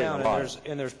all look straight down, line.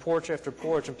 and there's porch after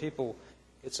porch, and people,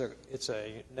 it's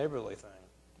a neighborly thing.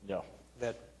 Yeah.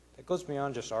 That goes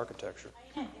beyond just architecture.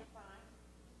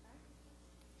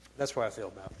 That's why I feel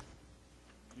about it.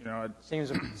 It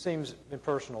seems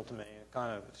impersonal to me,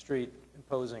 kind of street,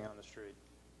 imposing on the street.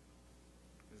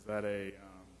 Is that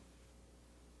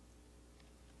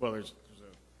well, there's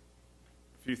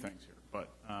a few things here, but...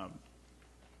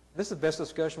 This is the best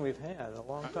discussion we've had in a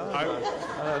long time.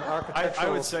 I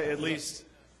would say at least,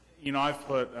 I've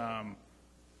put a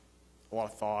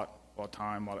lot of thought, a lot of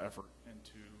time, a lot of effort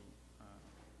into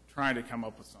trying to come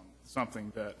up with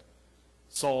something that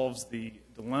solves the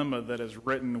dilemma that is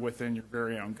written within your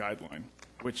very own guideline,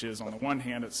 which is, on the one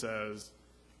hand, it says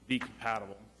be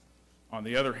compatible. On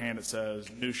the other hand, it says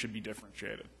new should be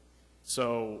differentiated.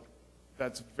 So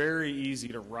that's very easy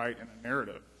to write in a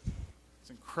narrative. It's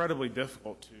incredibly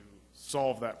difficult to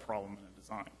solve that problem in a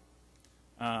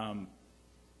design.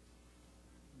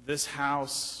 This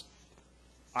house,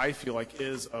 I feel like,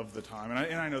 is of the time,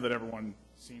 and I know that everyone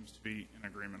seems to be in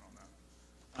agreement on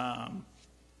that.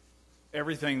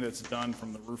 Everything that's done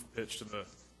from the roof pitch to the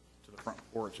front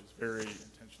porch is very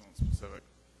intentional and specific.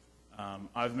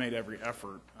 I've made every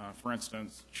effort, for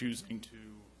instance, choosing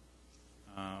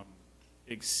to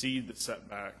exceed the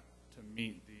setback to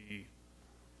meet the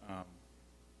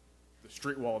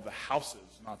street wall of the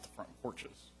houses, not the front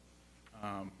porches.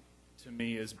 To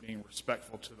me, is being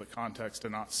respectful to the context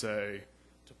and not say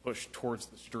to push towards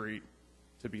the street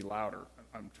to be louder.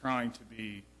 I'm trying to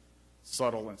be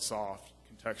subtle and soft,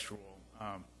 contextual,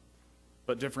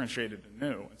 but differentiated and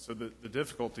new. And so the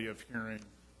difficulty of hearing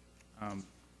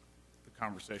the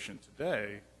conversation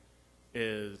today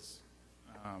is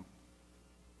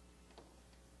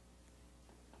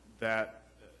that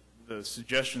the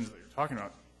suggestions that you're talking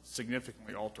about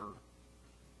significantly alter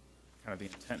kind of the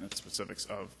intent and specifics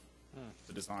of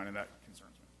the design, and that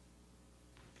concerns me.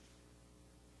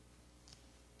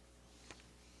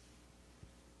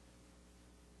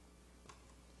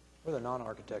 What do the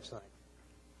non-architects think?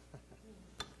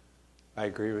 I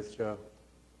agree with Joe.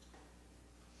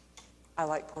 I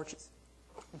like porches.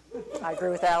 I agree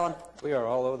with Alan. We are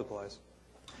all over the place.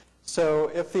 So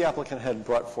if the applicant had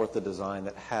brought forth a design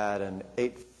that had an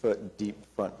 8-foot deep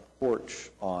front porch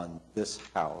on this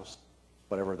house,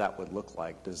 whatever that would look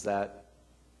like, does that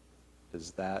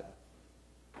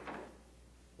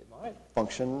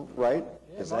function right?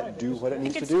 Does that do what it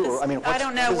needs to do? Or, I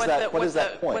don't know what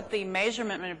what the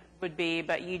measurement would be,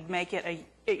 but you'd make it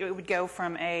it would go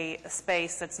from a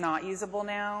space that's not usable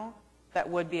now, that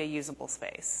would be a usable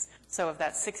space. So if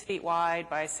that's 6 feet wide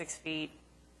by 6 feet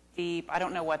deep, I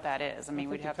don't know what that is. I mean,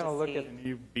 we'd have to see. Can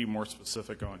you be more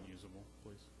specific on usable,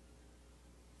 please?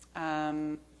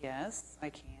 Yes,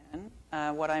 I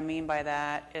can. What I mean by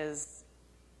that is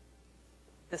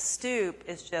the stoop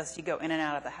is just you go in and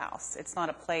out of the house. It's not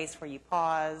a place where you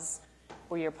pause,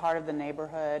 where you're part of the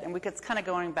neighborhood. And it's kind of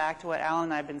going back to what Alan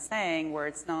and I have been saying, where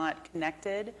it's not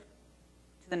connected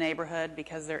to the neighborhood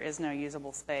because there is no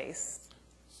usable space.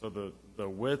 So the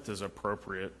width is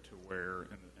appropriate to where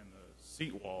in the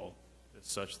seat wall is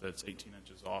such that it's 18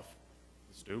 inches off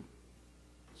the stoop,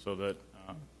 so that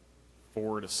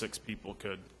 4 to 6 people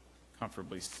could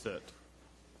comfortably sit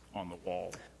on the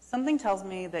wall. Something tells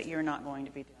me that you're not going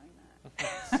to be doing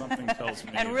that. Something tells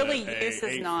me And really, that use is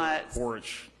 8-foot not-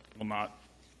 porch will not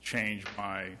change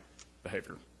my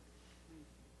behavior.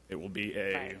 It will be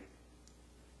a Right.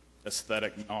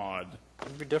 aesthetic nod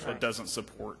be different. that doesn't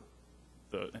support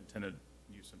the intended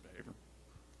use and behavior.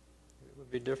 It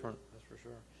would be different, that's for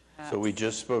sure. So we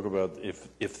just spoke about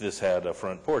if this had a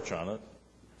front porch on it,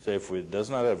 say if it does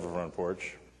not have a front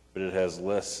porch, but it has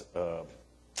less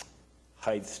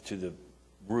height to the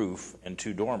roof and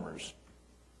 2 dormers,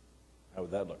 how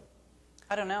would that look?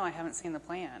 I don't know. I haven't seen the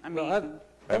plan. I Well, mean,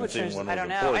 I haven't seen one I with don't a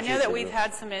know. I porch know that either, we've but-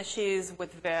 had some issues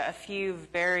with a few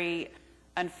very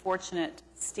unfortunate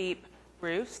steep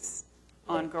roofs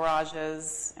on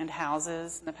garages and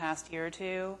houses in the past year or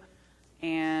two.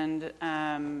 And,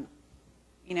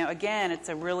 you know, again, it's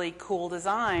a really cool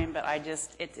design, but I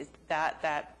just,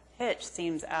 that pitch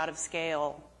seems out of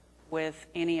scale with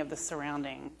any of the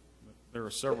surrounding. There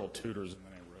are several tutors in the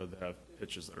neighborhood that have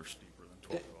pitches that are steeper than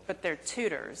 12. But they're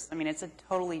tutors. I mean, it's a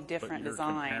totally different you're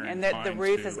design. comparing And that the mine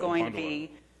roof to is a going to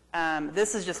bungalow. be,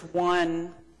 this is just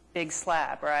one big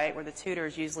slab, right? Where the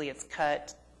tutors, usually it's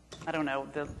cut, I don't know,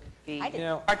 the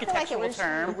architectural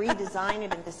term. Redesign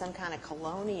it into some kind of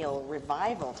colonial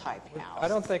revival type house. I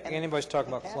don't think anybody's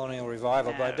talking about colonial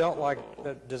revival, but I don't like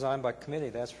the design by committee,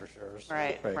 that's for sure. So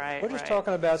Right, right, We're just right,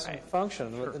 talking about some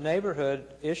function. The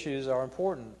neighborhood issues are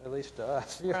important, at least to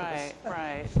us. you know. Right,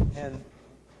 right. And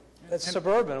it's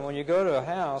suburban. When you go to a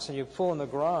house and you pull in the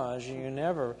garage and you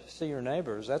never see your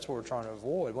neighbors, that's what we're trying to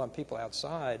avoid. We want people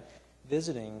outside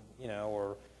visiting, you know,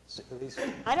 or at least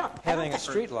having a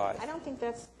street light. I don't think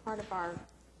that's part of our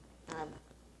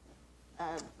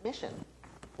mission.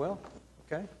 Well,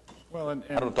 okay. Well, and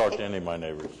I don't talk to any of my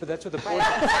neighbors. But that's what the board.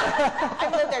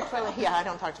 I've lived there 12, yeah, I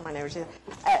don't talk to my neighbors either.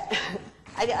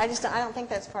 I don't think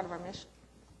that's part of our mission.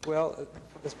 Well,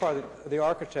 it's part of the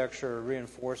architecture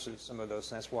reinforces some of those.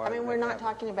 That's why. I mean, we're not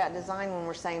talking about design when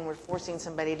we're saying we're forcing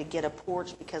somebody to get a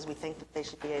porch because we think that they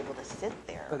should be able to sit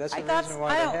there. But that's the reason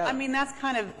why they have. I mean, that's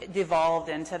kind of devolved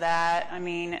into that. I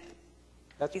mean,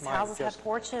 these my houses just- have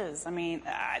porches. I mean,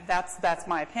 that's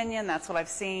my opinion. That's what I've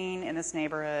seen in this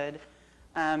neighborhood.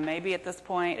 Maybe at this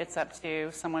point, it's up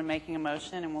to someone making a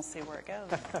motion, and we'll see where it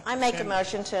goes. I make a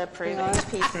motion to approve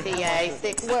HPCA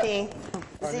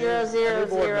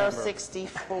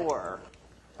 16-00064.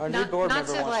 Our new board Not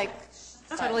member to wants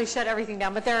like totally shut everything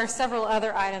down, but there are several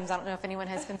other items. I don't know if anyone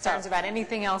has concerns about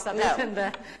anything else other No.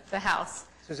 than the house.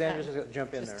 Suzanne, just gonna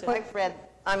jump in there. I've read,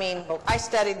 I mean, I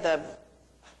studied the,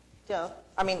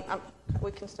 I mean,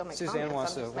 we can still make comments. Suzanne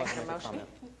wants I'm to just make making a comment.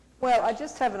 Well, I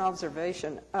just have an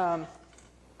observation.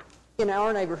 In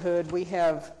our neighborhood, we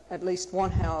have at least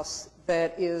one house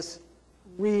that is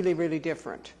really, really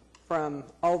different from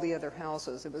all the other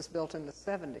houses. It was built in the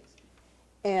 70s.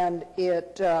 And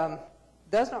it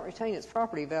does not retain its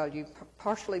property value,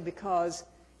 partially because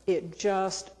it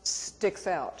just sticks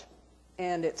out,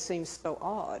 and it seems so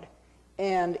odd.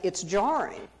 And it's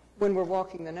jarring when we're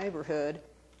walking the neighborhood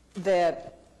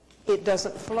that it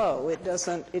doesn't flow. It's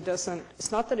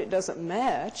not that it doesn't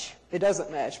match, but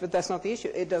that's not the issue.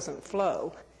 It doesn't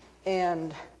flow.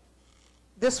 And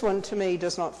this one, to me,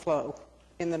 does not flow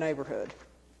in the neighborhood.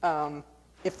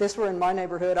 If this were in my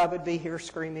neighborhood, I would be here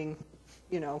screaming,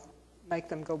 you know, make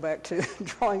them go back to the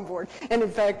drawing board. And in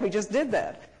fact, we just did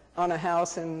that on a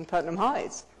house in Putnam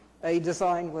Heights. A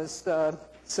design was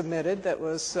submitted that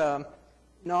was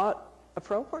not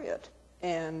appropriate.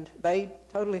 And they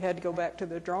totally had to go back to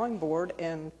the drawing board,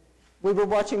 and we were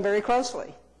watching very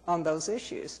closely on those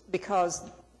issues because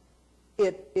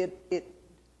it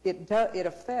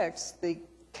affects the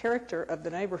character of the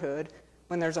neighborhood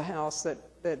when there's a house that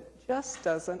just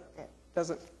doesn't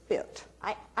fit.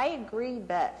 I agree,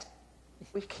 but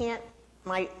we can't,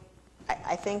 I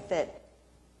think that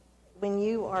when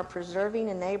you are preserving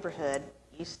a neighborhood,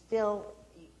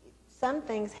 some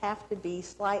things have to be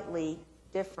slightly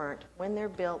different when they're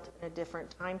built in a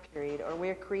different time period, or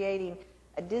we're creating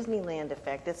a Disneyland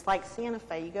effect. It's like Santa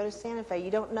Fe. You go to Santa Fe, you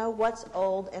don't know what's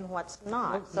old and what's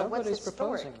not. So what's Nobody's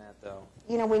historic? proposing that, though.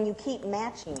 You know, when you keep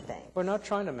matching things. We're not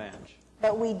trying to match.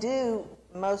 But we do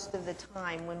most of the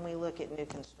time when we look at new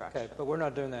construction. Okay, but we're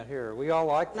not doing that here. We all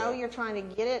like that. No, you're trying to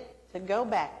get it to go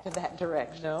back to that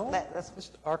direction. No, That's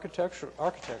just architecture.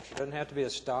 Architecture doesn't have to be a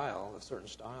style, a certain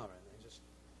style or anything. Just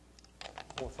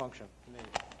more function.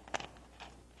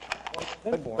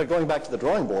 But going back to the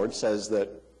drawing board says that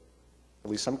at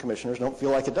least some commissioners don't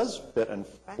feel like it does fit and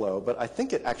flow, but I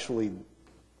think it actually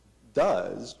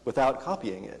does without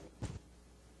copying it.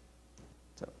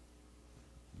 So,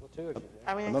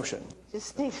 I mean, a motion.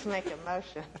 Just need to make a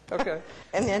motion. Okay.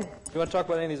 And then, You want to talk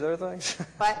about any of these other things?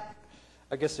 what?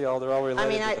 I guess they're all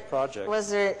related to the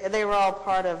project They were all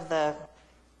part of the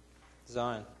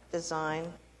design.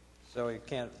 design. So you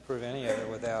can't approve any of it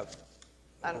without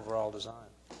overall design.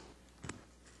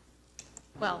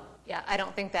 Well, yeah, I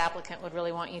don't think the applicant would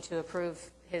really want you to approve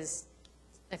his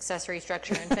accessory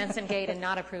structure and fence and gate and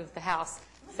not approve the house.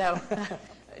 So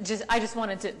I just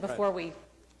wanted to, before we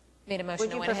made a motion,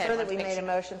 Would I you went ahead. prefer that we made a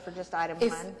motion for just item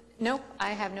one? Nope,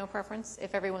 I have no preference.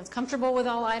 If everyone's comfortable with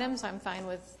all items, I'm fine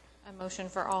with a motion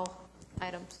for all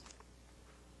items.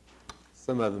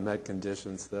 Some of them had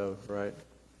conditions, though, right?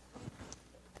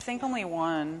 I think only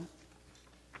one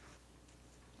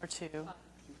or two.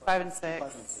 5 and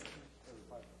 6.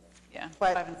 Yeah,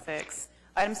 5 and 6.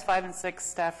 Items 5 and 6,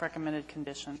 staff recommended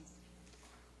conditions.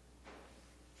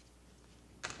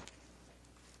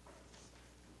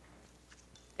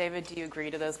 David, do you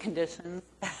agree to those conditions?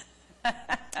 It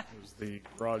was the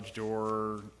garage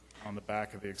door on the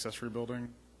back of the accessory building.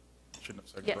 Shouldn't have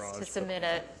said Yes, garage. to submit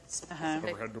a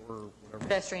specific Overhead door or whatever.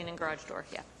 pedestrian and garage door,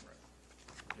 yeah.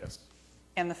 Yes.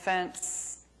 And the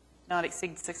fence not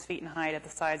exceed 6 feet in height at the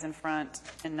sides and front,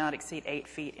 and not exceed 8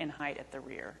 feet in height at the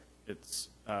rear. It's,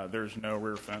 there's no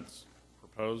rear fence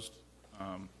proposed.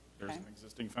 There's an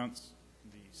existing fence.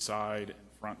 The side and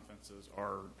front fences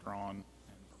are drawn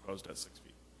and proposed at 6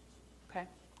 feet. Okay.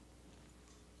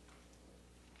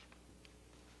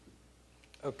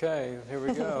 Okay, here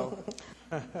we go.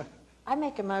 I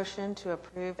make a motion to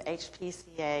approve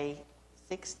HPCA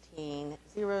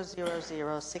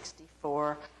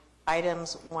 16-00064,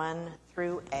 items 1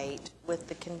 through 8, with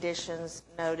the conditions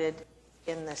noted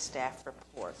in the staff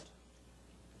report.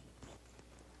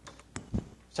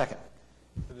 Second.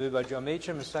 Moved by Joe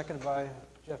Meacham and seconded by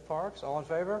Jeff Parks. All in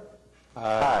favor?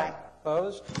 Aye.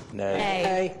 Opposed?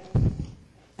 Nay.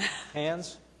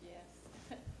 Hands? Yes.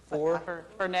 4?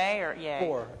 For nay or yay?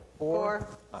 4. 4?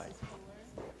 Aye.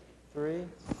 3?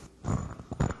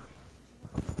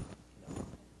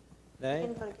 Nay?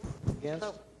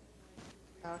 Against?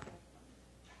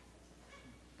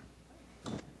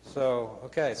 So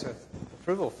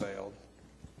approval failed.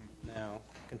 Now,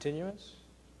 continuance?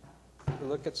 We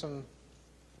look at some,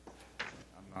 I'm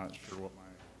not sure what my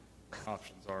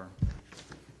options are.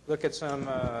 look at some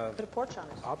Put a porch on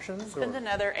it. options? Spend or-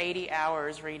 another 80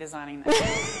 hours redesigning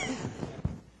that.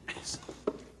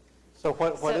 So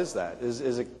what is that? Is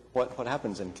it, what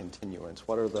happens in continuance?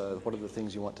 What are the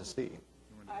things you want to see?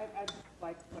 I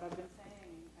like what I've been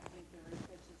saying. I think the roof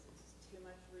pitch is too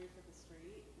much roof at the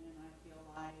street, and I feel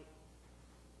like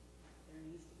there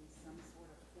needs to be some sort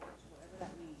of porch, whatever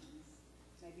that means.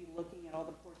 Maybe looking at all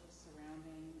the porches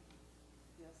surrounding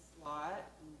this lot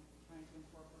and trying to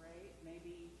incorporate,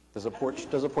 maybe. Does a porch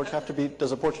have to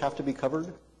be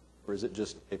covered, or is it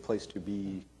just a place to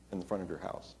be in the front of your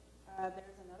house? There's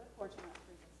another porch on that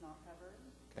street that's not covered.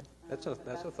 Okay, that's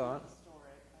a thought.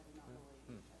 Historic, I do not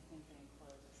believe. I think they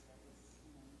enclosed the space,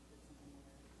 did something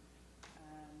there.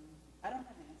 I don't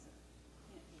have an answer. I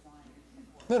can't design a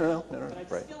porch. No, But I just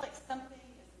right. feel like something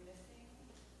is missing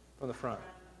From the front.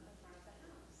 from the front of the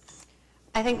house.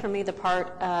 I think for me, the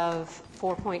part of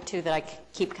 4.2 that I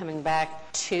keep coming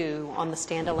back to on the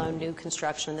standalone new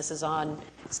construction, this is on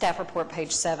staff report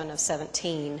page 7 of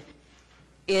 17,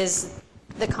 is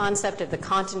the concept of the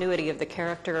continuity of the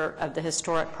character of the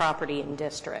historic property and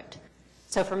district.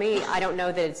 So for me, I don't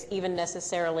know that it's even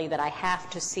necessarily that I have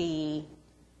to see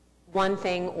one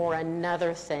thing or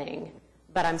another thing,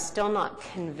 but I'm still not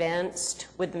convinced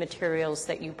with the materials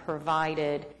that you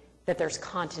provided that there's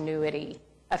continuity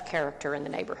of character in the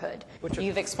neighborhood.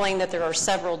 You've explained that there are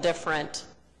several different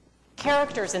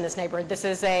characters in this neighborhood. This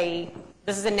is a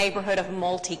neighborhood of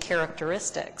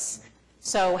multi-characteristics.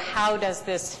 So how does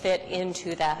this fit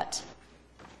into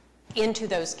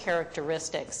those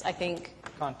characteristics? I think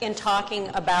in talking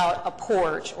about a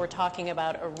porch or talking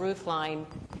about a roof line,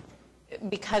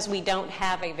 because we don't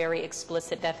have a very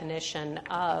explicit definition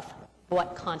of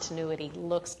what continuity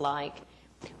looks like,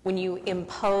 when you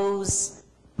impose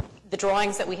the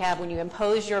drawings that we have, when you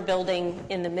impose your building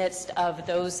in the midst of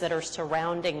those that are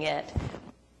surrounding it,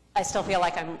 I still feel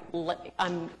like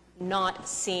I'm not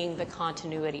seeing the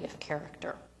continuity of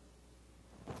character.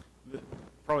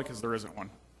 Probably because there isn't one.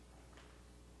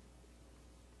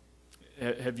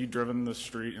 Have you driven the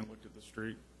street and looked at the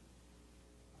street?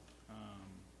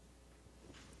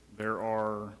 There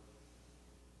are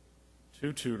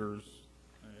 2 Tudors,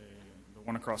 the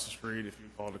one across the street, if you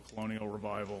call it a colonial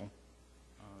revival.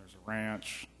 There's there's a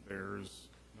ranch, the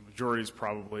majority is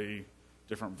probably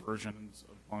different versions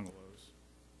of bungalows.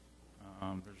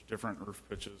 There's different roof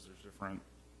pitches, there's different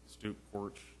stoop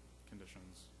porch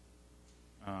conditions.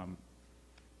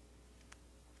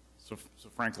 So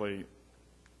frankly,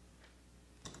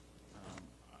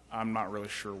 I'm not really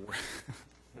sure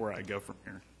where I go from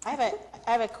here. I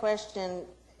have a question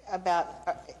about,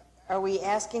 are we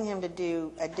asking him to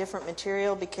do a different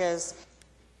material? Because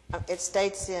it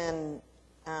states in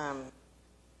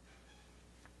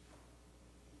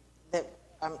that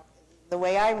the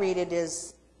way I read it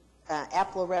is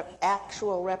actual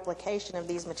replication of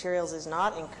these materials is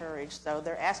not encouraged. So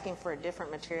they're asking for a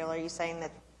different material. Are you saying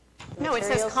that the No, it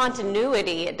says materials-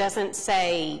 continuity. It doesn't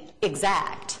say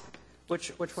exact.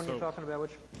 Which one are you talking about?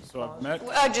 Which? So I've met.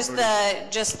 Just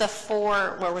the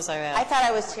four. Where was I at? I thought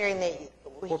I was hearing that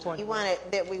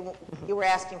you were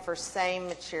asking for same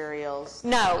materials.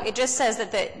 No, it just says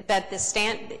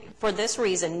for this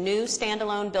reason, new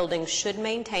standalone buildings should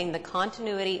maintain the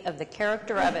continuity of the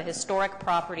character of a historic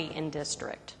property and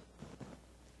district.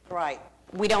 Right.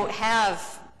 We don't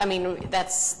have, I mean,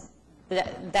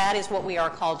 that is what we are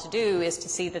called to do, is to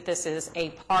see that this is a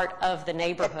part of the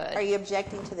neighborhood. Are you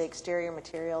objecting to the exterior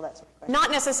material? That's my question. Not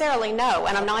necessarily, no.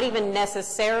 And I'm not even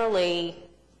necessarily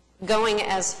going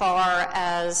as far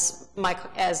as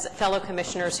fellow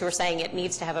commissioners who are saying it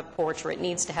needs to have a porch or it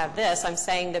needs to have this. I'm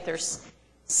saying that there's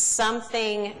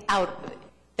something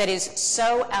that is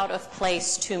so out of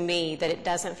place to me that it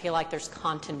doesn't feel like there's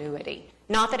continuity.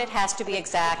 Not that it has to be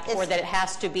exact or that it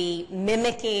has to be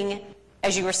mimicking,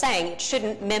 as you were saying, it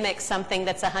shouldn't mimic something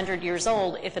that's 100 years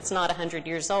old if it's not 100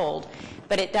 years old.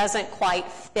 But it doesn't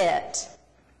quite fit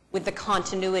with the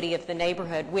continuity of the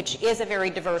neighborhood, which is a very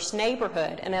diverse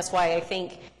neighborhood. And that's why I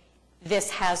think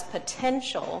this has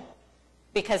potential,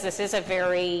 because this is a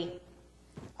very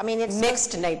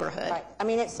mixed neighborhood. Right. I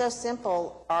mean, it's so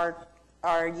simple.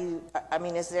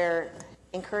 Is there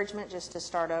encouragement just to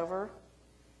start over?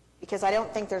 Because I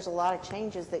don't think there's a lot of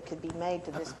changes that could be made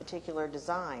to this particular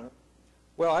design.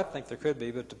 Well, I think there could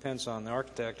be, but it depends on the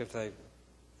architect if they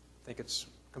think it's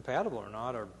compatible or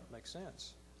not or makes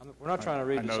sense. We're not trying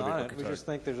to redesign it. We just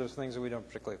think there's those things that we don't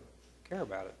particularly care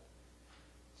about it.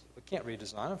 So we can't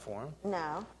redesign them for him.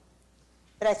 No.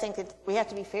 But I think that we have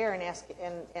to be fair and ask,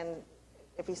 and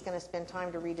if he's going to spend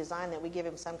time to redesign, that we give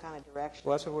him some kind of direction.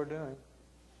 Well, that's what we're doing.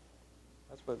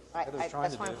 That's what Heather's trying to do.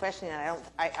 That's why I'm questioning it.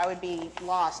 I would be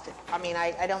lost. I mean,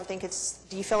 I don't think it's,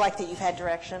 do you feel like that you've had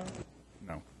direction?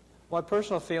 No. My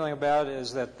personal feeling about it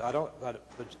is that the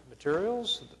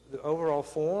materials, the overall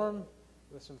form,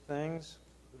 with some things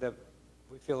that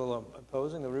we feel a little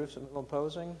imposing, the roof's a little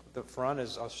imposing, the front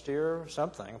is austere,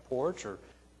 something, a porch, or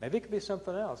maybe it could be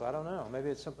something else. I don't know. Maybe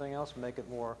it's something else to make it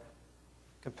more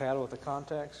compatible with the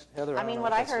context. Heather, I mean,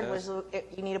 what I heard was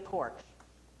you need a porch.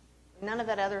 None of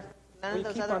those other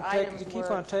items You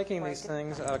keep on taking these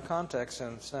things out of context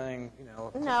and saying,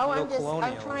 No, real I'm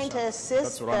colonial trying or to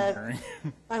assist. That's what I'm hearing.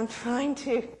 I'm trying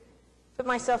to put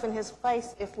myself in his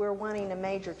place. If we're wanting a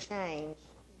major change,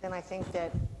 then I think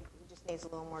that he just needs a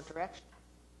little more direction.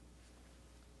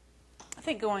 I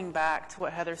think going back to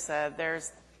what Heather said,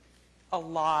 there's a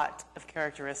lot of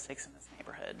characteristics in this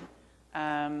neighborhood.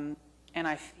 And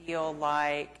I feel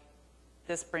like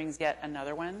this brings yet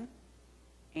another one.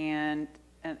 And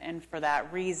for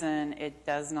that reason, it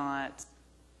does not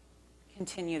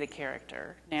continue the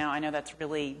character. Now, I know that's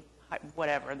really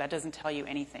whatever. That doesn't tell you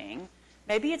anything.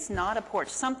 Maybe it's not a porch.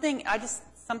 Something's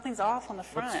off on the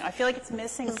front. I feel like it's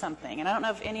missing something. And I don't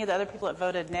know if any of the other people that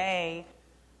voted nay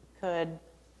could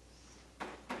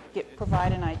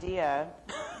provide an idea.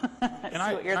 And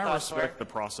I respect the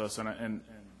process, and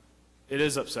it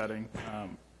is upsetting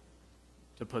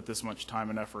to put this much time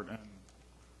and effort and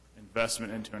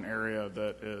investment into an area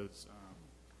that is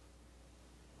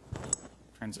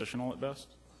transitional at best.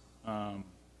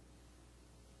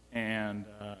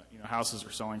 Houses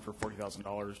are selling for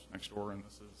 $40,000 next door, and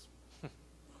this is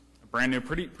a brand new,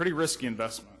 pretty risky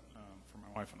investment for my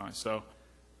wife and I. So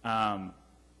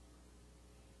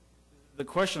the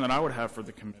question that I would have for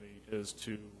the committee is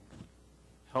to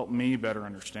help me better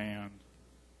understand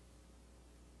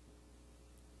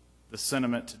the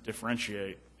sentiment to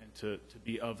differentiate and to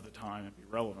be of the time and be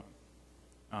relevant.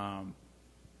 And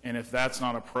if that's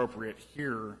not appropriate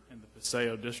here in the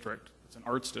Paseo district, it's an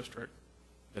arts district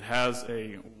that has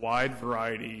a wide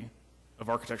variety of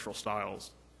architectural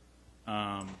styles,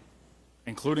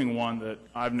 including one that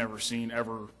I've never seen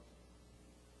ever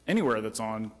anywhere that's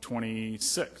on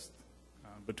 26th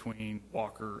between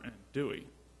Walker and Dewey,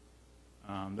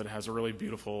 that has a really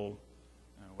beautiful,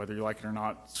 whether you like it or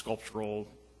not, sculptural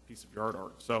piece of yard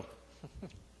art. So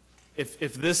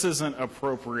if this isn't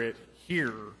appropriate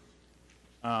here,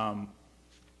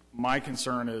 my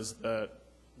concern is that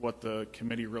what the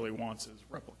committee really wants is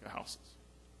replica houses.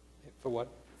 For what?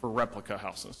 For replica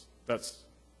houses. That's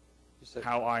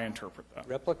how I interpret that.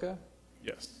 Replica?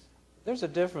 Yes. There's a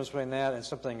difference between that and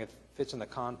something that fits in the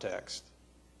context.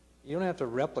 You don't have to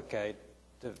replicate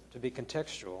to be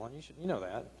contextual, and you know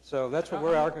that. So that's what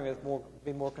we're arguing with,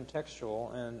 be more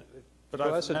contextual, and for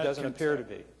us it doesn't appear to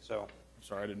be. So. I'm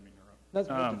sorry, I didn't mean to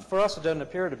interrupt. For us it doesn't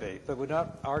appear to be, but we're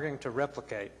not arguing to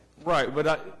replicate. Right,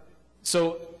 but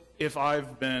so if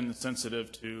I've been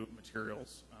sensitive to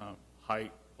materials,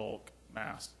 height, bulk,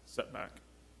 mass, setback,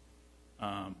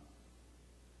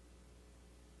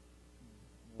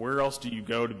 where else do you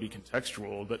go to be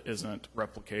contextual that isn't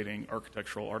replicating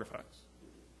architectural artifacts?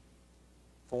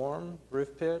 Form,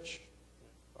 roof pitch,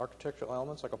 architectural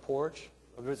elements like a porch.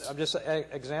 I'm just an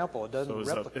example. It doesn't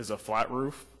replicate. Is a flat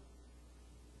roof?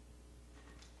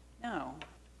 No.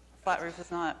 Flat roof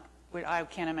is not, I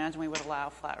can't imagine we would allow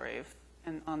a flat roof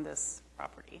on this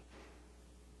property.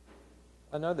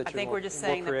 I know that I think we're just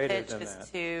saying the pitch is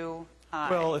too high.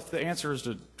 Well, if the answer is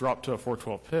to drop to a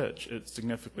 412 pitch, it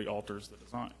significantly alters the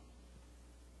design.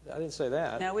 I didn't say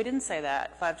that. No, we didn't say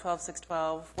that. 512,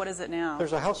 612, what is it now?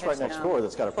 There's a house right next door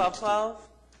that's got a 1212?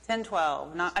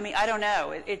 1012? Not, I mean, I don't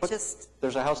know. It just...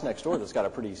 There's a house next door that's got a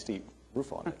pretty steep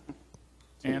roof on it.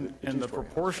 And the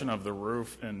proportion of the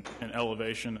roof and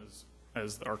elevation is,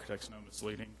 as the architects know,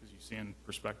 misleading because you see in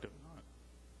perspective, not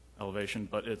elevation,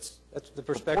 but it's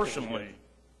proportionally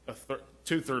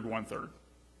two-third, one-third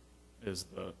is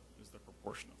the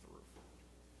proportion of the roof,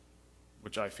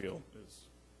 which I feel is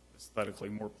aesthetically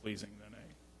more pleasing than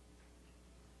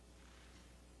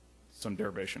some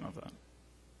derivation of that.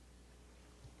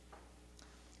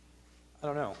 I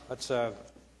don't know. That's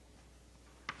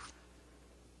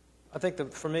I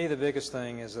think for me the biggest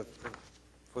thing is that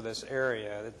for this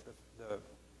area, the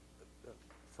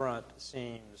front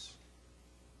seems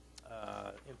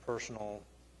impersonal.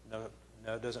 No,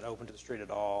 doesn't open to the street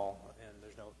at all, and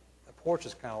there's no. A porch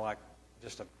is kind of like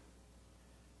just a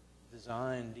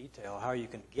design detail. How you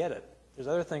can get it. There's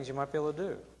other things you might be able to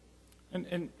do.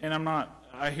 And I'm not.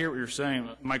 I hear what you're saying.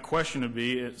 My question would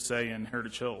be, say, in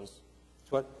Heritage Hills.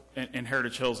 What? In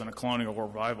Heritage Hills in a colonial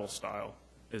revival style,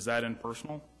 is that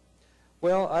impersonal?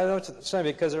 Well, I know it's the same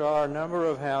because there are a number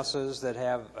of houses that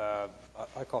have,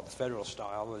 I call it the federal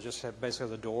style, where it just have basically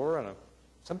the door, and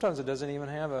sometimes it doesn't even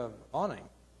have a awning.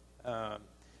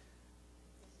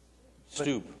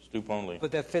 Stoop only.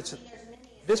 But that fits.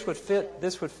 This would fit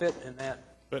in that.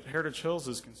 But Heritage Hills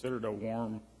is considered a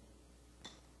warm.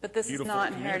 But this is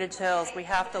not in Heritage Hills. We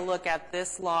have to look at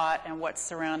this lot and what's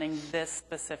surrounding this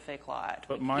specific lot.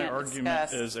 But my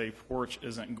argument is a porch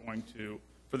isn't going to,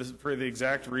 for the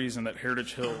exact reason that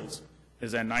Heritage Hills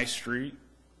is a nice street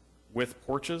with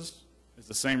porches, is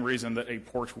the same reason that a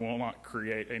porch will not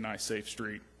create a nice, safe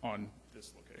street on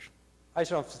this location. I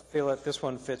just don't feel that this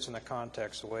one fits in the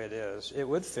context the way it is. It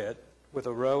would fit with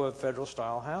a row of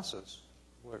federal-style houses,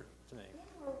 to me.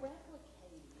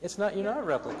 It's not. You're not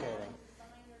replicating.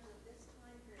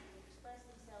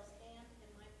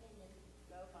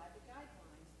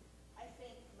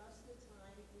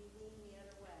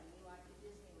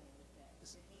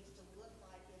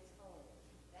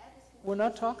 We're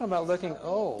not talking about looking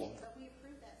old.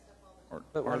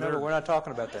 But remember, we're not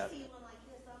talking about that.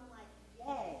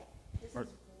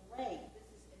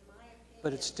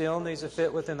 But it still needs to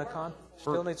fit within the context. It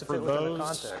still needs to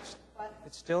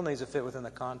fit within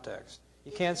the context.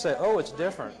 You can't say, "Oh, it's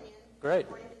different." Great.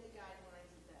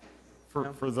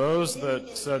 For those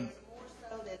that said.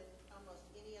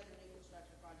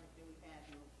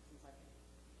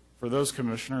 For those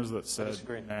commissioners that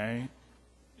said nay,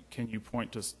 can you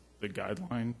point to the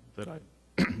guideline that I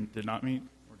did not meet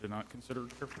or did not consider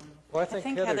carefully enough? Well, I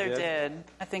think Heather did.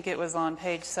 I think it was on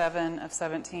page 7 of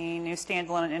 17. New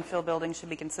standalone and infill buildings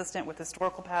should be consistent with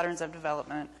historical patterns of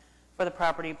development for the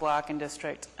property block and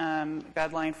district.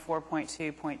 Guideline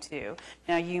 4.2.2.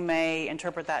 Now, you may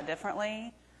interpret that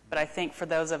differently, but I think for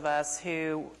those of us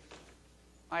who,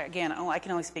 again, I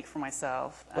can only speak for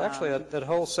myself. Well, actually, that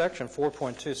whole section,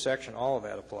 4.2 section, all of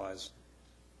that applies.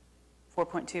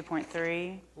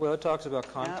 4.2.3? Well, it talks about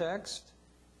context,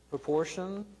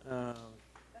 proportion. But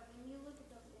when you look at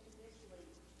those individually,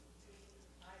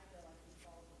 I feel like you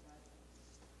follow the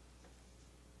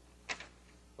guidelines.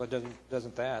 Well,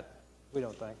 doesn't that? We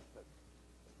don't think. But.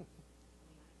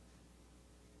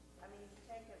 I mean, you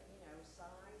take a,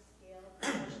 size, scale,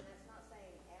 proportion. That's not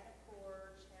saying add a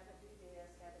porch, have it do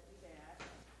this, have it do that.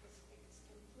 It's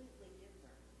completely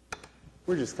different.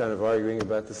 We're just kind of arguing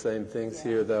about the same things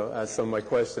here, though. So my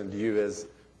question to you is,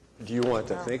 Do you want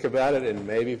to think about it and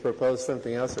maybe propose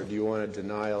something else, or do you want a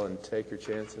denial and take your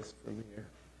chances from here?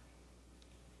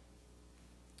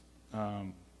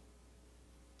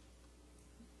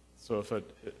 So if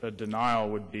a denial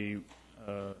would be,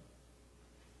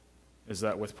 is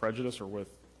that with prejudice or with?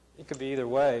 It could be either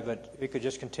way, but we could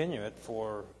just continue it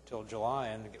till July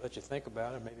and let you think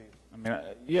about it, maybe.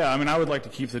 I mean, I would like to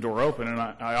keep the door open, and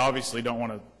I obviously don't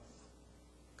want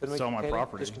to sell my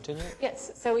property. Just continue it?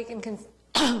 Yes, so we can,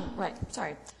 right,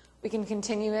 sorry. We can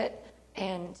continue it,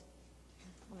 and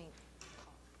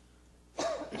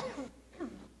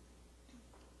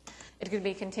it could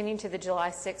be continued to the July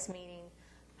 6th meeting.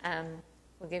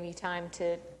 We'll give you time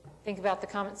to think about the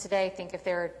comments today, think if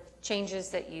there are changes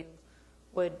that you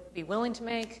would be willing to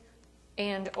make,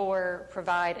 and or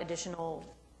provide additional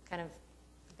kind of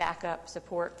backup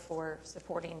support for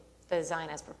supporting the design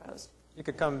as proposed. You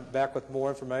could come back with more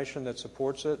information that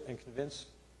supports it and convince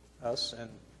us, and,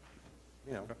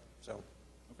 so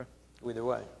either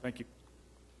way. Thank you.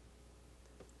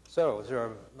 So is there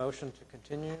a motion to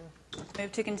continue?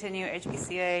 Move to continue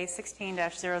HPCA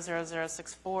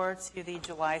 16-00064 to the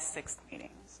July 6th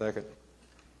meeting. Second.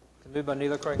 Moved by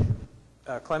Neela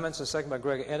Clements and second by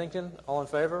Greg Eddington. All in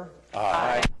favor?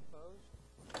 Aye.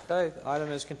 Okay,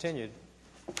 item is continued.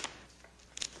 A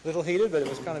little heated, but it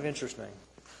was kind of interesting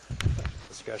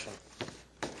discussion.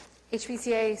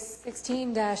 HPCA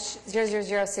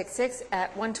 16-00066 at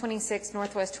 126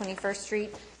 Northwest 21st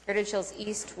Street, Heritage Hills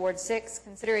East, Ward 6,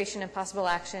 consideration and possible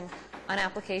action on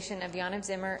application of Yaniv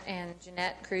Zimmer and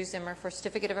Jeanette Cruz Zimmer for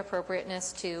certificate of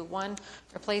appropriateness to 1,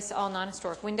 replace all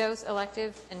non-historic windows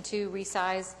elective, and 2,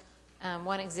 resize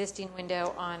one existing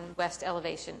window on west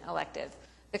elevation elective.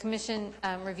 The Commission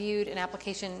reviewed an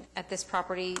application at this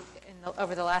property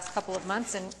over the last couple of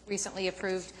months and recently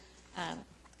approved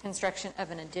construction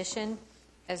of an addition.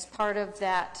 As part of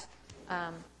that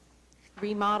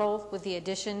remodel with the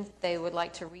addition, they would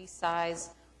like to resize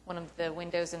one of the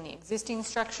windows in the existing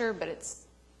structure, but it's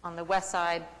on the west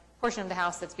side portion of the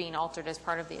house that's being altered as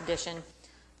part of the addition,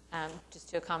 just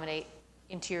to accommodate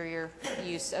interior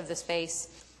use of the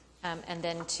space, and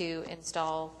then to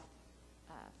install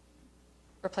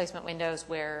replacement windows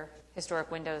where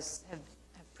historic windows have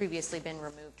previously been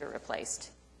removed or replaced.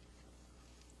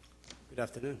 Good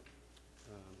afternoon.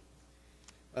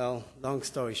 Well, long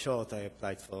story short, I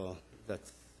applied for that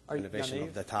renovation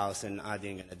of that house and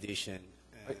adding an addition.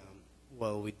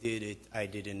 Well, we did it. I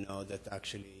didn't know that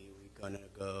actually we're going to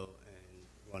go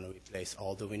and want to replace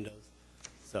all the windows.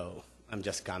 So I'm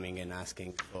just coming and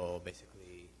asking for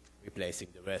basically replacing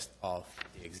the rest of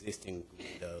the existing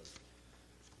windows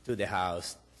to the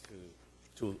house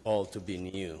to all to be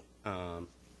new.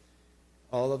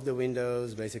 All of the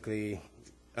windows, basically,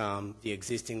 the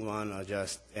existing one are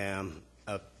just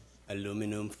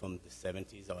aluminum from the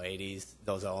 70s or 80s.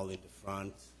 Those are all in the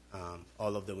front.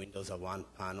 All of the windows are one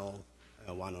panel,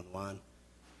 one-on-one.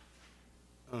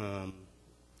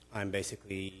 I'm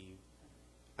basically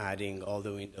adding all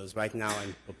the windows. Right now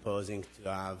I'm proposing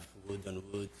to have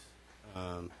wood-on-wood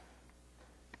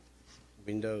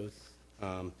windows.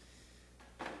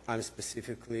 I'm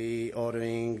specifically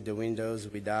ordering the windows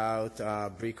without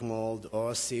brick mold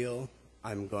or seal.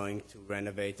 I'm going to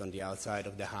renovate on the outside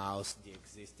of the house the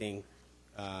existing,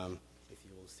 if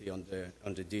you will see on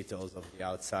the details of the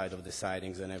outside of the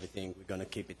sidings and everything, we're going to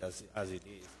keep it as it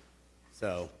is.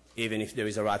 So even if there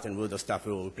is a rotten wood or stuff,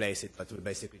 we will replace it, but we're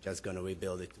basically just going to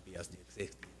rebuild it to be as the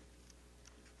existing.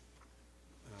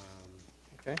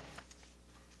 Okay.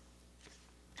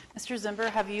 Mr. Zimber,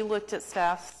 have you looked at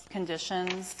staff's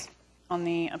conditions on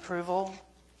the approval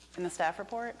in the staff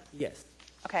report? Yes.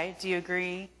 Okay, do you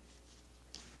agree?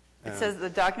 It says the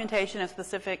documentation of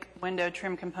specific window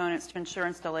trim components to ensure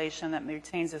installation that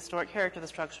retains the historic character of the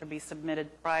structure be submitted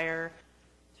prior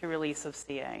to release of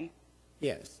CA.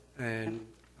 Yes, and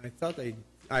I thought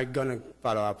I'm going to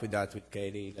follow up with that with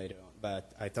Katie later on,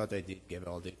 but I thought I did give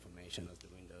all the information of the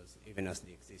windows, even as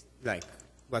the existing, like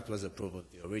what was approved of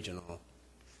the original.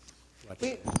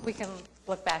 We can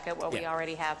look back at what we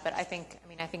already have, but I think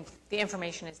the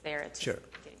information is there. It's sure,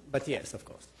 but yes, of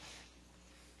course.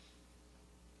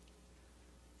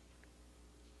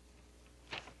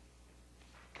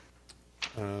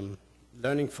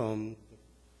 Learning from the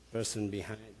person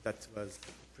behind that was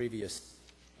previous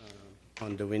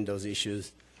on the Windows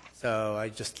issues, so I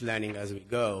just learning as we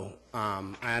go.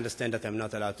 I understand that I'm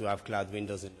not allowed to have clad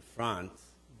windows in the front,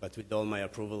 but with all my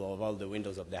approval of all the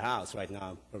windows of the house right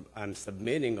now, I'm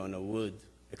submitting on a wood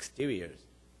exteriors.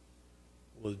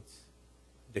 Would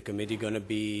the committee going to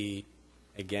be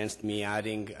against me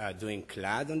adding, doing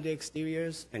clad on the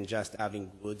exteriors and just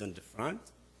having wood on the front?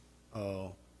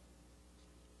 Or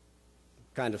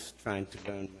kind of trying to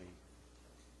learn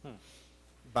my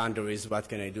boundaries, what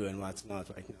can I do and what's not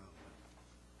right now.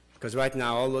 Because right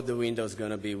now, all of the windows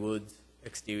going to be wood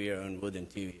exterior and wood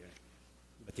interior.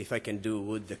 But if I can do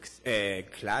wood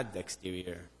clad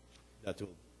exterior, that will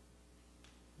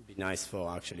be nice for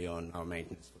actually on our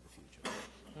maintenance for the future.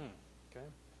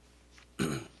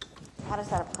 Okay. How does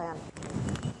that plan?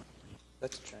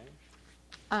 That's a change.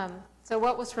 So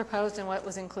what was proposed and what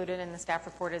was included in the staff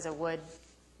report is a wood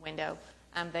window.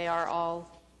 They are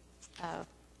all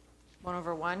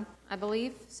 1/1, I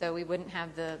believe, so we wouldn't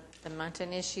have the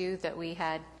muntin issue that we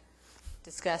had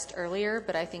discussed earlier,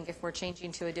 but I think if we're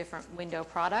changing to a different window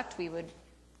product, we would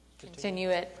continue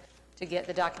it to get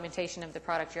the documentation of the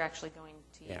product you're actually going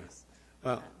to use.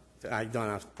 Well, I don't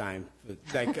have time.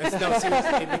 Like, no,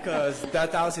 seriously, because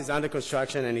that house is under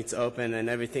construction and it's open and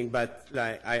everything, but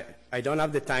like, I don't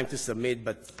have the time to submit,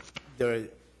 but the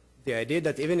idea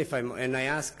that even if and I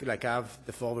ask, like I have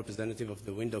the 4 representative of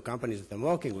the window companies that I'm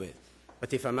working with,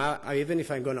 but if even if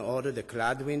I'm going to order the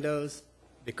clad windows,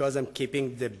 because I'm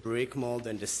keeping the brick mold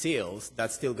and the seals,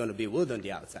 that's still going to be wood on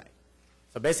the outside.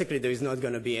 So basically there is not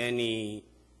going to be any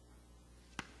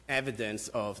evidence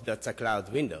of that's a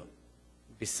clad window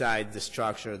beside the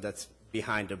structure that's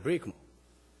behind the brick mold.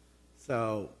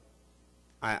 So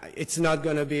it's not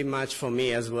going to be much for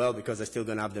me as well because I'm still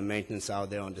going to have the maintenance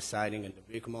out there on the siding and the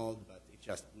brick mold, but it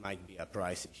just might be a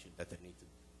price issue that I need to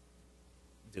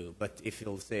do. But if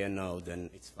you'll say a no, then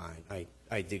it's fine.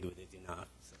 I dig with it enough.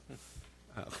 So.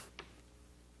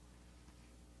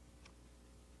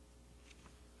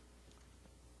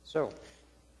 So,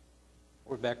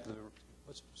 we're back to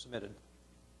what's submitted,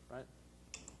 right?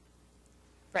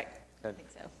 Right. Okay. I think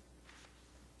so.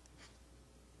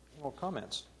 Any more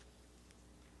comments?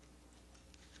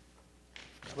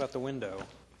 What about the window,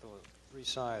 the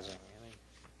resizing?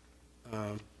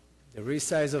 The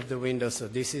resize of the window, so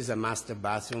this is a master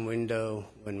bathroom window.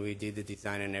 When we did the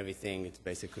design and everything, it's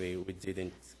basically, we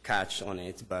didn't catch on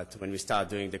it, but when we start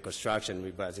doing the construction,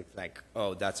 we basically like,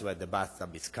 oh, that's where the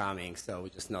bathtub is coming, so we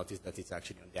just noticed that it's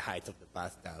actually on the height of the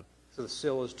bathtub. So the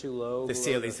sill is too low? The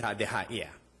sill is at the height,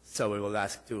 yeah. So we will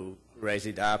ask to raise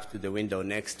it up to the window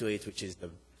next to it, which is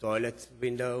the toilet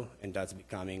window, and that's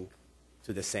becoming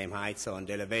to the same height. So on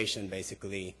the elevation,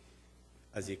 basically,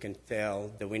 as you can tell,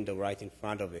 the window right in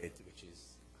front of it, which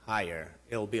is higher,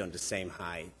 it'll be on the same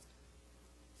height.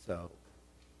 So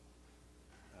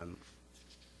I don't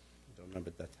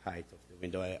remember that height of the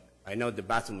window. I know the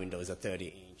bathroom window is a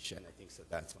 30-inch, and I think so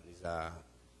that one is a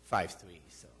 5'3".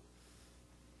 So.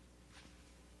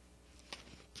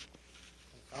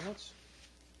 Any comments?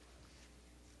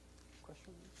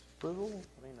 Questions? Approval?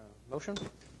 Motion?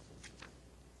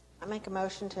 I make a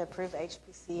motion to approve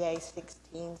HPCA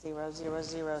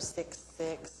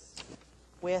 16-00066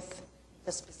 with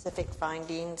the specific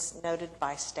findings noted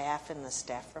by staff in the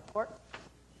staff report.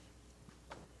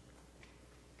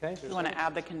 Okay. You want to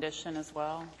add the condition as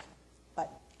well?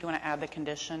 What? You want to add the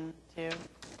condition too?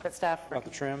 That staff. About the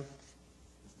trim?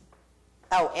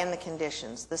 Oh, and the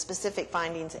conditions. The specific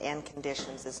findings and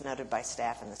conditions is noted by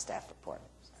staff in the staff report.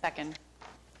 Second.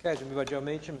 Okay, it's been moved by Joe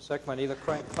Meacham, second by Neela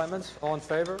Clemens. All in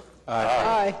favor? Aye.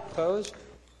 Aye. Opposed?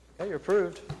 Okay, you're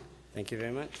approved. Thank you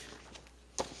very much.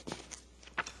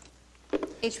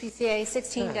 HPCA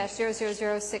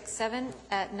 16-00067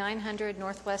 at 900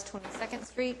 Northwest 22nd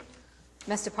Street,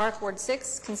 Mesta Park, Ward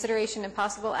 6. Consideration and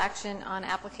possible action on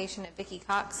application of Vicky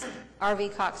Cox,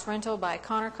 RV Cox Rental by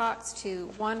Connor Cox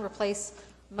to 1, replace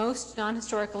most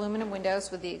non-historic aluminum windows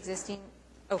with the existing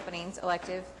openings,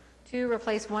 elective. 2,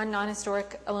 replace 1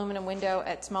 non-historic aluminum window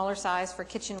at smaller size for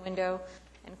kitchen window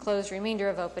and close remainder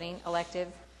of opening, elective.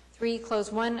 3, close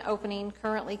 1 opening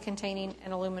currently containing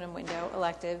an aluminum window,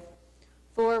 elective.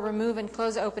 4, remove and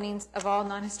close openings of all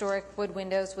non-historic wood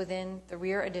windows within the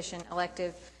rear addition,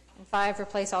 elective. And 5,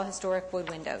 replace all historic wood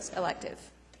windows, elective.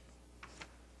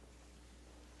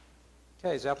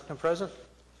 Okay, is the applicant present?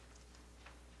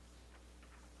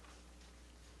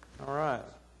 All right.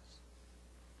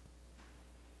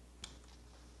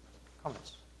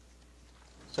 Comments?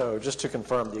 So just to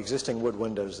confirm, the existing wood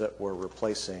windows that we're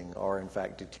replacing are in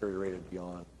fact deteriorated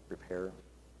beyond repair?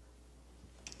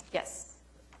 Yes.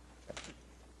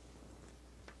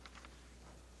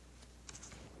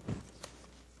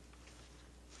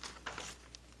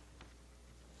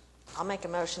 I'll make a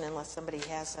motion unless somebody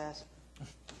has a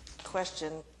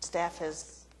question. Staff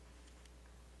has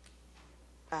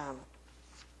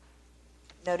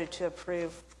noted to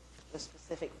approve the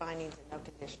specific findings and no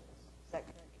conditions. Is that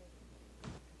correct?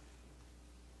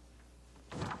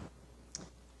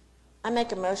 I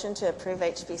make a motion to approve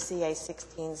HPCA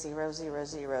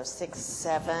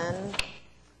 16-00067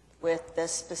 with the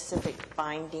specific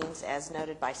findings as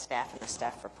noted by staff in the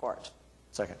staff report.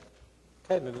 Second.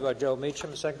 Okay, moved by Joe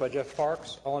Meacham, second by Jeff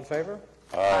Parks. All in favor?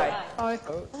 Aye.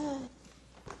 Opposed?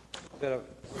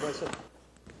 Everybody said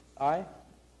aye?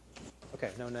 Okay,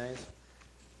 no nays?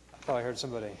 I thought I heard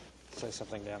somebody say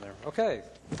something down there. Okay,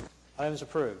 items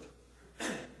approved.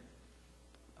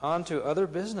 On to other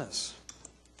business.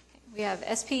 We have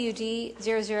SPUD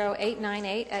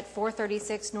 00898 at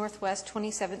 436 Northwest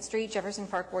 27th Street, Jefferson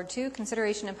Park, Ward 2.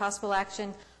 Consideration and possible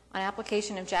action on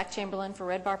application of Jack Chamberlain for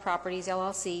Red Bar Properties,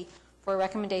 LLC, for a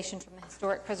recommendation from the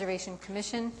Historic Preservation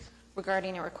Commission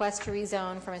regarding a request to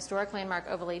rezone from Historic Landmark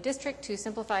Overlay District to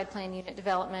Simplified Plan Unit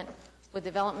Development, with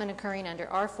development occurring under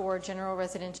R4 General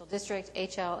Residential District,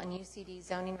 HL, and UCD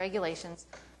zoning regulations,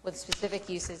 with specific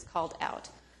uses called out.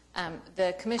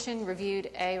 The Commission reviewed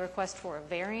a request for a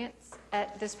variance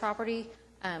at this property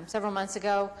several months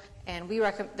ago, and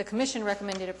the Commission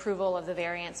recommended approval of the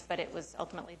variance, but it was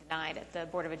ultimately denied at the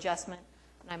Board of Adjustment,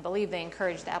 and I believe they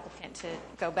encouraged the applicant to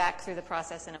go back through the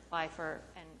process and apply for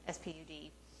an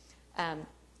SPUD.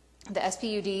 The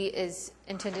SPUD is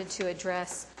intended to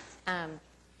address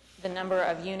the number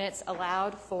of units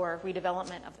allowed for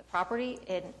redevelopment of the property.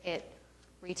 It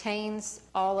retains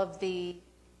all of the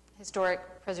Historic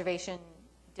Preservation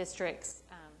District's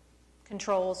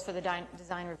controls for the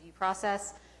design review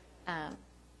process.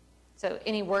 So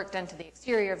any work done to the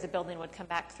exterior of the building would come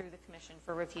back through the Commission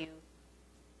for review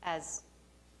as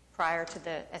prior to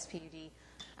the SPUD.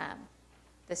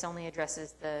 This only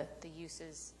addresses the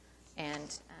uses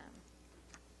and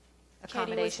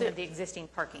accommodation of the existing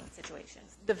parking situation.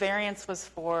 The variance was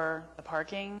for the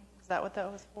parking? Is that what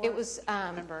that was for? It was,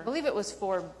 I believe it was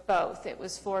for both. It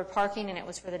was for parking and it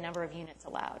was for the number of units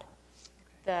allowed.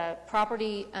 The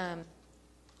property on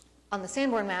the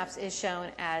Sanborn maps is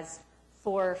shown as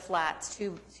 4 flats,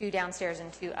 two downstairs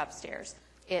and 2 upstairs.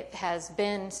 It has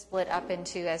been split up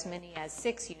into as many as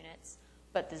 6 units,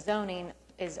 but the zoning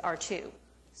is R2.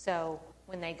 So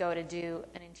when they go to do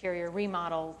an interior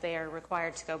remodel, they are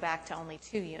required to go back to only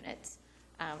 2 units,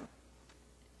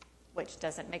 which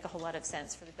doesn't make a whole lot of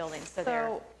sense for the building.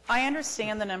 So I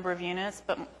understand the number of units,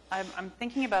 but I'm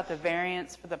thinking about the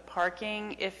variance for the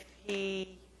parking. If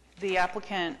the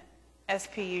applicant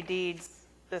SPUDs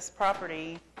this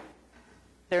property,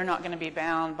 they're not going to be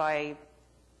bound by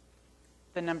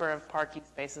the number of parking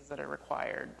spaces that are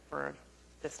required for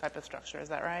this type of structure. Is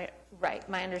that right? Right.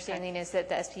 My understanding is that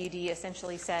the SPUD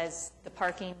essentially says the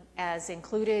parking as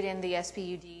included in the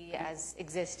SPUD as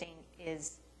existing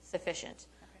is sufficient,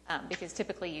 because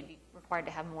typically you'd be required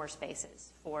to have more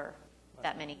spaces for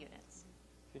that many units.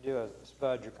 If you do a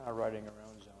SPUD, you're kind of writing your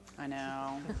own zoning. I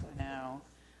know, I know.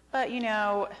 But, you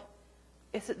know,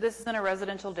 this is in a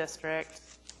residential district.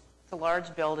 It's a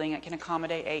large building. It can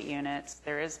accommodate 8 units.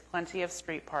 There is plenty of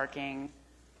street parking.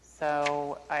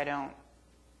 So I don't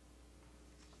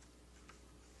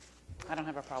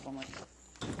have a problem with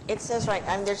this. It says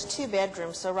there's 2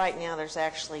 bedrooms, so right now there's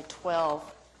actually 12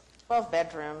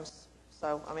 bedrooms.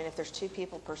 So, I mean, if there's 2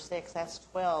 people per 6, that's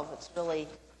 12. It's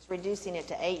reducing it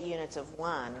to 8 units of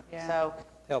 1. Yeah. So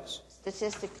helps.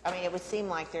 It would seem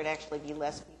like there'd actually be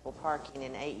less people parking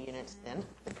in 8 units than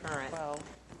the current. Well,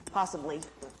 possibly.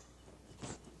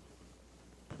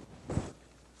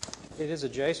 It is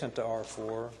adjacent to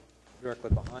R4,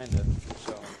 directly behind it,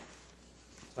 so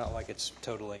it's not like it's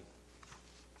totally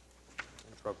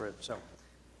inappropriate. So,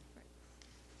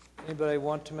 anybody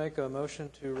want to make a motion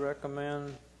to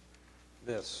recommend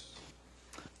this?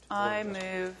 I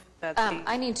move that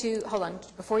I need to, hold on,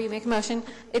 before you make a motion,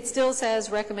 it still says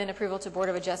recommend approval to Board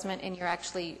of Adjustment, and you're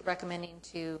actually recommending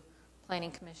to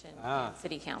Planning Commission and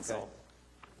City Council. Okay.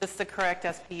 This is the correct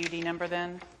SPUD number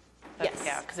then? Yes.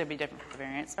 Yeah, because it would be different for the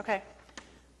variance. Okay.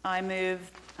 I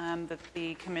move that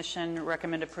the Commission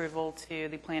recommend approval to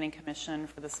the Planning Commission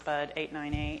for the SPUD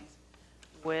 898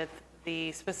 with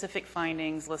the specific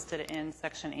findings listed in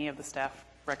Section E of the staff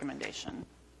recommendation.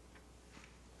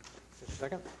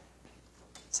 Second?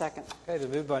 Second. Okay,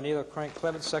 been moved by Neela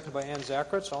Crank-Clemens, second by Ann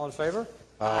Zacharitz. All in favor?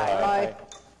 Aye.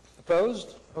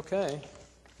 Opposed? Okay.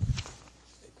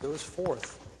 It goes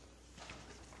forth.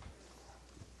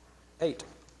 8,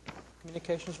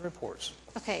 communications and reports.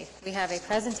 Okay, we have a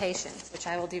presentation, which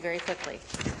I will do very quickly.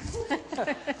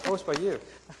 Oh, it's by you.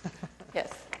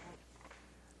 Yes.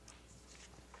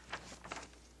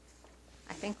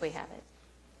 I think we have it.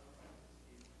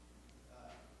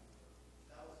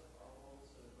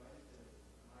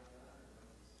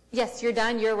 Yes, you're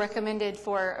done. You're recommended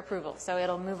for approval, so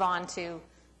it'll move on to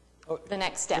the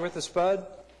next step. You're with the SPUD?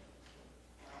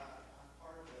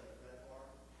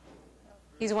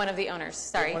 He's one of the owners.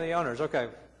 Sorry. One of the owners. Okay.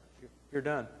 You're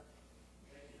done.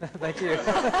 Thank you.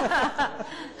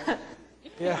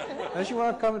 Yeah, unless you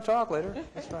want to come and talk later,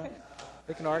 that's fine.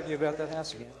 We can argue about that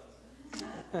house again.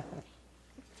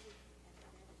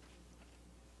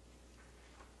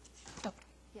 Oh,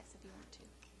 yes, if you want to.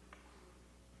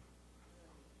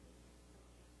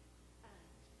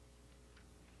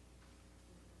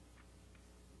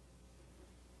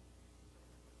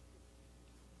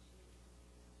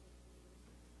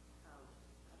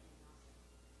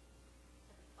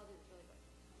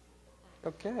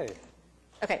 Okay.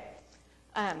 Okay.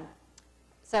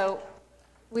 So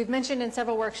we've mentioned in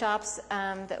several workshops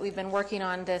that we've been working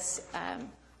on this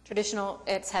traditional,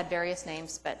 it's had various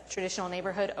names, but traditional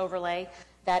neighborhood overlay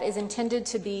that is intended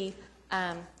to be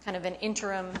kind of an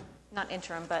interim, not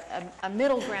interim, but a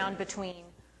middle ground between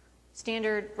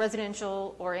standard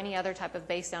residential or any other type of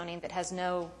base zoning that has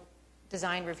no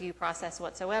design review process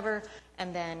whatsoever,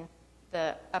 and then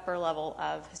the upper level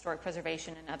of historic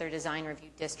preservation and other design review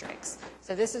districts.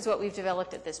 So this is what we've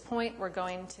developed at this point. We're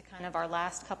going to kind of our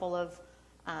last couple of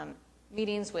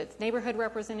meetings with neighborhood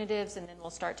representatives, and then we'll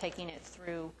start taking it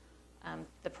through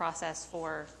the process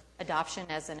for adoption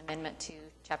as an amendment to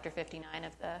Chapter 59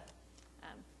 of the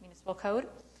Municipal Code.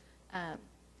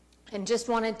 And just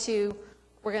wanted to,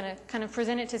 we're going to kind of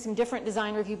present it to some different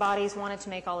design review bodies, wanted to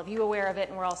make all of you aware of it,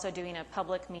 and we're also doing a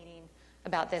public meeting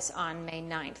about this on May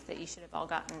 9th that you should have all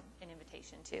gotten an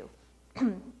invitation to.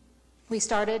 We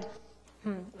started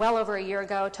well over a year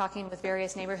ago talking with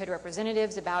various neighborhood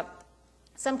representatives about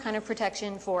some kind of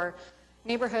protection for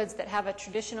neighborhoods that have a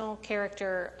traditional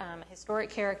character, a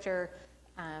historic character,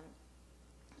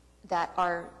 that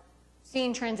are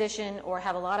seeing transition or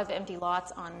have a lot of empty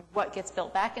lots on what gets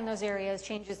built back in those areas,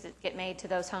 changes that get made to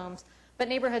those homes, but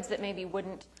neighborhoods that maybe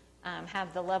wouldn't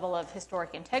have the level of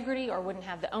historic integrity or wouldn't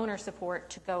have the owner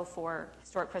support to go for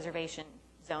historic preservation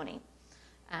zoning.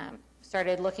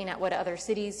 Started looking at what other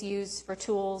cities use for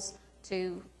tools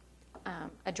to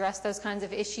address those kinds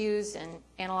of issues and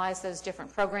analyze those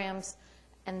different programs,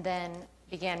 and then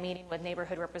began meeting with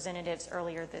neighborhood representatives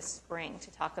earlier this spring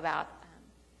to talk about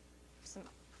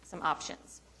some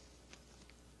options.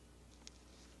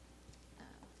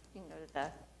 You can go to the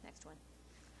next one.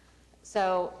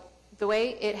 So the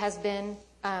way it has been,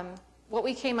 what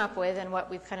we came up with and what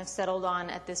we've kind of settled on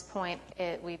at this point,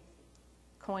 we've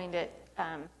coined it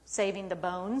saving the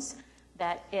bones,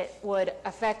 that it would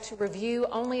affect review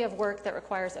only of work that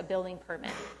requires a building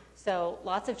permit. So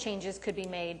lots of changes could be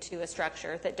made to a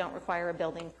structure that don't require a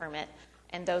building permit,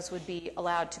 and those would be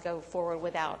allowed to go forward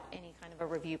without any kind of a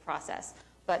review process.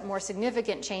 But more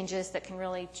significant changes that can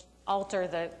really alter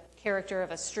the character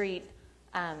of a street,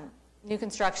 new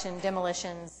construction,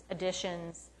 demolitions,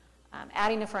 additions,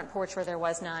 adding a front porch where there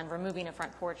was none, removing a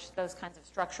front porch, those kinds of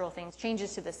structural things,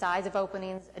 changes to the size of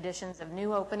openings, additions of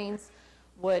new openings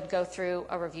would go through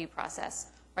a review process.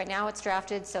 Right now it's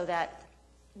drafted so that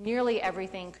nearly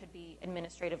everything could be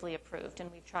administratively approved,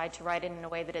 and we've tried to write it in a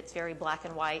way that it's very black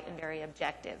and white and very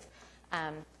objective.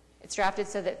 It's drafted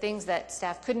so that things that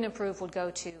staff couldn't approve would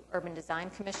go to Urban Design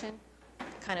Commission,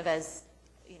 kind of as,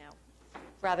 you know,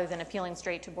 rather than appealing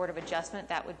straight to Board of Adjustment,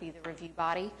 that would be the review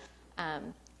body.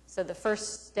 So the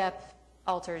first step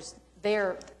alters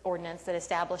their ordinance that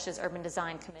establishes Urban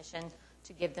Design Commission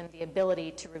to give them the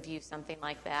ability to review something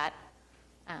like that.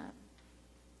 And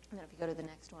then if you go to the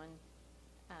next one.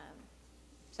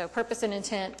 So purpose and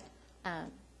intent,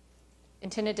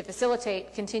 intended to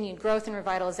facilitate continued growth and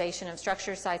revitalization of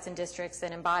structures, sites, and districts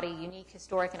that embody unique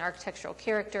historic and architectural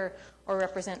character or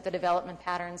represent the development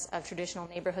patterns of traditional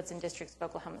neighborhoods and districts of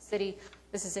Oklahoma City.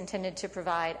 This is intended to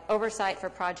provide oversight for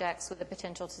projects with the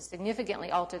potential to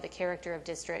significantly alter the character of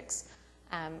districts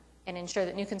and ensure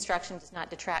that new construction does not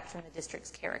detract from the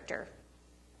district's character.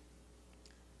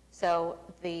 So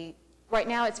right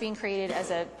now it's being created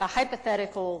as a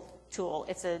hypothetical tool.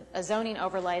 It's a zoning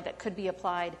overlay that could be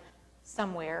applied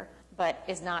somewhere, but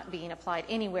is not being applied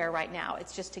anywhere right now.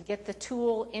 It's just to get the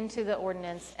tool into the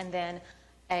ordinance, and then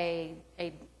a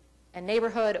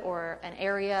neighborhood or an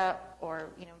area or,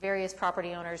 you know, various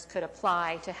property owners could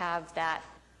apply to have that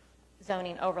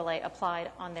zoning overlay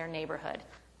applied on their neighborhood.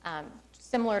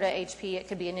 Similar to HP, it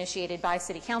could be initiated by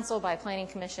City Council, by Planning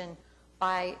Commission,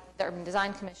 by the Urban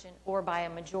Design Commission, or by a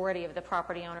majority of the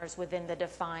property owners within the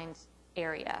defined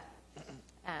area.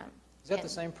 Is that the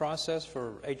same process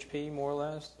for HP, more or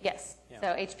less? Yes. Yeah. So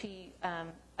HP,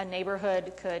 a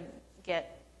neighborhood could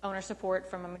get owner support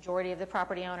from a majority of the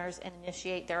property owners and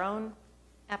initiate their own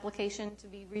application to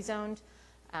be rezoned,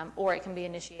 or it can be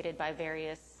initiated by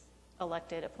various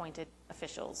elected, appointed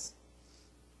officials.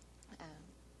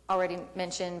 Already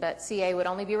mentioned, but CA would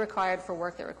only be required for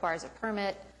work that requires a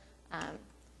permit.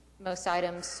 Most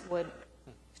items would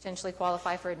potentially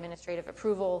qualify for administrative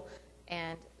approval,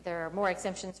 and there are more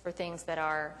exemptions for things that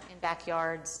are in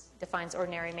backyards, defines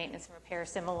ordinary maintenance and repair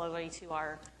similarly to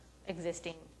our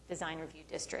existing design review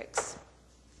districts.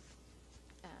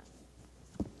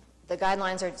 The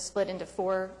guidelines are split into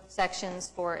 4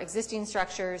 sections for existing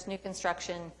structures, new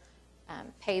construction,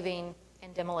 paving,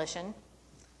 and demolition.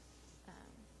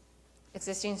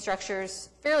 Existing structures,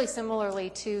 fairly similarly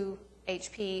to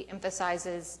HP,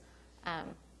 emphasizes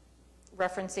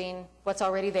referencing what's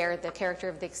already there, the character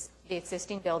of the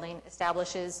existing building,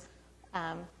 establishes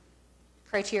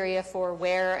criteria for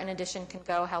where an addition can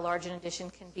go, how large an addition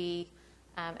can be,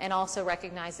 and also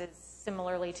recognizes,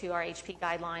 similarly to our HP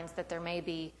guidelines, that there may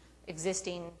be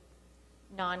existing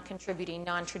non-contributing,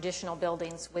 non-traditional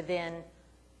buildings within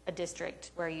a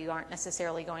district where you aren't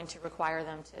necessarily going to require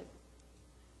them to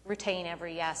retain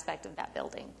every aspect of that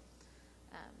building.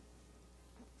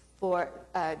 For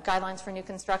guidelines for new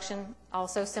construction,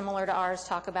 also similar to ours,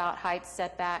 talk about height,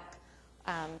 setback,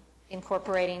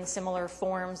 incorporating similar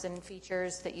forms and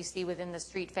features that you see within the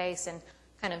street face, and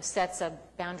kind of sets a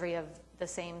boundary of the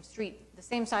same street, the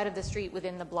same side of the street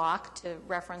within the block to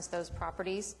reference those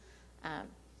properties.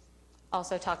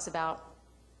 Also talks about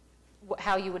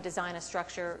how you would design a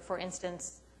structure. For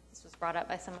instance, this was brought up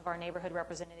by some of our neighborhood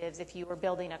representatives, if you were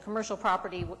building a commercial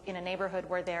property in a neighborhood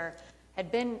where there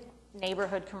had been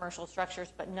neighborhood commercial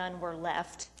structures but none were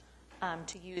left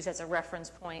to use as a reference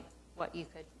point, what you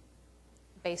could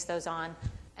base those on,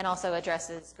 and also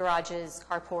addresses garages,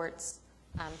 carports,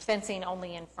 fencing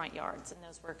only in front yards, and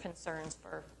those were concerns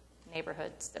for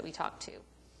neighborhoods that we talked to.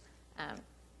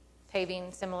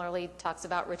 Paving similarly talks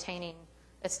about retaining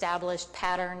established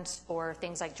patterns for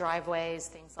things like driveways,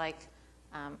 things like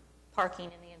parking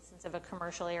in the instance of a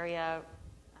commercial area,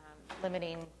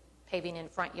 limiting paving in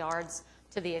front yards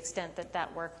to the extent that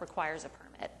that work requires a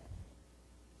permit.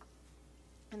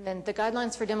 And then the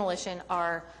guidelines for demolition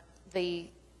are the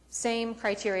same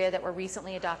criteria that were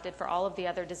recently adopted for all of the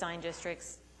other design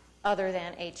districts other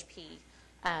than HP.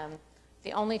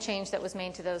 The only change that was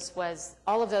made to those was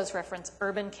all of those reference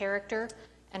urban character,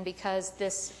 and because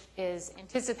this is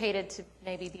anticipated to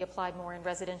maybe be applied more in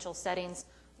residential settings,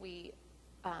 we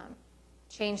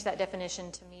changed that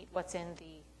definition to meet what's in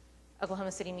the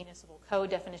Oklahoma City Municipal Code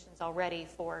definitions already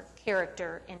for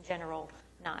character in general,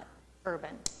 not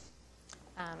urban.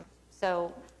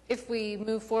 So if we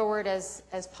move forward as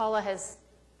Paula has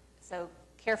so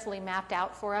carefully mapped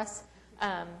out for us,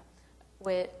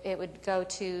 it would go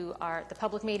to the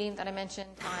public meeting that I mentioned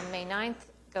on May 9th,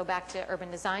 go back to Urban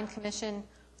Design Commission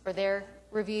for their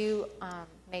review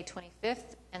May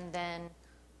 25th, and then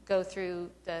go through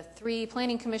the 3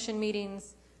 Planning Commission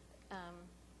meetings,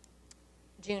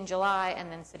 June, July,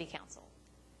 and then City Council.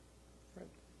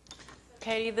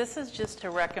 Katie, this is just to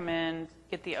recommend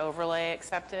get the overlay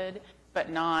accepted,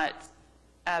 but not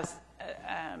as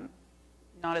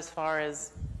far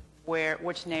as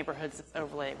which neighborhoods this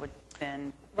overlay would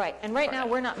then. Right, and right now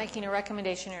we're not making a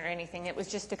recommendation or anything. It was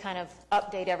just to kind of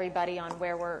update everybody on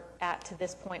where we're at to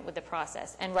this point with the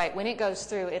process. And right, when it goes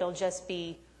through, it'll just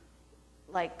be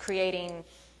like creating,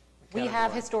 we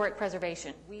have historic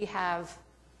preservation. We have.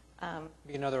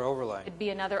 Be another overlay. It'd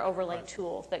be another overlay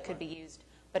tool that could be used,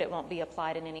 but it won't be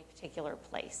applied in any particular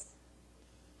place.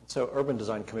 So Urban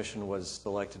Design Commission was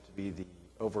selected to be the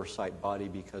oversight body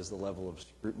because the level of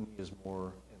scrutiny is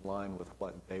more in line with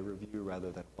what they review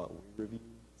rather than what we review?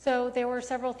 So there were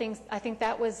several things. I think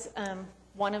that was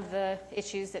one of the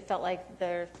issues that felt like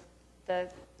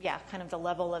kind of the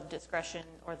level of discretion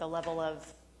or the level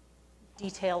of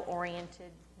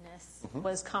detail-orientedness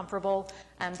was comparable.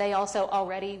 They also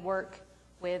already work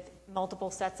with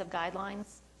multiple sets of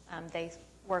guidelines. They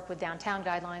work with downtown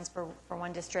guidelines for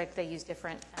one district. They use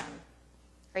different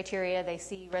criteria. They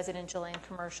see residential and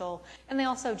commercial, and they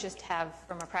also just have,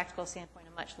 from a practical standpoint,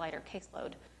 a much lighter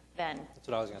caseload than That's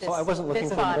what I was going to say. So I wasn't looking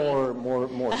for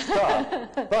more stuff,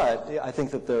 but I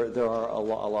think that there are a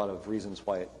lot of reasons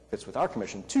why it fits with our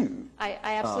commission too. I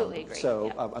absolutely agree.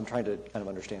 So yeah. I'm trying to kind of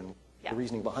understand the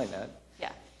reasoning behind that.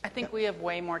 Yeah. I think we have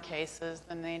way more cases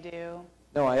than they do.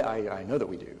 No, I know that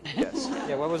we do. Yes.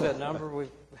 Yeah. What was that number?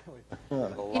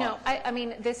 You know, I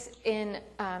mean, this in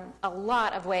a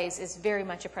lot of ways is very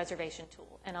much a preservation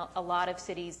tool, and a lot of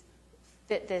cities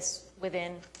fit this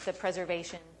within the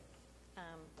preservation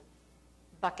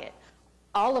bucket.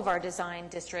 All of our design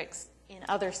districts in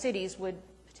other cities would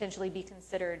potentially be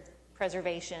considered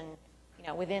preservation, you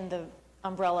know, within the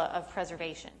umbrella of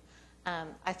preservation.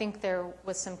 I think there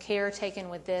was some care taken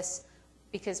with this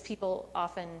because people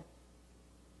often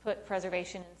put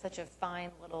preservation in such a fine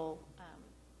little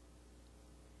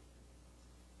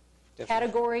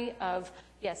category of,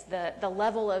 yes, the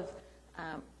level of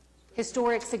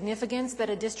historic significance that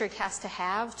a district has to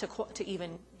have to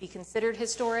even be considered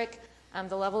historic,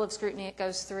 the level of scrutiny it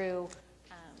goes through,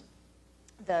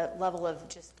 the level of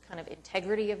just kind of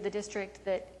integrity of the district,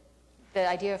 that the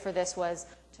idea for this was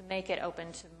to make it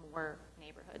open to more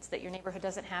neighborhoods, that your neighborhood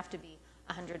doesn't have to be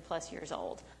 100+ years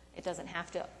old. It doesn't have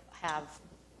to have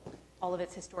all of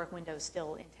its historic windows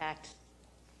still intact.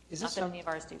 Not that any of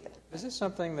ours do. Is this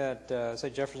something that, say,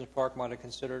 Jefferson Park might have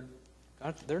considered?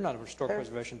 They're not a historic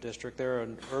preservation district. They're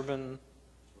an urban...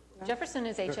 Jefferson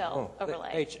is HL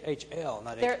overlay. HL,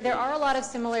 not HP. There are a lot of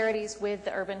similarities with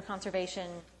the urban conservation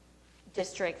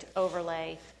district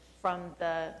overlay from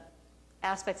the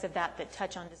aspects of that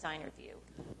touch on design review.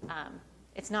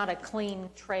 It's not a clean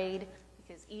trade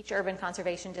because each urban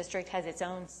conservation district has its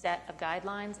own set of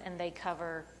guidelines, and they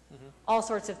cover all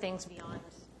sorts of things beyond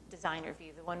design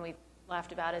review. The one we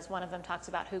laughed about is one of them talks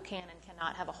about who can and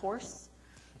cannot have a horse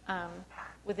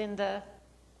within the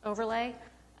overlay.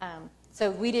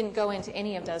 So we didn't go into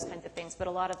any of those kinds of things, but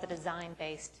a lot of the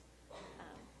design-based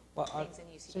things in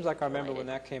UCB. It seems like I remember when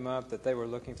that came up that they were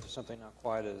looking for something not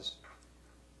quite as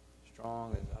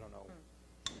strong as, I don't know.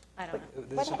 I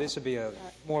don't know. This would be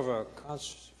more of a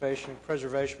conservation,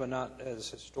 preservation, but not as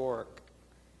historic.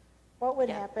 What would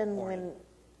happen when,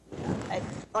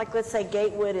 like, let's say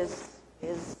Gatewood is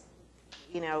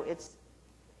it's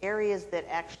areas that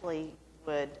actually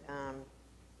would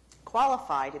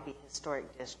qualify to be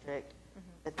historic district,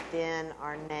 but then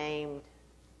are named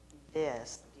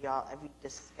this. Have you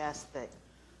discussed that?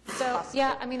 So,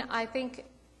 yeah, I mean, I think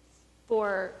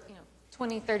for,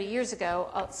 20, 30 years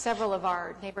ago, several of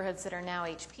our neighborhoods that are now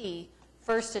HP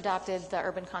first adopted the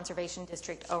urban conservation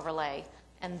district overlay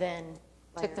and then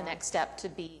took the next step to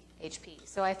be HP.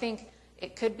 So I think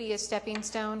it could be a stepping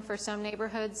stone for some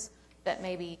neighborhoods that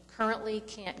maybe currently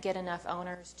can't get enough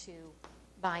owners to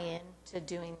buy in to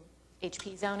doing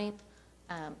HP zoning,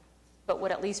 but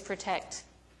would at least protect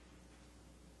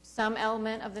some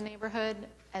element of the neighborhood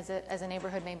as a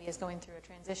neighborhood maybe is going through a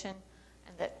transition,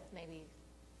 and that maybe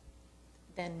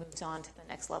then moves on to the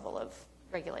next level of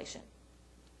regulation.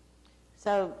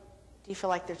 So do you feel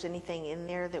like there's anything in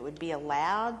there that would be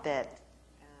allowed that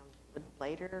would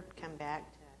later come back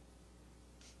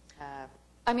to...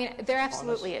 I mean, there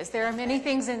absolutely is. There are many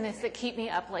things in this that keep me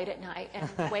up late at night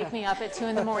and wake me up at 2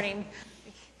 in the morning.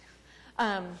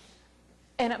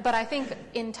 But I think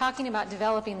in talking about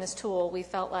developing this tool, we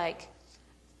felt like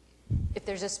if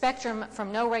there's a spectrum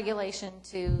from no regulation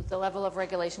to the level of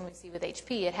regulation we see with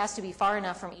HP, it has to be far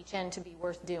enough from each end to be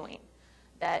worth doing.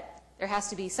 That there has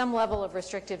to be some level of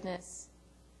restrictiveness,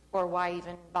 or why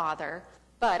even bother.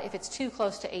 But if it's too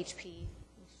close to HP,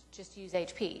 just use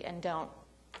HP and don't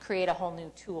create a whole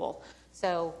new tool.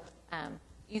 So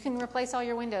you can replace all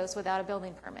your windows without a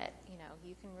building permit.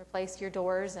 You can replace your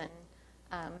doors and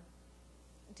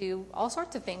do all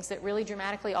sorts of things that really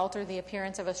dramatically alter the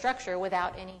appearance of a structure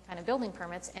without any kind of building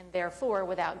permits, and therefore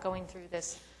without going through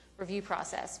this review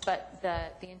process. But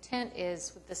the intent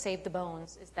is, with the Save the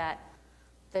Bones, is that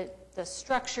the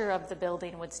structure of the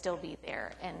building would still be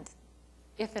there. And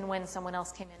if and when someone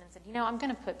else came in and said, I'm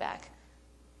going to put back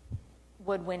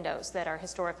wood windows that are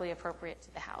historically appropriate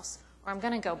to the house, or I'm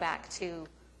going to go back to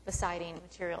the siding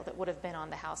material that would have been on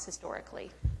the house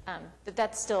historically,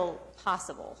 that's still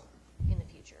possible in the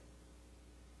future.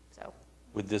 So,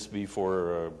 would this be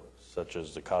for such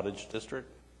as the cottage district?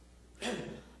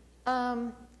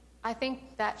 I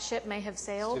think that ship may have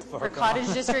sailed for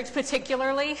cottage districts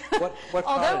particularly. What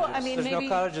Although, cottages? I mean, There's maybe, no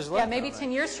cottages left. maybe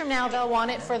 10 years from now they'll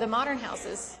want it for the modern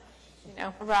houses.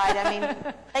 Right. I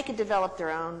mean, they could develop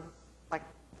their own, like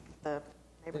the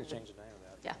neighborhood. Change the name of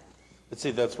that. Yeah. But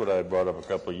see, that's what I brought up a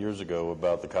couple of years ago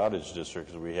about the cottage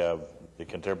districts. We have the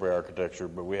contemporary architecture,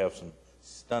 but we have some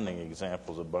stunning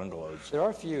examples of bungalows. There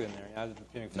are a few in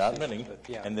there. Not many. But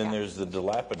yeah. And then there's the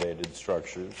dilapidated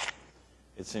structures.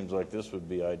 It seems like this would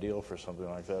be ideal for something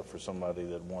like that, for somebody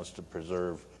that wants to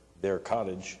preserve their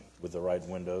cottage with the right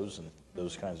windows and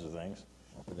those kinds of things.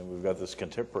 And then we've got this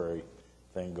contemporary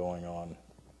thing going on.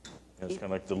 And it's kind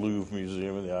of like the Louvre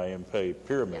Museum and the IMP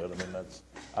Pyramid. I mean,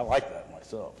 I like that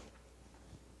myself.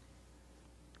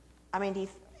 I mean,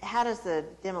 how does the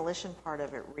demolition part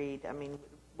of it read? I mean,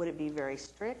 would it be very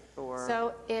strict, or?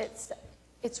 So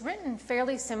it's written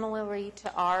fairly similarly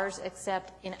to ours,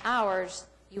 except in ours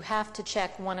you have to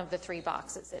check one of the 3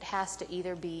 boxes. It has to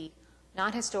either be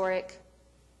non-historic,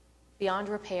 beyond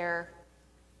repair,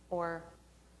 or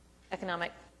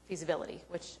economic feasibility,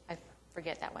 which I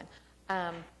forget that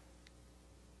one.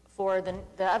 For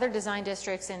the other design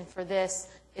districts and for this,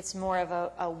 it's more of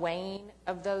a weighing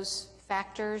of those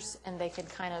factors, and they could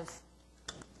kind of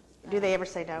Do they ever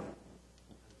say no?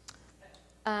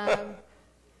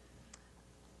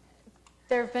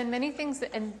 There have been many things,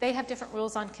 and they have different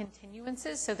rules on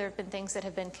continuances, so there have been things that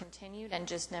have been continued and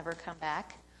just never come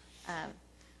back.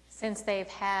 Since they've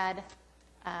had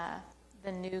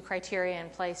the new criteria in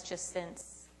place just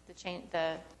since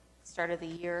the start of the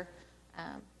year,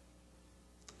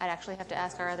 I'd actually have to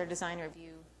ask our other design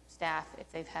review staff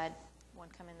if they've had one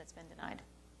come in that's been denied.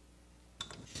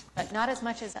 But not as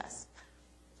much as us.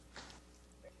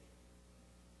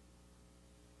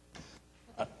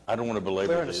 I don't want to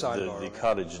belabor the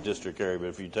Cottage District area, but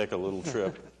if you take a little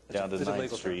trip down to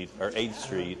 9th Street or 8th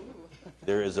Street,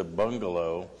 there is a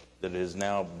bungalow that has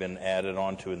now been added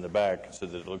onto in the back so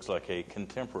that it looks like a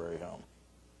contemporary home.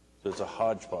 So it's a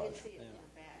hodgepodge.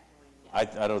 I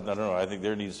don't know. I think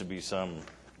there needs to be some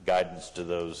guidance to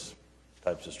those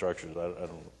types of structures. I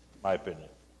don't. My opinion.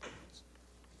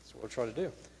 That's what we'll try to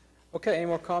do. Okay. Any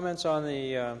more comments on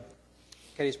the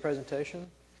Katie's presentation?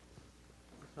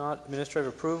 If not,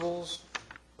 administrative approvals.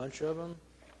 Bunch of them.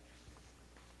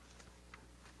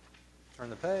 Turn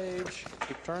the page.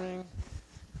 Keep turning.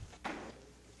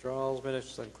 Withdrawals,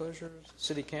 minutes, and closures.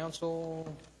 City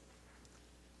Council.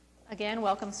 Again,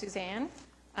 welcome Suzanne.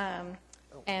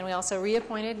 And we also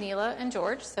reappointed Neela and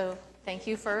George, so thank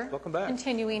you for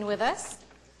continuing with us.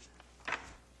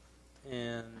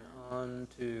 And on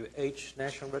to H,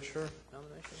 National Register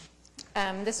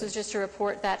nomination. This was just a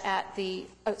report that at the,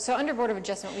 so under Board of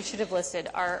Adjustment, we should have listed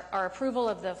our approval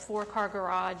of the 4-car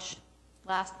garage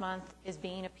last month is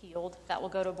being appealed. That will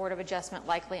go to Board of Adjustment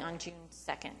likely on June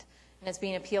 2nd. And it's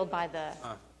being appealed by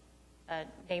the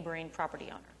neighboring property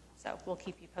owner. So we'll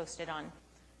keep you posted on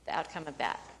the outcome of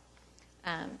that.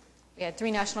 We had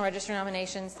 3 National Register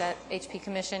nominations that HP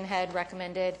Commission had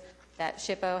recommended that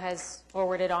SHPO has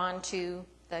forwarded on to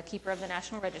the keeper of the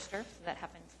National Register. So that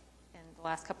happened in the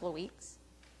last couple of weeks.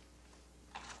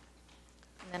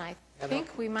 And then I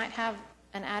think we might have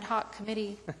an ad hoc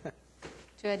committee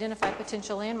to identify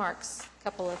potential landmarks, a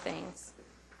couple of things.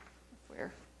 If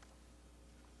we're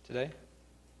today?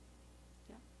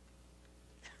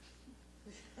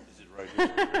 Is it right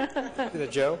here? Is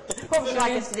it Joe? What would you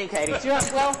like us to do, Katie?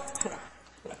 Well,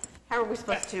 how are we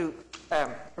supposed to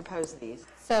propose these?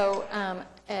 So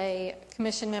a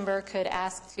commission member could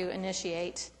ask to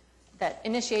initiate that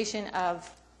initiation of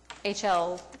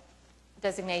HL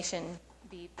designation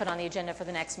be put on the agenda for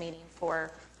the next meeting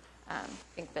for I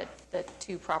think the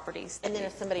 2 properties. And then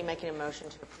is somebody making a motion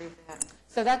to approve that?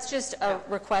 So that's just a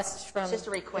request from just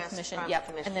a request the commission. From yep.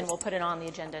 the commission. And then we'll put it on the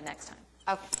agenda next time.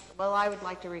 Okay. Well, I would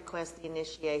like to request the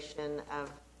initiation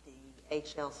of the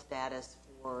HL status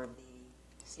for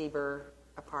the Sieber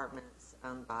Apartments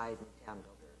owned by Midtown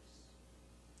Builders.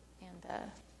 And the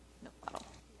Milk Bottle.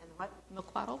 And what?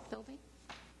 Milk Bottle Building?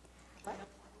 What?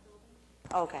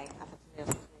 Okay.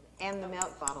 And the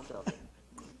Milk Bottle Building.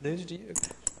 News to you.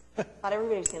 Thought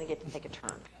everybody was going to get to take a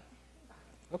turn.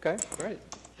 Okay, great.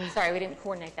 Sorry, we didn't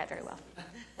coordinate that very well.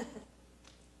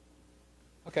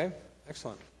 Okay,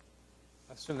 excellent.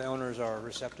 I assume the owners are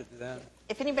receptive to that.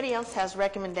 If anybody else has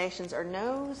recommendations or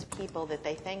knows people that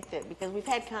they think that, because we've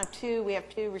had kind of we have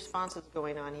 2 responses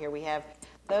going on here. We have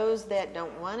those that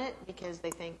don't want it because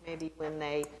they think maybe when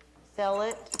they sell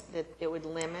it that it would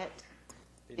limit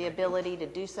the ability to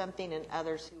do something, and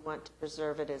others who want to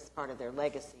preserve it as part of their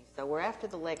legacy. So we're after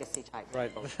the legacy type. Right.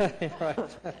 Right.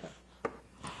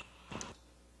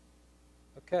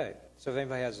 Okay. So if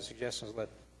anybody has suggestions, do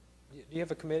you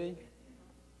have a committee?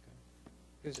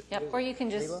 Okay. Yep. Or you can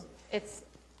just Neela?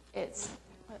 it's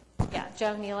yeah,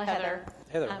 Joe, Neela, Heather.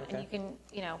 Heather. Okay. And you can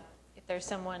if there's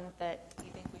someone that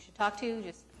you think we should talk to,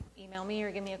 just email me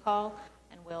or give me a call,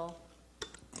 and we'll.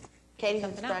 Katie's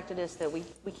instructed us that we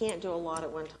can't do a lot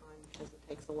at one time because it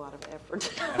takes a lot of effort.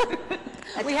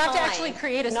 We have to actually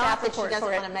create a staff report for it. Not that she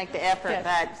doesn't want to make the effort, Yes.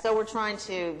 but so we're trying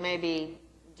to maybe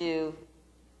do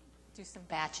some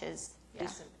batches. do Yeah.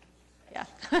 some. Yeah.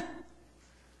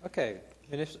 Okay.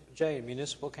 Jay,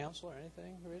 municipal council or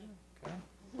anything?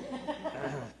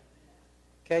 Okay.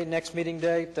 Okay, next meeting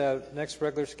date, next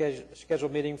regular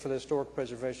scheduled meeting for the Historic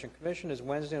Preservation Commission is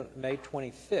Wednesday, May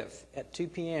 25th at 2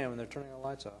 p.m. and they're turning the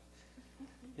lights off.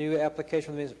 New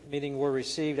application for the meeting were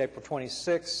received April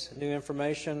 26th. New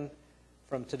information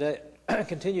from today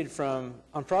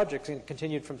on projects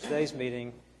continued from today's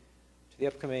meeting to the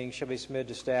upcoming shall be submitted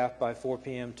to staff by 4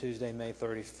 p.m. Tuesday, May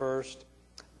 31st.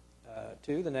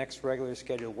 2, the next regularly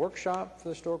scheduled workshop for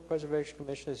the Historic Preservation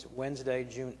Commission is Wednesday,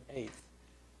 June 8th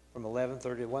from 11:30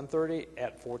 to 1:30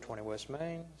 at 420 West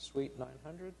Main, Suite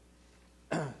 900.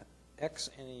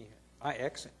 Any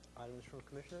IX items from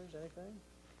commissioners, anything?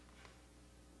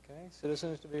 Okay,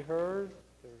 citizens to be heard.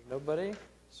 There's nobody.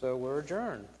 So we're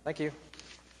adjourned. Thank you.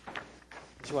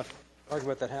 If you want to argue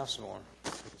about that house some more,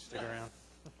 you can stick around.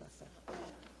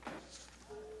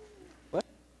 What?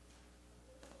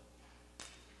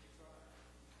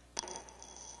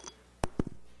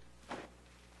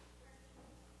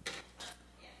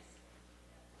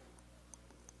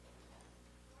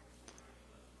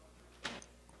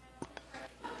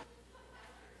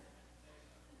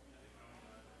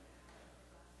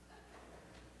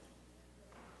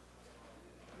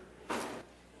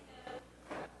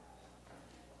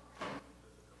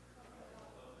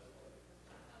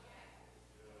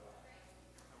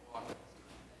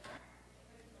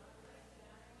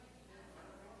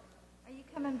 Are you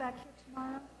coming back here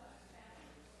tomorrow?